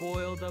 I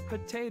boiled a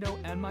potato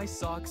and my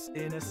socks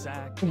in a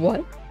sack.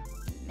 What?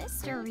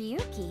 Mr.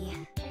 Ryuki,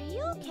 are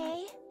you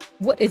okay?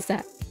 What is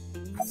that?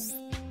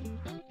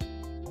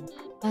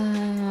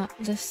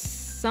 The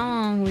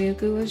song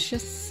Ryuki was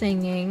just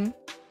singing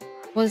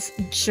was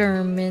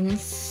German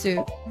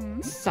soup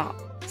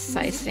sauce,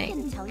 I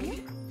think.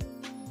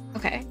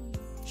 Okay.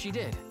 She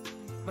did,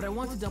 but I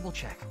want to double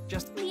check.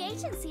 Just The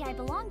agency I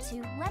belong to,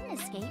 nirvanA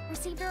Escape,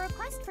 received a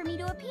request for me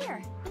to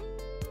appear.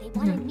 They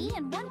wanted me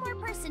and one more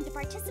person to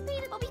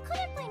participate, but we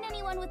couldn't find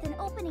anyone with an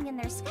opening in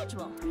their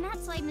schedule. And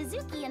that's why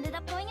Mizuki ended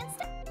up going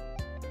instead.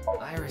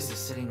 Iris is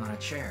sitting on a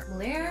chair.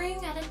 Leering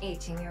at an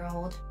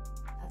 18-year-old.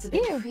 That's a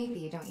bit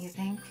creepy, don't you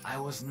think? I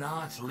was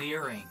not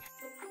leering.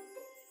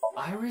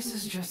 Iris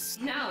is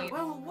just... No.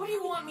 Well, what do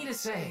you want me to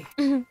say?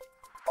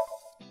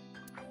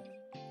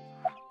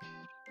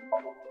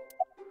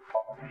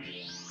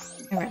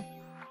 Alright.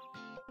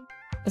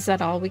 Is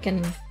that all we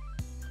can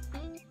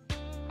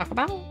talk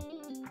about?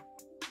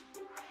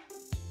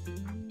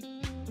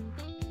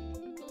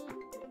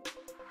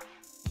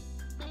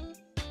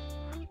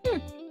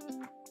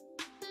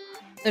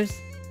 There's...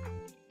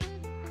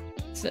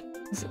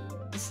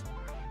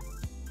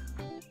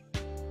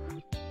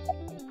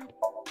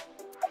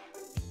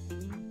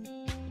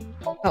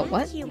 Oh,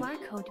 what? QR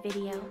code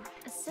video.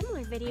 A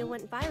similar video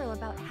went viral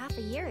about half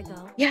a year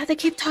ago. Yeah, they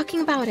keep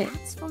talking about it.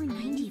 That's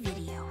 490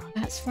 video.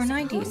 That's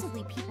 490.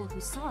 Supposedly people who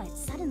saw it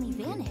suddenly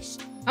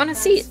vanished. I wanna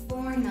see it.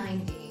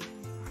 490.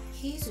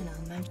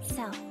 Kizuno mentioned.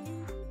 So,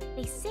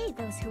 they say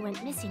those who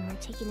went missing were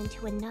taken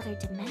into another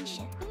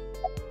dimension.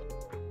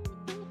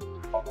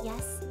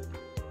 Yes,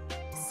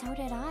 so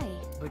did I.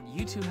 But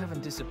you two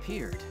haven't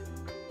disappeared.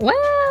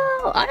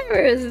 Well,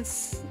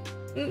 Iris.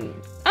 I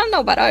don't know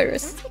about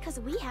Iris. That's because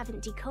we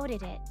haven't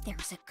decoded it.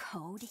 There's a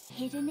code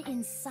hidden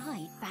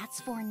inside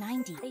Bats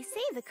 490. They say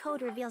the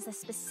code reveals a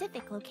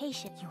specific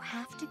location. You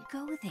have to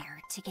go there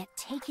to get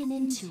taken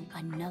into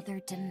another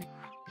dimension.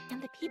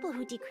 And the people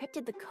who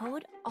decrypted the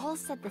code all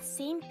said the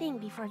same thing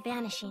before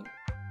vanishing.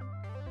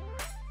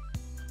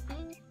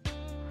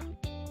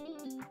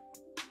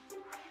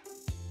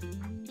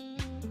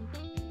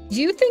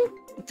 Do you think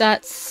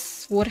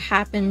that's what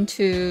happened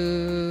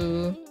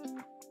to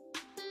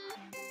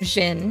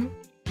Jin,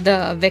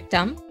 the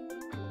victim?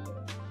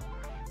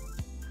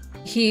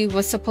 He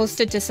was supposed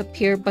to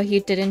disappear, but he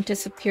didn't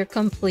disappear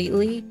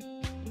completely.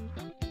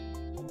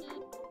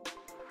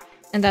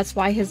 And that's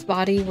why his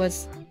body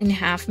was in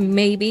half.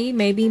 Maybe.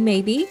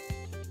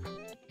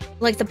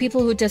 Like, the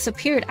people who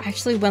disappeared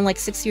actually went like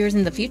 6 years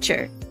in the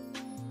future.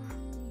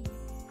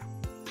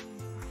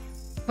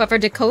 Whoever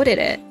decoded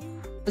it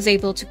was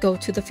able to go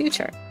to the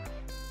future.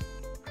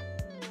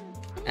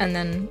 And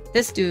then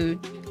this dude,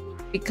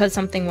 because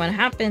something bad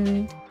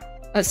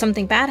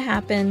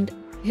happened,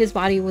 his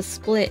body was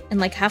split, and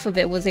like half of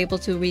it was able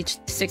to reach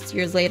 6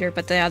 years later,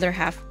 but the other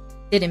half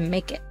didn't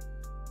make it.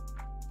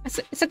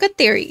 It's a good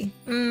theory.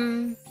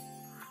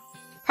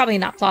 Probably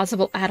not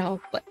plausible at all,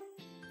 but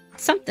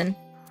something.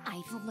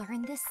 I've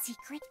learned the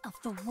secret of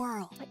the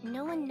world. But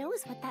no one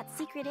knows what that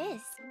secret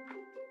is.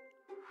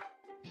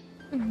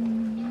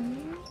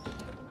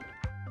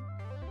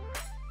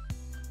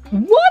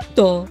 What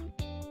the?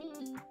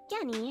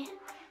 Genny,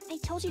 I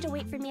told you to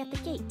wait for me at the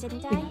gate,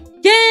 didn't I?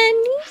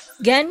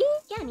 Genny?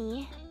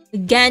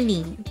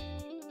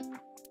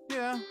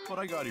 Yeah, but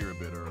I got here a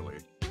bit early.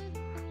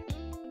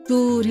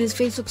 Dude, his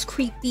face looks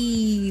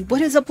creepy.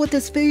 What is up with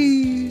his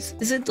face?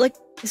 Is it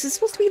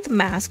supposed to be the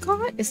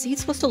mascot? Is he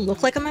supposed to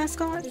look like a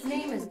mascot? His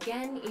name is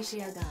Gen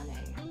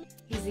Ishiagane.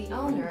 He's the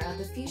owner of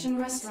the fusion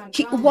restaurant.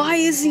 Why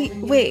is he...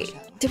 Wait,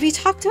 did we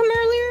talk to him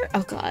earlier?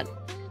 Oh god.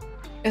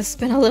 It's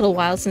been a little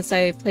while since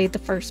I played the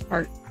first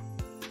part.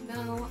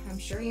 No, I'm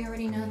sure you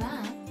already know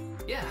that.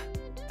 Yeah,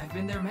 I've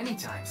been there many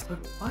times, but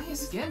why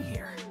is Gen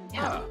here?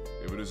 Yeah.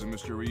 If it isn't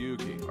Mr.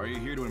 Ryuki, are you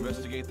here to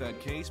investigate that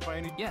case by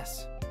any...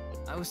 Yes.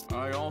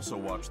 I also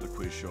watched the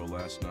quiz show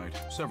last night.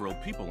 Several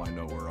people I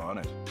know were on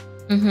it.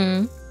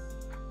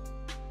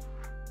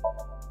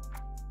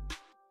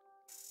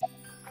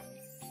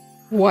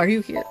 Why are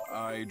you here?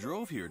 I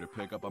drove here to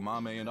pick up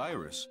Amame and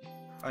Iris.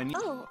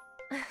 Oh,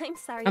 I'm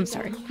sorry. I'm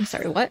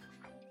sorry, what?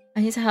 I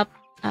need to help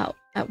out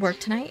at work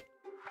tonight?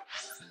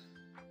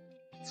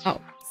 Oh.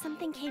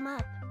 Something came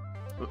up.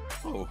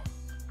 Oh,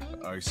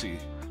 I see.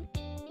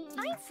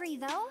 I'm free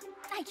though.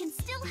 I can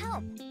still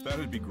help.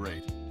 That'd be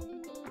great.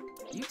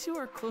 You two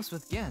are close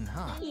with Gen,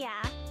 huh?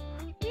 Yeah.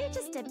 We're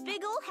just a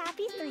big ol'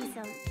 happy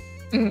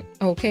threesome.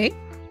 Okay.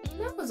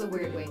 That was a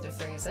weird way to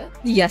phrase it.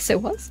 Yes,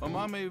 it was.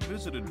 Amame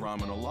visited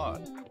Ramen a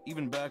lot,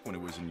 even back when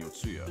it was in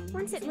Yotsuya.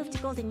 Once it moved to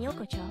Golden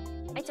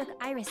Yokocho, I took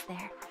Iris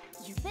there.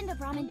 You've been to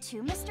ramen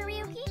too, Mr.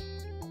 Ryuki?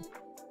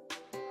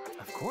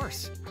 Of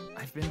course.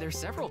 I've been there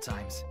several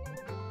times.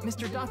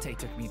 Mr. Date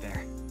took me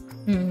there.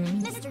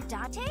 Mr.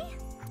 Date?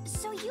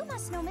 So you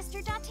must know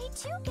Mr. Date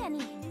too,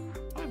 Genny.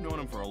 I've known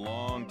him for a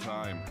long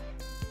time.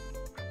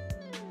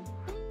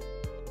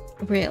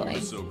 Really?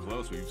 We're so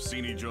close, we've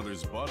seen each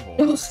other's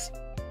buttholes.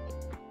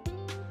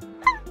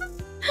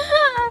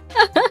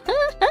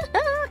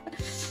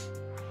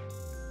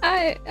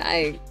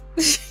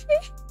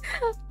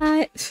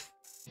 I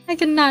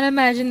cannot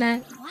imagine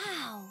that.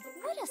 Wow,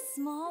 what a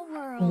small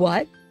world.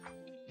 What?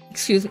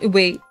 Excuse me.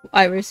 Wait,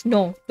 Iris.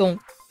 No,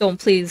 don't,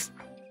 please.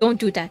 Don't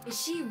do that.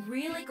 Is she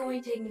really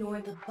going to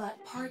ignore the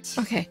butt part?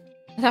 Okay.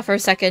 I thought for a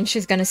second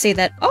she's gonna say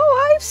that,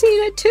 oh, I've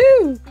seen it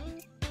too!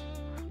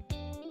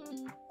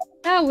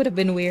 That would have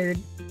been weird.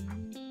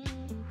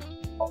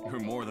 You're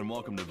more than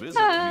welcome to visit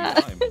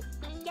anytime.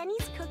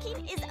 Yenny's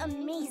cooking is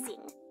amazing.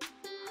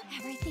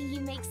 Everything he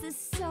makes is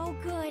so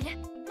good.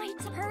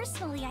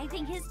 Personally, I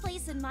think his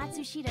place and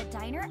Matsushita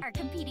Diner are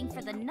competing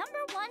for the #1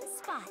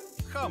 spot.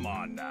 Come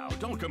on now,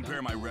 don't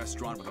compare my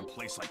restaurant with a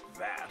place like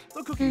that.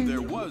 The cooking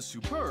there was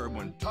superb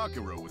when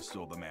Takuro was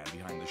still the man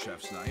behind the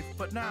chef's knife,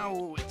 but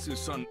now it's his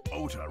son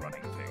Ota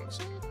running things.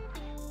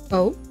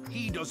 Oh?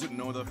 He doesn't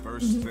know the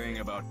first thing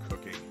about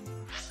cooking.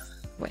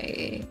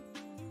 Wait.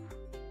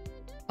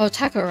 Oh,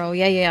 Takuro.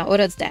 Yeah,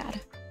 Oda's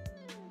dad.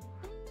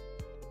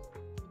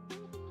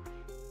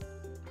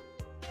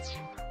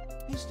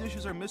 These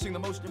dishes are missing the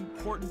most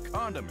important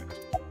condiment.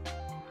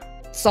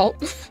 Salt.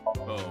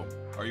 Oh,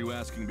 are you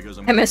asking because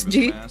I'm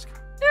MSG? wearing this mask?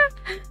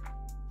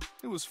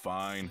 It was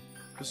fine.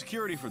 The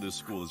security for this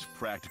school is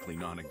practically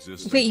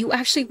non-existent. Wait, you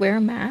actually wear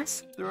a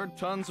mask? There are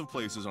tons of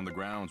places on the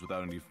grounds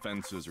without any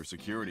fences or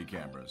security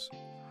cameras.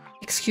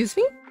 Excuse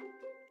me?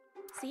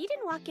 So you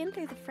didn't walk in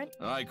through the front.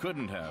 I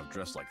couldn't have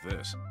dressed like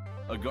this.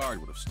 A guard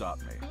would have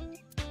stopped me.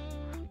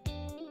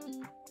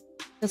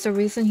 That's the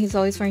reason he's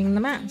always wearing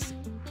the mask.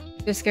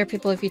 He would scare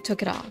people if he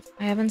took it off.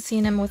 I haven't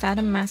seen him without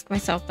a mask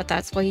myself, but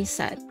that's what he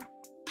said.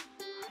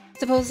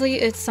 Supposedly,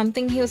 it's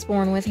something he was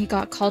born with. He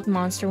got called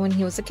monster when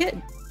he was a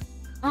kid.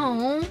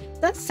 Oh,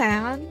 that's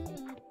sad.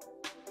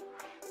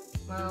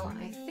 Well,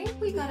 I think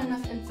we got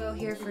enough info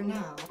here for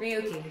now.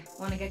 Ryuki,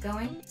 wanna get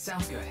going?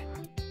 Sounds good.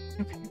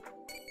 Okay.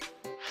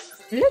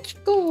 Let's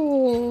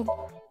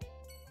go!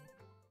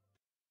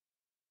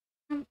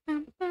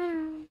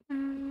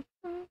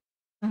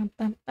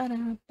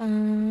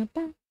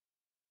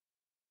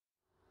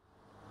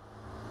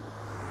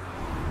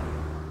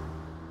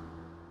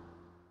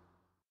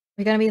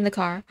 We're gonna be in the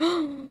car.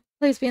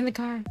 Please be in the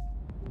car.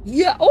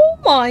 Yeah, oh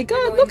my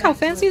god, look how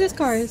fancy this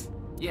car is.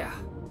 Yeah.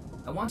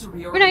 I want to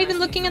reorganize. We're not even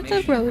looking at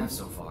the road.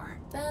 So far.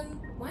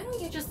 Then why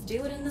don't you just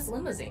do it in this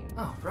limousine?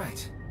 Oh,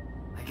 right.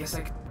 I guess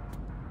I could.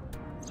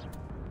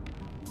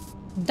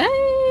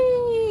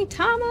 Dang,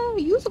 Tama,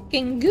 you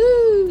looking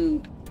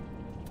good.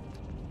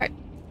 Alright,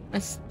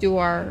 let's do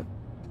our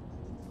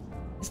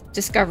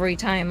discovery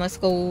time. Let's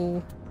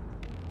go.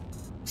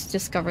 Let's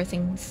discover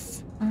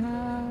things.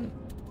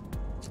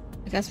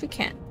 I guess we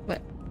can't,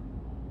 but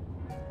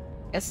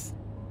I guess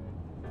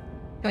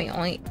can we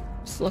only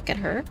just look at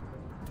her?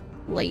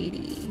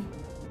 Lady.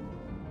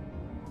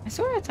 I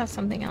swear I thought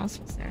something else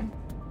was there.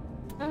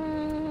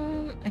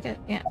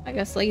 I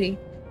guess lady.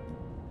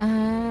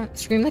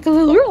 Scream like a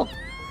little girl.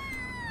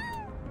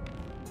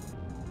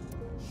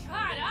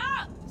 Shut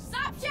up!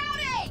 Stop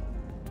shouting!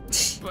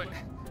 But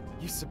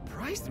you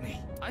surprised me.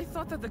 I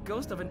thought that the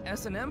ghost of an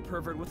S&M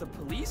pervert with a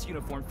police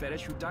uniform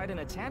fetish who died in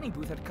a tanning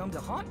booth had come to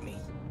haunt me.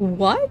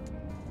 What?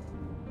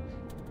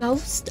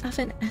 Ghost of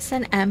an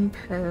S&M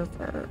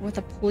pervert with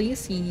a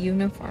police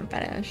uniform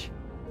fetish.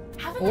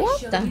 Haven't I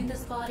shown you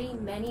this body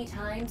many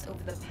times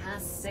over the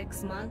past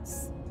 6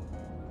 months?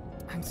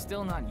 I'm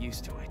still not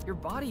used to it. Your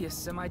body is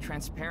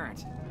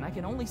semi-transparent, and I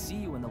can only see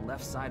you in the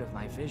left side of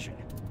my vision.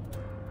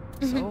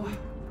 So,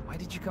 why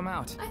did you come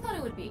out? I thought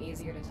it would be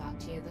easier to talk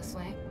to you this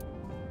way.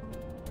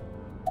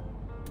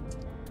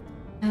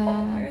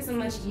 There isn't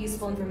much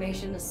useful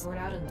information to sort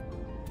out in the...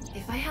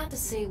 If I had to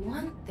say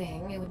one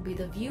thing, it would be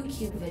the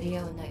ViewCube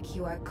video and that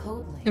QR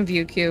code link.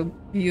 ViewCube,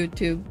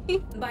 YouTube.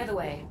 By the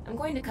way, I'm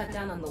going to cut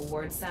down on the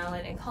word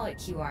salad and call it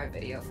QR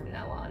video from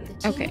now on. The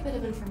teeny bit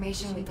of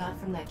information we got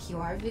from that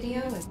QR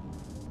video is...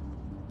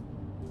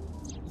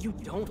 You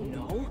don't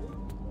know?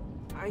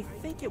 I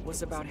think it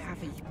was about half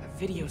a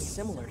video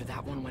similar to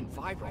that one went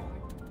viral.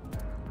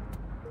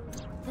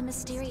 The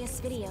mysterious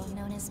video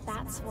known as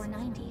Bats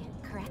 490,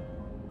 correct?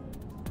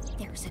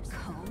 There's a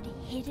code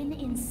hidden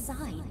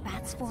inside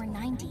Bats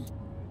 490.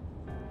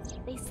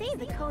 They say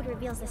the code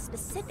reveals a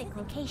specific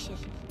location.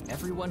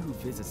 Everyone who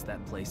visits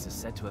that place is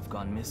said to have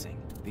gone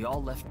missing. They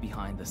all left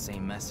behind the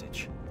same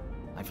message.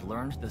 I've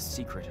learned the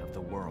secret of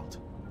the world.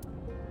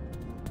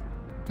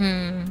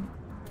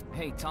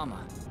 Hey,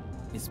 Tama.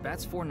 Is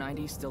Bats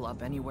 490 still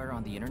up anywhere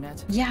on the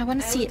internet? Yeah, I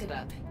want to see it.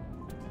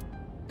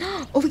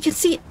 Oh, we can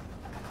see it.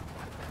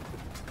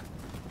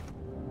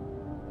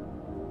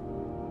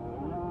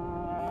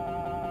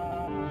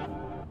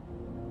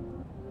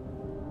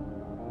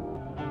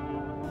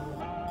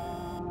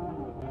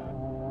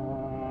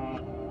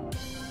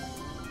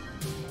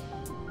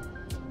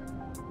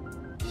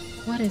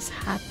 What is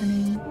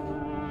happening?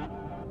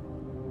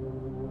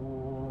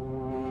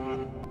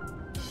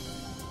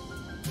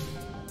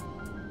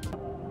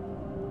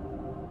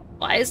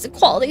 Why is the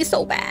quality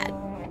so bad?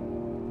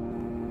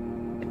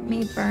 Rip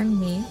me, burn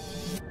me.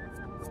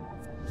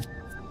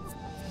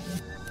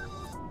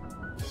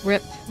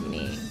 Rip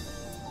me.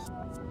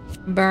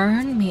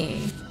 Burn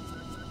me.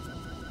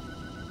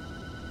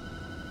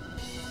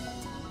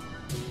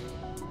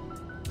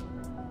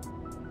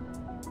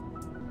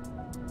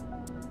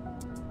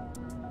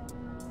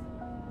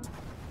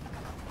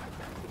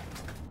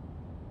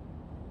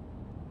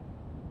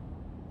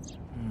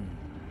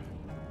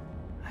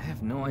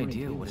 have no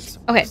idea what it's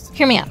Okay, supposed to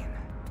hear me mean. out.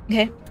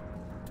 Okay?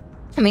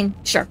 I mean,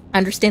 sure, I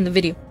understand the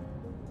video.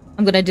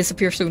 I'm gonna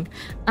disappear soon.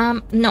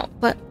 No,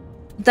 but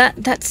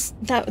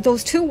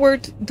those two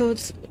words,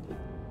 those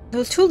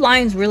two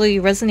lines really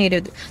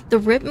resonated. The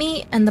rip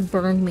me and the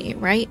burn me,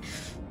 right?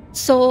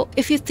 So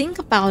if you think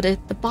about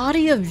it, the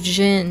body of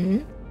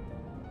Jin,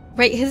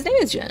 right? His name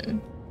is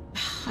Jin.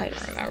 I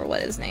don't remember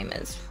what his name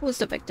is. What was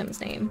the victim's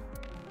name?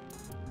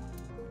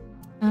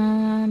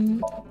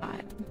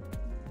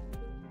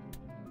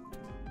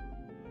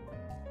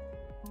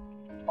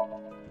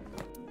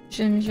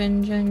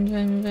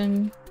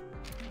 Jin.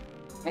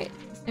 Right?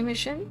 His name is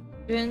Jin?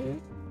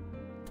 Jin?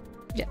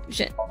 Yeah,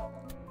 Jin.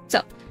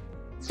 So,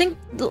 think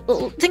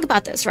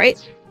about this, right?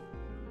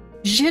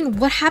 Jin,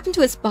 what happened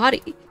to his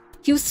body?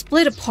 He was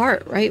split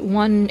apart, right?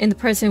 One in the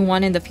present,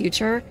 one in the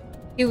future.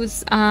 It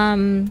was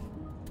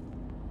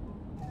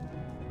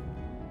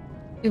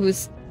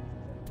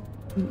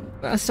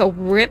so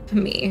rip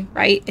me,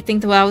 right? I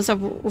think that was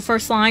the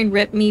first line,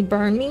 rip me,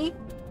 burn me.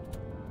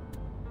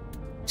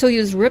 So he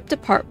was ripped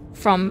apart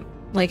from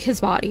like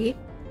his body,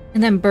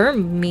 and then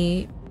burn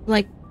me,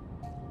 like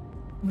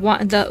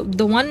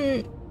the one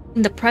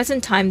in the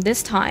present time.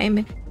 This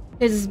time,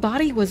 his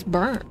body was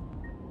burned.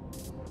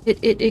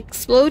 It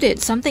exploded.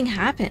 Something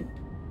happened.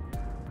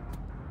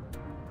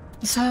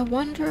 So I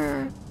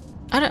wonder.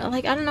 I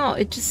don't know.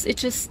 It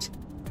just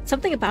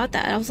something about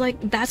that. I was like,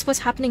 that's what's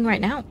happening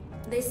right now.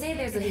 They say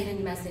there's a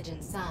hidden message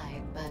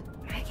inside, but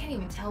I can't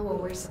even tell where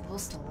we're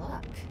supposed to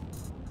look.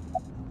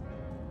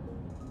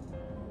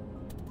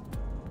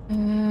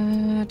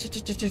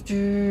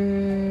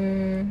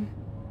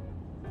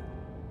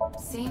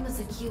 Same as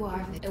the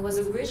QR. It was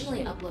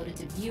originally uploaded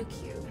to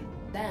ViewCube,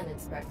 then it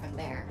spread from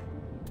there.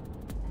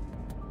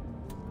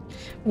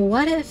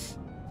 What if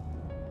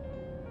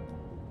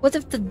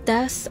the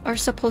deaths are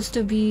supposed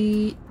to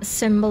be a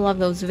symbol of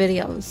those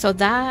videos? So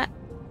that,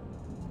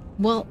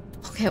 well,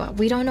 okay, well,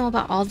 we don't know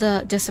about all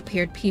the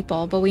disappeared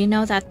people, but we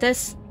know that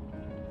this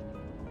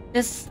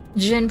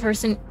Jin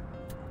person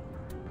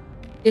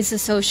is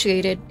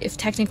associated, if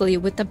technically,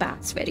 with the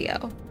Bats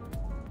video.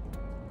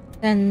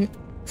 Then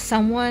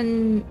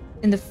someone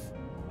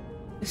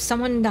if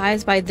someone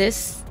dies by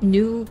this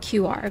new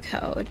QR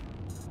code,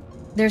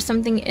 there's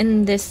something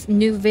in this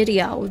new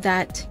video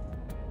that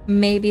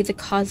may be the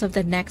cause of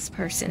the next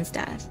person's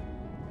death.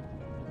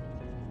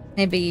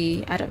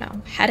 Maybe, I don't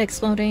know, head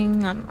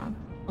exploding, I don't know.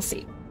 We'll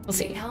see. We'll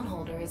see. The account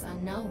holder is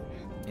unknown.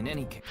 In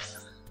any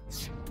case,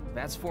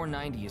 Bats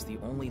 490 is the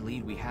only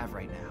lead we have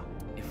right now.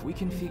 If we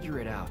can figure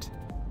it out,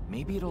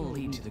 maybe it'll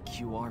lead to the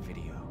QR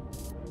video.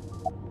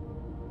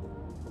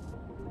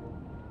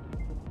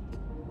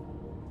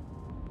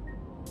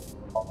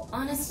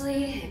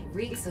 Honestly, it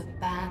reeks of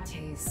bad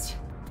taste.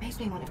 Makes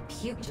me want to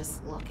puke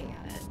just looking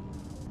at it.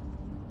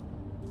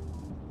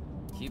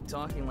 Keep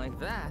talking like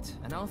that,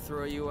 and I'll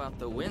throw you out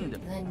the window.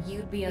 Then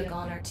you'd be a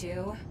goner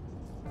too?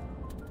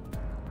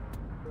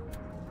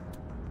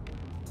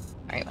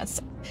 Alright,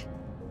 let's...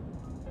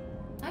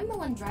 I'm the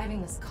one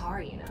driving this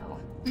car, you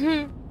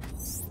know.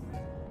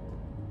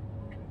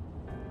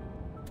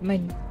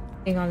 My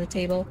thing on the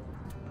table.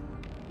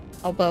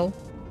 Elbow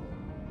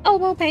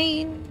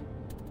pain.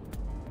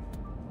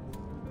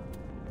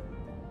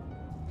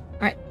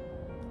 Alright.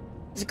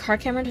 There's a car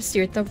camera to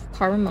steer the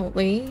car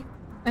remotely.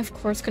 I, of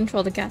course,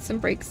 control the gas and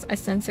brakes. I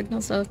send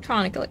signals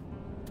electronically.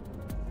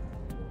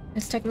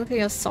 It's technically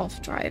a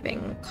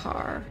self-driving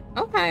car.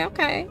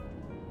 Okay.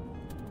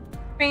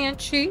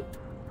 Fancy.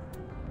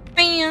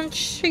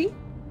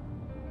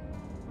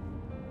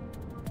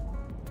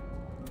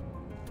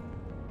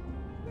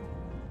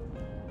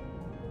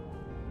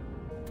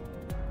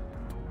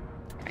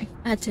 Alright,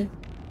 I had to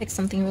fix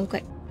something real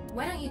quick.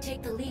 Why don't you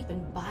take the leap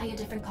and buy a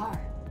different car?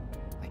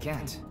 I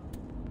can't.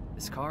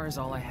 This car is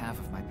all I have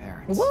of my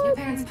parents. What? Your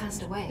parents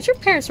passed away. Is your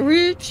parents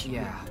rich?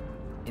 Yeah,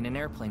 in an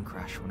airplane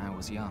crash when I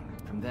was young.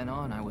 From then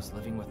on, I was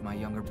living with my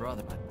younger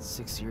brother, but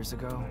 6 years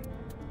ago.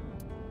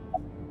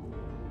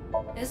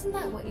 Isn't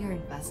that what you're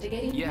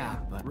investigating? Yeah,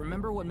 but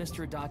remember what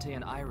Mr. Date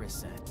and Iris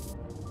said?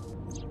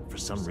 For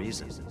some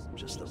reason,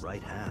 just the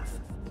right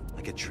half.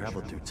 I could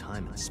travel through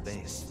time and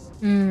space.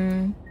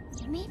 Maybe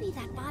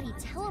that body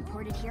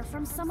teleported here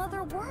from some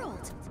other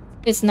world.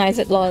 It's nice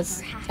it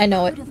was. I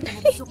know it. Don't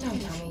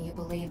tell me you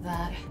believe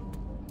that.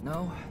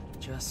 No,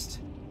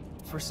 just...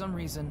 for some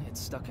reason, it's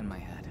stuck in my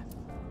head.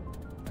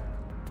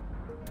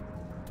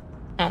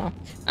 I don't know.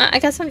 I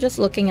guess I'm just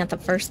looking at the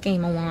first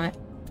game a lot.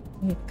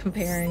 And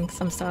comparing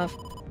some stuff.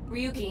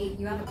 Ryuki,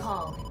 you have a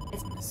call.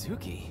 It's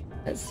Mizuki.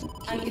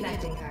 I'm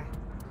connecting her.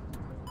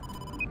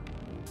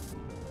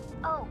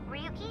 Oh,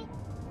 Ryuki?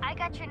 I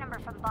got your number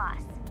from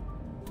Boss.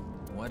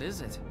 What is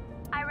it?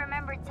 I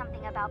remembered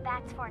something about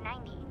Bats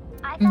 490.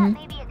 I thought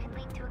maybe it could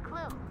lead to a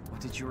clue.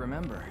 What did you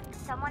remember?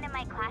 Someone in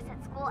my class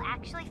at school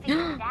actually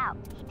figured it out.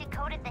 He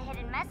decoded the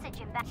hidden message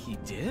in Bats. He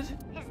did?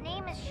 His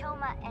name is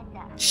Shoma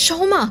Enda.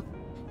 Shoma!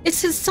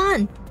 It's his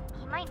son!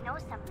 He might know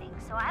something,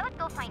 so I would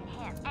go find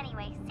him.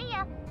 Anyway, see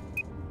ya!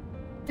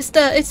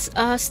 It's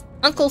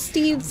Uncle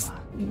Steve's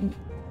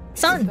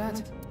son.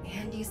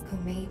 Andy's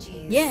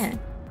Komeiji. Yeah,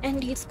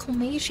 Andy's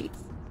Komeiji.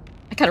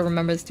 I gotta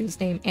remember this dude's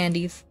name,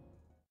 Andy's.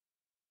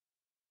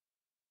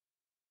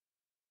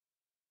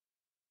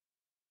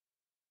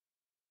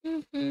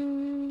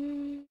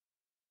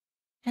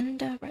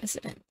 And a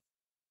resident.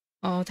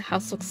 Oh, the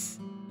house looks...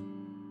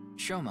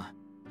 Shoma,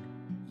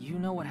 you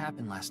know what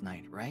happened last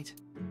night, right?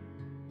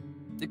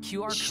 The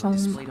QR code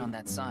displayed on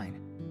that sign.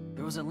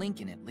 There was a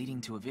link in it leading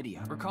to a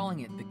video. We're calling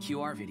it the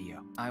QR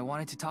video. I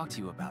wanted to talk to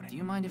you about it. Do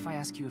you mind if I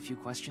ask you a few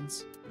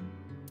questions?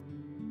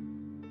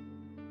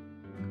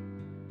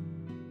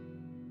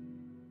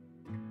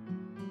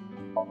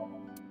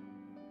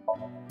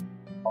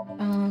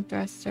 Oh,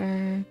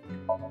 dresser.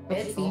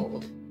 It's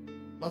old.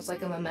 Looks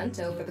like a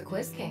memento for the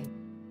Quiz King.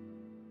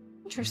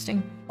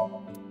 Interesting.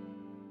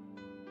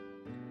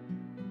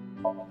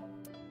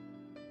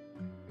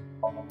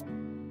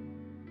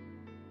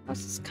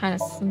 This is kind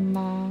of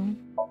small.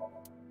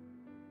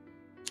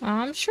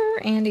 I'm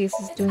sure Andy's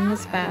is doing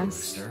his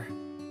best. A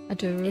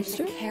rooster? It's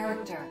a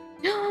character.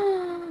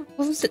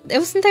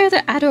 Wasn't there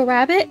the Addo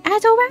Rabbit?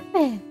 Addo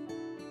Rabbit!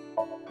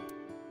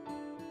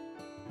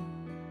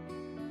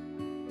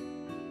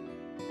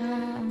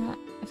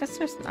 I guess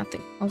there's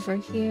nothing over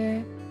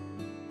here.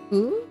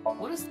 Ooh?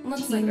 What is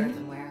looks like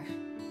earthenware?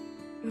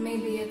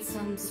 Maybe it's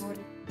some sort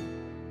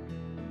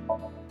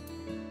of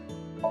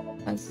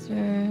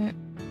buzzer,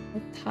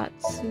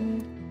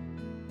 Tatsu,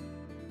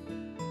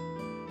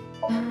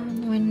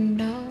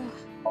 window,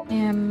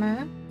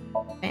 hammer,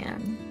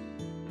 fan.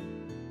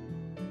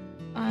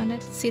 I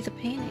need to see the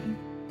painting.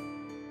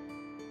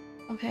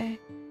 Okay.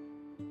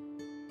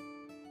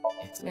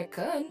 It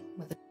could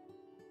with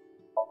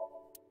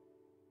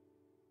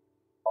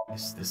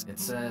It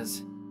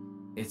says,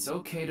 "It's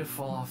okay to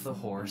fall off the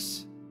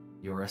horse.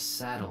 You're a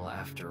saddle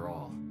after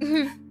all."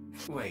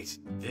 Wait,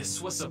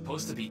 this was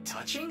supposed to be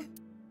touching?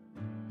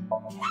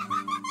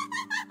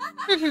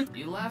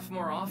 You laugh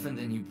more often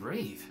than you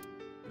breathe.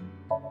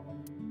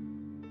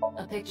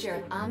 a picture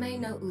of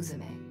Ame no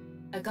Uzume,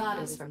 a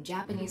goddess from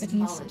Japanese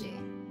mythology.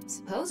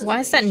 Supposedly, why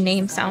does that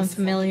name sound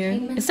familiar?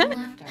 Is that...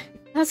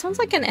 That sounds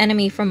like an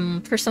enemy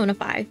from Persona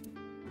 5.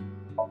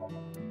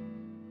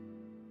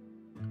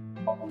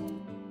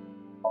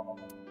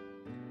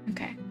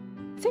 Okay.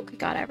 I think we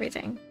got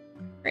everything.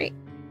 Great.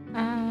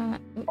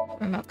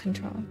 Remote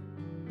control.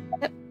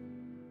 Yep.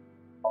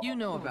 You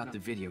know about the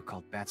video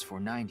called Bats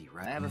 490,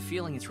 right? I have a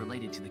feeling it's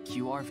related to the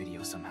QR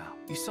video somehow.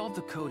 You solved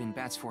the code in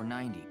Bats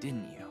 490,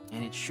 didn't you?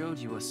 And it showed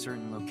you a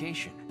certain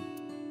location.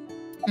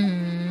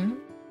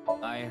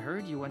 I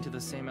heard you went to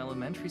the same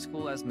elementary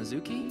school as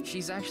Mizuki?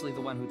 She's actually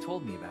the one who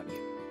told me about you.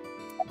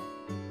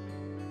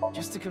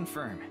 Just to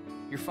confirm,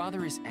 your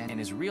father is Enda and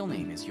his real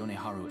name is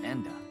Yoneharu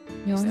Enda.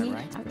 Is that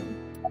right?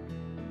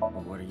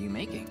 Well, what are you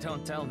making?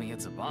 Don't tell me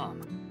it's a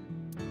bomb.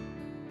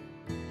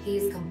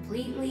 He's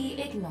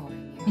completely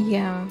ignoring you.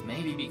 Yeah.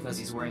 Maybe because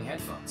he's wearing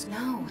headphones.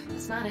 No,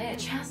 that's not it.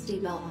 The chastity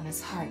belt on his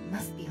heart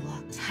must be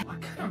locked tight.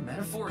 What kind of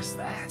metaphor is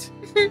that?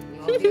 You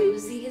won't be able to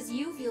see his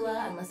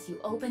uvula unless you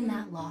open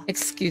that lock.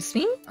 Excuse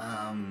me?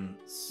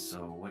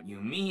 So what you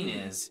mean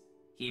is,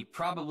 he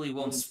probably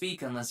won't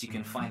speak unless you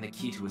can find the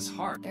key to his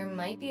heart. There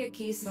might be a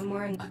key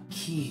somewhere in... A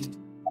key?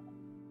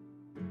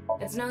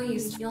 It's no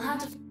use. You'll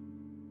have to...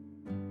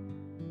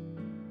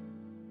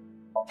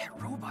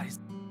 That robot is...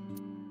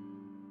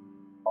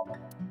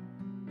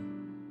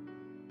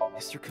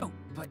 Mr. Coat,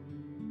 but...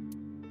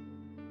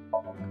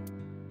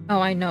 Oh,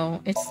 I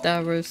know. It's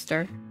the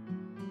rooster.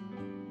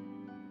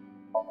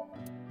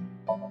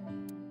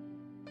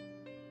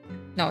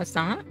 No, it's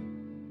not.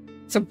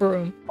 It's a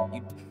broom.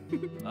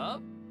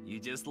 Oh, you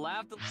just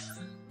laughed a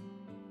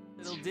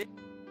little bit.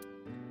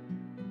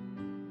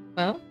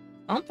 Well,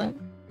 something.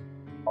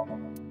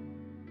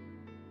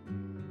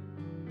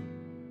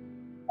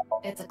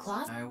 It's a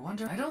closet. I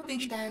wonder... I don't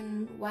think...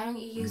 Then why don't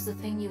you use the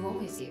thing you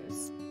always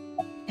use?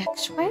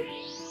 X-ray?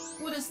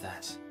 What is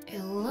that?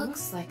 It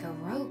looks like a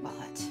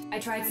robot. I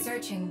tried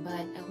searching, but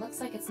it looks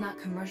like it's not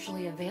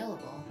commercially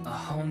available. A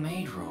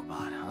homemade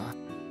robot, huh?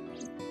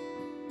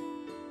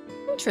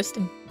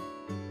 Interesting.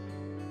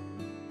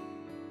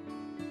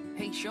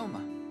 Hey,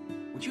 Shoma,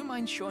 would you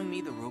mind showing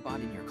me the robot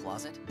in your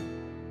closet?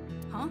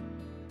 Huh?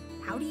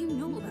 How do you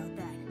know about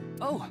that?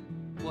 Oh,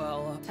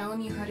 well... Tell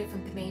him you heard it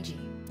from Komeiji.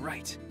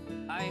 Right.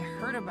 I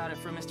heard about it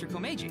from Mr.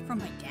 Komeiji. From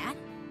my dad?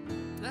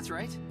 That's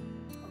right.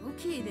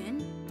 Okay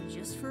then.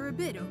 Just for a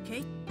bit,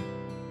 okay?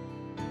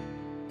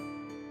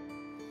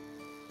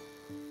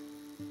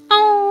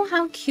 Oh,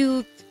 how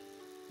cute.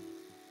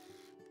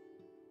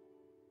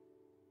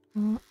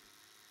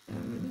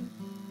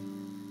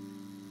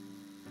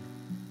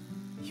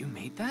 You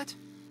made that?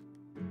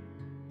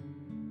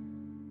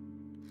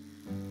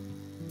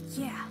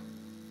 Yeah.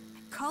 I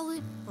call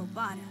it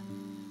Robata.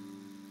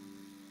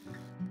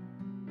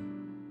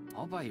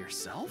 All by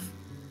yourself?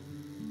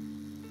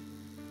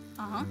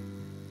 Uh-huh.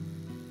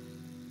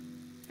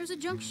 There's a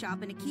junk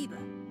shop in Akiba.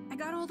 I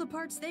got all the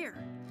parts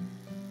there.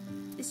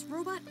 This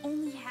robot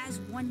only has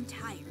one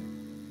tire.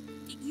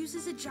 It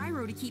uses a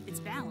gyro to keep its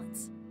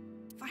balance.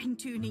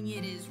 Fine-tuning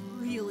it is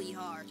really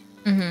hard.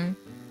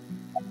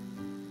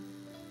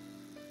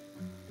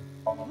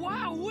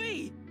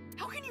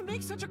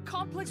 make such a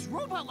complex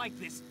robot like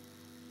this?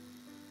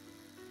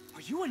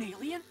 Are you an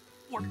alien?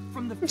 Or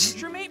from the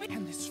future, maybe?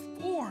 And this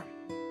form,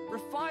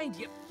 refined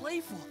yet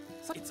playful.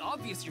 It's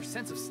obvious your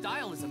sense of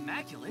style is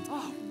immaculate.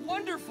 Oh,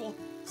 wonderful!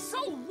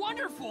 So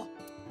wonderful!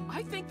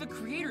 I think the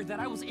creator that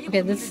I was able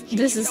Okay, to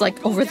this is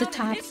like over the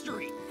top.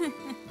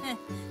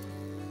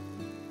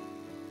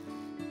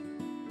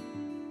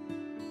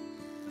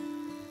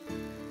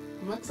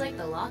 Looks like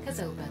the lock is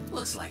open.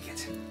 Looks like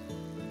it.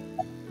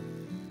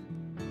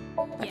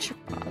 That's your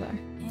father.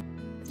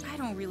 I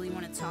don't really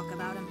want to talk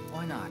about him.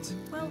 Why not?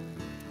 Well,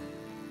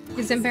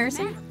 It's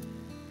embarrassing.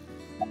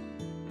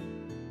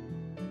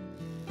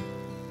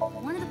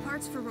 One of the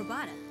parts for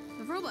Robata,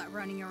 the robot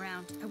running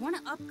around, I want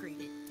to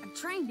upgrade it. I'm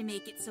trying to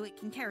make it so it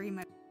can carry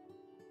my...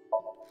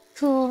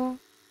 Cool.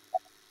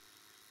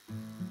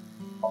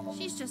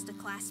 She's just a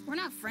class. We're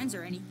not friends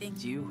or anything.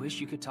 Do you wish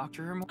you could talk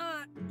to her more?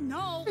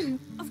 No,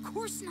 of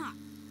course not.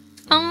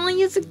 Oh,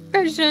 he has a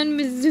crush on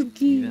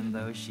Mizuki. Even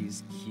though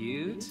she's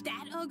cute?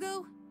 That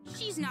Ugo?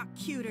 She's not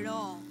cute at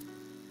all.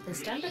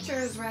 This temperature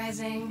is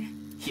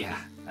rising. Yeah,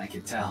 I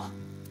could tell.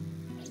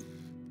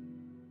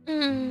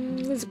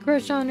 There's a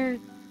crush on her.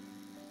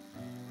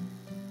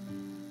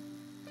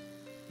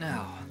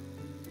 Now.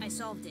 I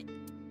solved it.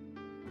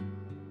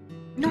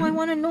 No, I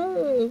want to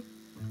know.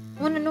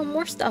 I want to know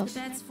more stuff.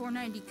 That's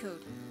 490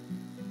 code.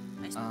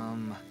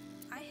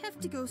 I have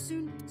to go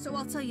soon, so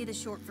I'll tell you the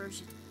short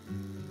version.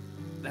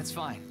 That's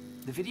fine.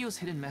 The video's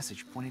hidden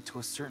message pointed to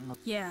a certain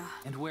Yeah.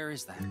 And where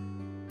is that?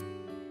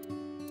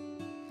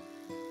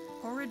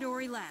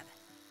 Horodori Lab.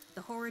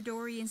 The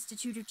Horodori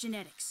Institute of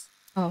Genetics.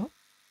 Oh.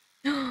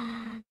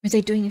 Are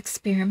they doing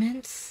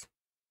experiments?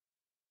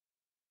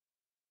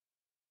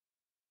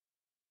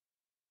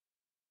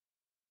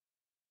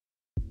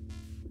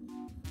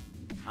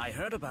 I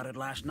heard about it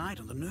last night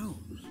on the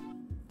news.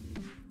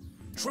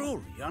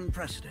 Truly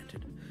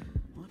unprecedented.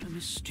 What a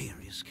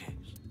mysterious case.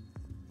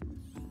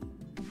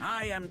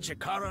 I am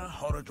Chikara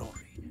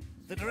Horodori,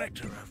 the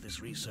director of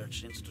this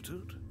research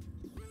institute.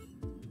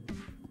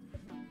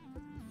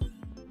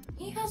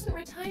 He hasn't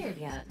retired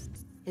yet.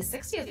 His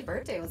 60th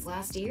birthday was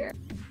last year.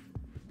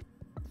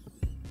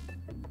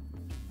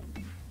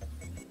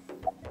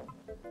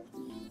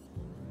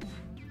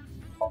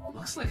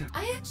 Looks like a...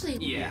 I actually...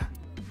 Yeah.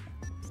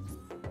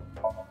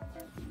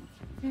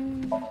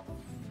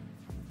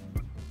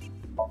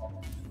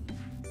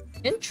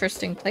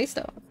 Interesting place,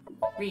 though.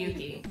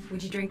 Ryuki,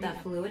 would you drink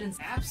that fluid and...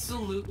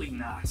 Absolutely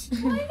not.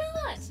 Why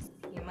not?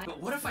 You might...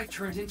 But what if I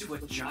turned into a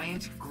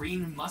giant,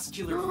 green,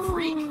 muscular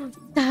freak?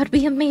 That'd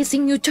be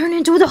amazing. You turn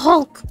into the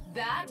Hulk.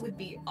 That would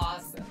be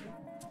awesome.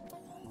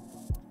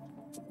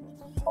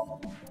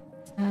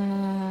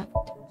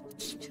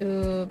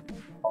 To...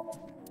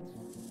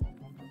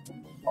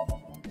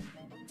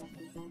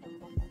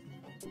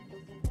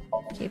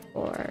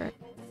 Keyboard.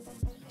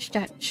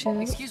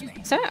 Statue. Excuse me.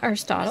 Is that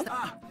Aristotle?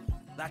 Ah,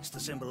 that's the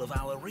symbol of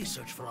our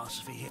research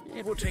philosophy here.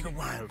 It will take a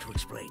while to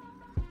explain.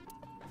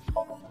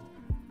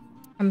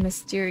 I'm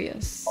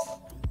mysterious.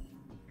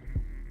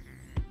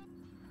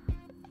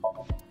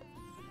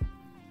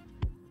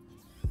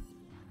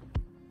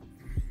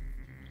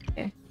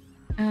 Okay.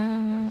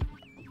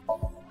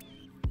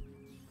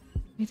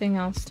 Anything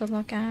else to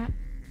look at?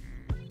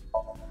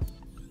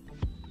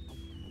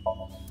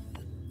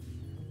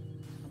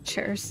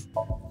 Chairs.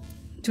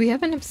 Do we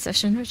have an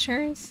obsession with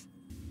chairs?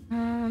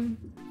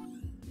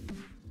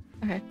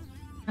 Okay.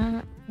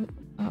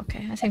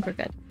 Okay, I think we're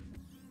good.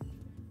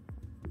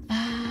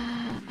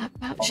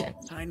 About Jin.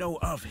 I know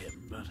of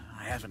him, but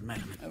I haven't met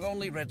him. I've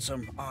only read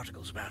some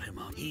articles about him.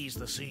 He's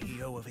the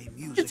CEO of a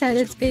music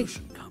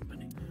distribution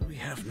company. We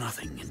have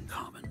nothing in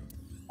common.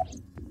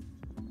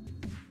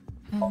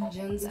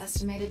 Jin's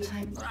estimated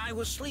time... I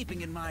was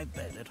sleeping in my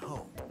bed at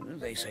home.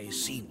 They say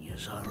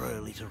seniors are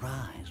early to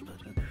rise,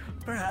 but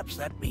perhaps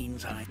that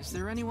means I... Is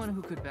there anyone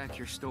who could back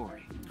your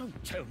story?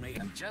 Don't tell me.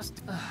 I'm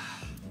just...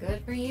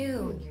 Good for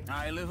you.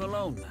 I live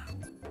alone now.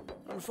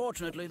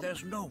 Unfortunately,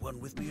 there's no one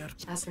with me at...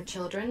 As for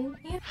children,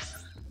 he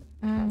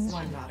has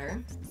one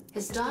daughter.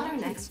 His daughter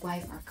and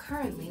ex-wife are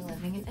currently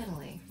living in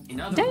Italy. In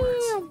other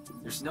words,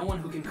 there's no one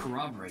who can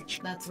corroborate.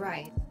 That's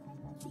right.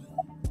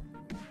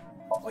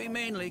 We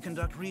mainly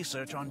conduct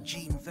research on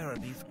gene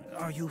therapy.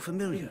 Are you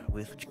familiar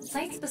with...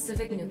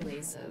 Site-specific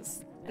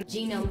nucleases.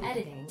 Genome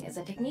editing is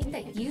a technique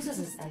that uses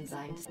this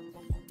enzyme.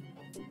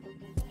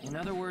 In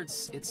other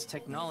words, it's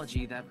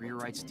technology that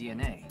rewrites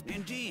DNA.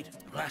 Indeed.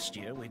 Last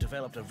year, we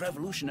developed a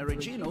revolutionary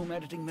genome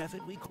editing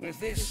method with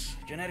this,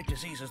 genetic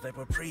diseases that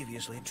were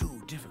previously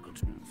too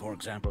difficult. For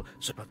example,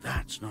 but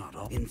that's not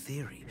all. In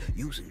theory,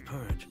 using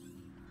purge,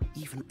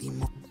 even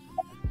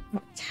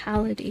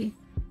mortality.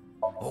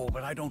 Oh,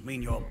 but I don't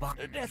mean your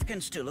body. Death can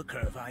still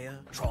occur via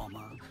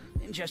trauma,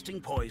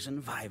 ingesting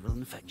poison, viral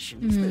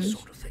infections, this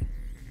sort of thing.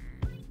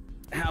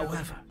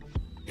 However,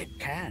 it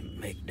can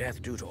make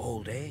death due to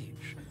old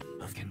age.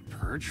 Can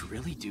purge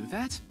really do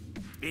that?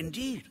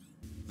 Indeed.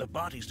 The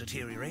body's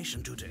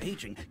deterioration due to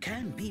aging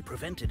can be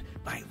prevented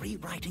by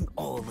rewriting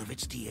all of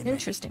its DNA.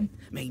 Interesting.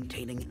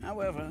 Maintaining,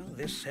 however,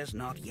 this has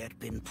not yet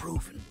been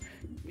proven.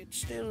 It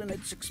It's still in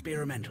its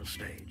experimental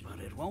stage, but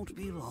it won't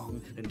be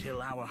long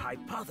until our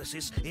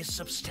hypothesis is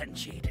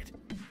substantiated.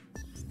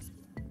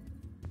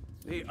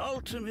 The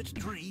ultimate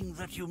dream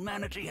that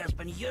humanity has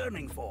been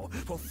yearning for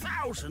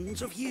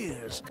thousands of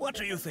years. What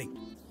do you think?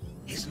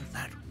 Isn't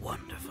that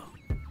wonderful?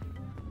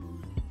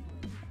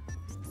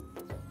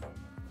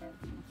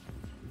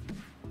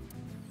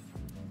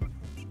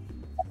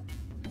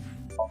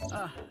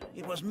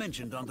 It was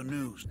mentioned on the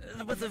news,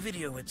 but the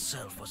video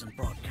itself wasn't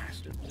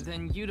broadcasted.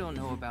 Then you don't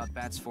know about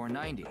Bats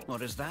 490.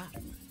 What is that?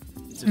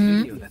 It's a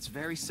video that's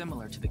very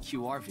similar to the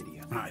QR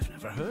video. I've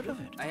never heard of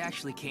it. I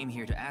actually came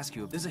here to ask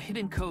you if there's a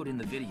hidden code in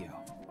the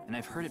video, and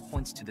I've heard it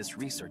points to this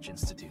research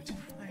institute.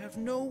 I have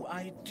no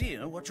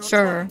idea what you're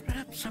Sure. talking.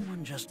 Perhaps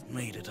someone just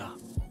made it up.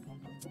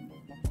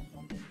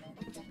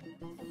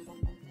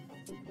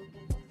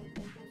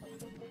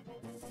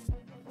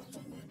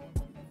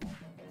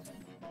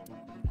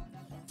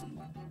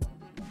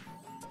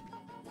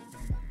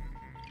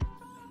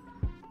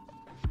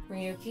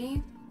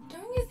 Ryuki,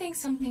 don't you think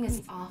something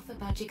is off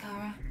about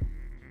Chikara?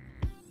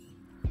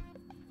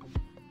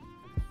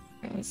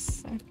 A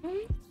second.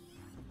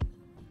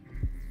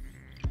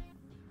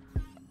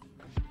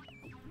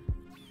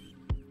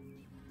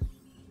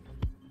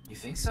 You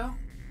think so?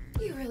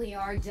 You really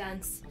are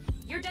dense.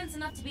 You're dense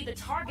enough to be the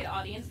target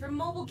audience for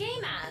mobile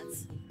game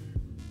ads.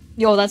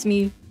 Yo, that's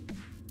me.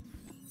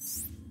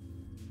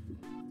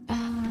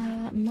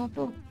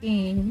 Mobile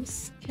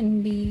games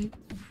can be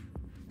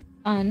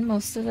fun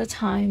most of the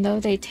time, though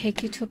they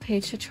take you to a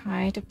page to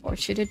try to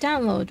force you to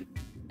download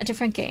a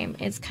different game.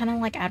 It's kind of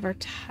like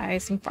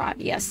advertising fraud.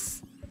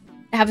 Yes,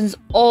 it happens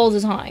all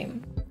the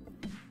time.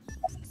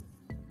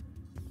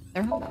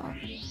 There we go.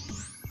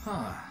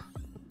 Huh.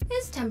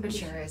 His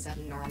temperature is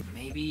abnormal.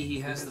 Maybe he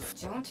has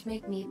the... Don't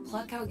make me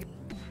pluck out your...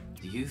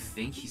 Do you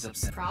think he's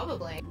upset?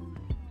 Probably.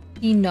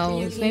 He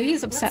knows. Maybe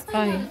he's upset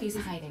by...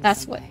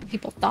 That's what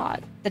people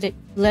thought. That it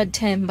led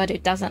to him, but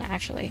it doesn't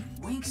actually.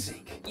 Wink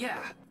sync. Yeah,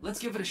 let's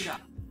give it a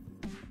shot.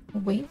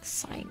 Wink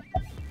sign.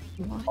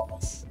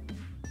 What?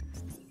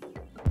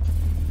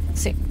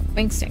 Sync.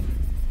 Wink sync.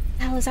 What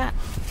the hell is that?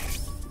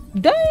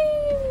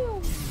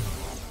 Damn!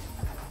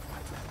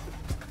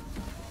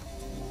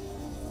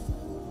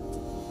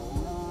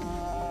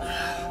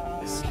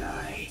 This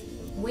guy.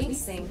 Wing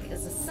sync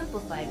is a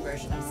simplified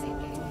version of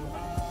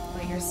syncing,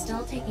 but you're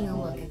still taking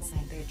a look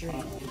inside their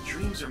dream.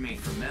 Dreams are made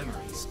from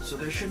memories, so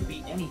there shouldn't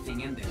be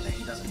anything in there that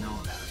he doesn't know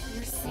about.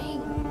 You're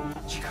saying...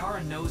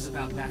 Chikara knows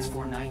about Bats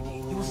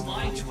 490. He was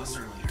lying to us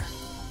earlier.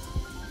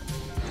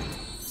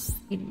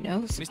 He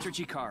knows. Mr.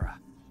 Chikara,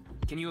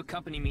 can you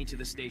accompany me to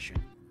the station?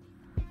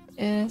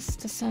 Is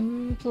the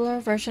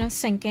simpler version of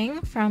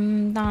syncing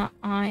from the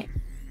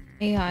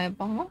AI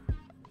ball.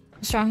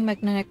 A strong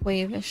magnetic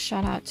wave is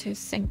shot out to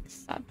sync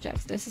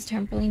subjects. This is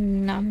temporarily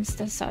numbs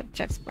the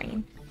subject's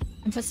brain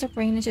and puts the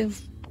brain into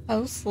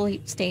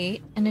post-sleep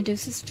state and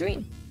induces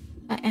dream.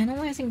 By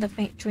analyzing the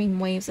faint dream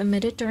waves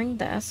emitted during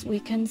this, we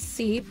can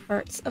see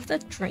parts of the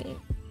dream.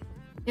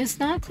 It's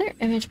not a clear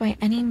image by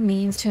any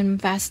means. To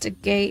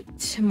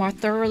investigate more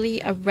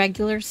thoroughly, a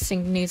regular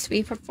sync needs to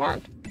be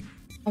performed.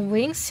 A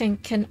wing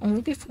sync can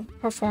only be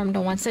performed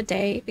once a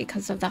day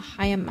because of the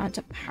high amount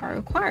of power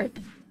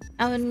required.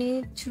 I would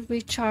need to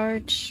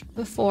recharge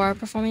before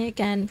performing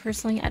again.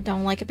 Personally, I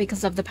don't like it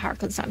because of the power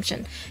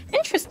consumption.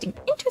 Interesting,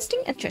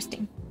 interesting,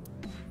 interesting.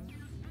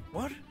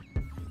 What?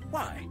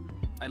 Why?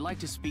 I'd like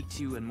to speak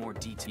to you in more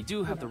detail. You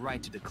do have the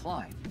right to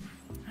decline.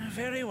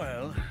 Very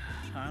well.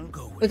 I'll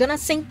go with We're gonna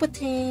sync with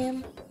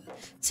him.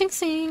 Sync,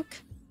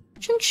 sync.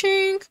 Shink,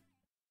 shink.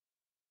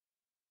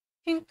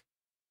 Shink.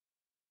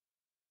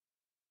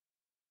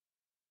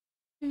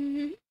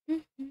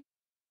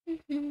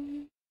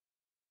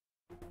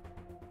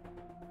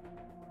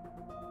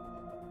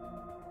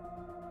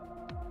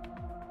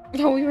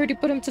 Oh, we already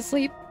put him to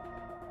sleep.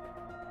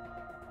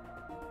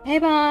 Hey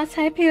boss,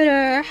 hi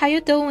Pewter, how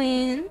you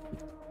doing?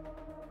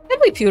 I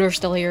believe Pewter's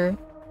still here.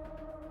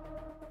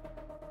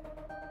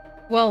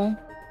 Well,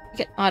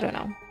 I don't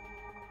know.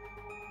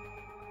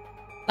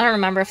 I don't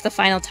remember if the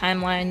final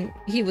timeline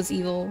he was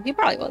evil. He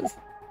probably was.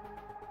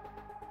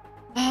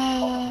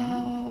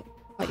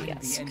 What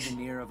The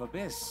engineer of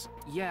Abyss.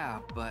 Yeah,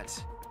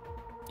 but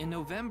in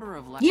November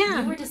of last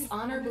Yeah. You were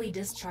dishonorably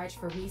discharged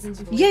for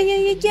reasons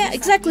Yeah,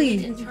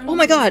 exactly. Oh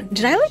my god,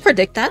 did I like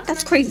predict that?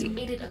 That's crazy.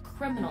 Aided a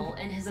criminal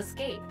in his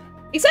escape.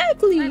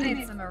 Exactly. I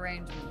made some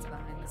arrangements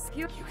behind the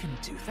skew. You can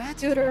do that?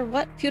 Pewter,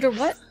 what? Pewter,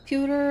 what?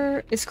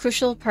 Pewter is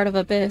crucial part of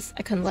Abyss.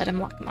 I couldn't let him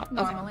lock him up.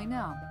 Okay. Normally,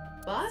 no.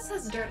 Boss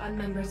has dirt on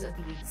members of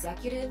the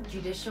executive,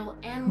 judicial,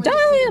 and Damn,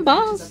 legislative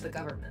branches boss. of the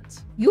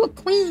government. You a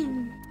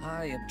queen.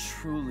 I am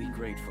truly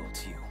grateful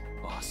to you,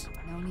 boss.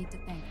 No need to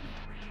thank me.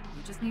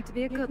 You just need to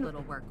be a good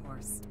little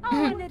workhorse.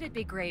 Oh, and it'd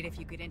be great if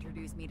you could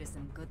introduce me to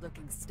some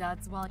good-looking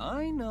studs while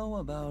I know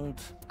about...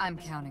 I'm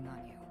counting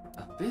on you.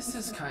 This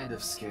is kind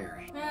of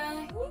scary.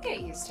 You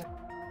get used to it.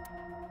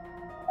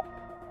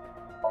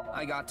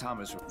 I got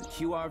Thomas. The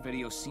QR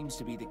video seems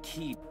to be the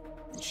key.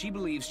 She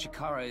believes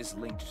Chikara is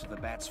linked to the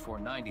Bats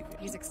 490 video.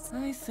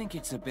 I think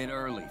it's a bit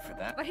early for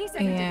that. But he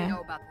said he didn't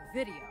know about the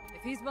video.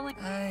 If he's willing...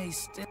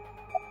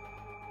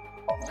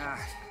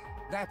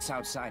 That's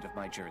outside of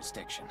my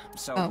jurisdiction.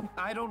 So,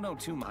 I don't know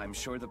too much. I'm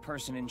sure the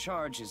person in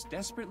charge is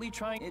desperately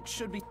trying. It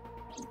should be...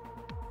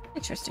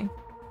 Interesting.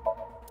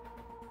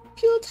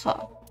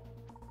 Computer.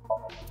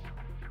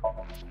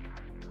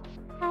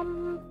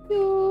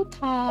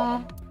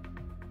 Computer.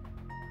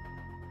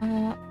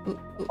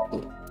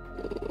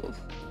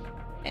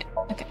 Yeah,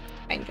 okay,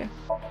 find you.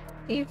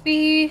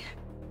 TV.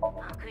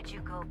 Could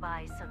you go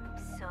buy some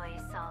soy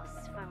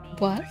sauce for me?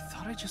 What? I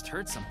thought I just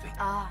heard something.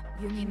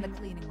 You mean the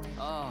cleaning lady.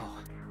 Oh.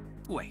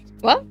 Wait.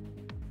 What?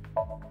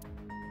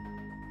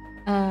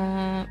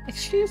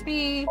 Excuse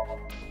me.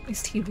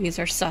 These TVs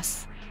are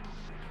sus.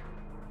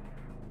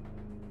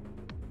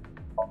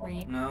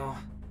 No.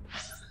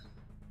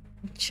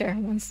 Sure,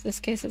 once this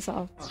case is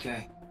solved.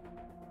 Okay.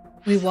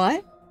 Wait,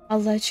 what?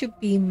 I'll let you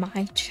be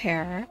my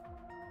chair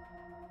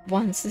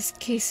once this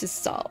case is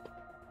solved.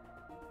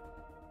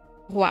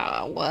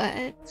 Wow,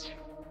 what?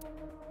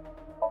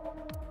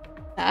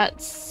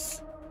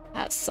 That's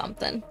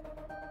something.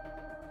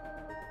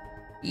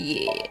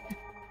 Yeah.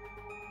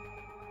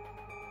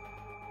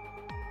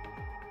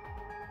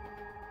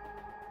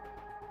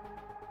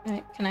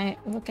 Alright, can I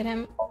look at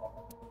him?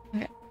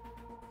 Okay.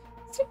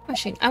 Sink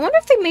machine. I wonder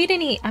if they made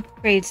any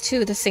upgrades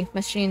to the sink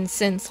machine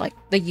since, like,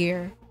 the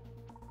year.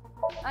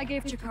 I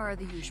gave Chikara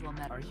the usual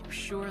medicine. Are you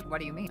sure? What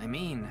do you mean? I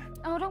mean...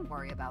 Oh, don't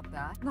worry about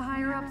that. The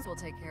higher-ups will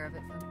take care of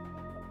it for me.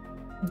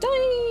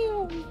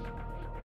 Damn!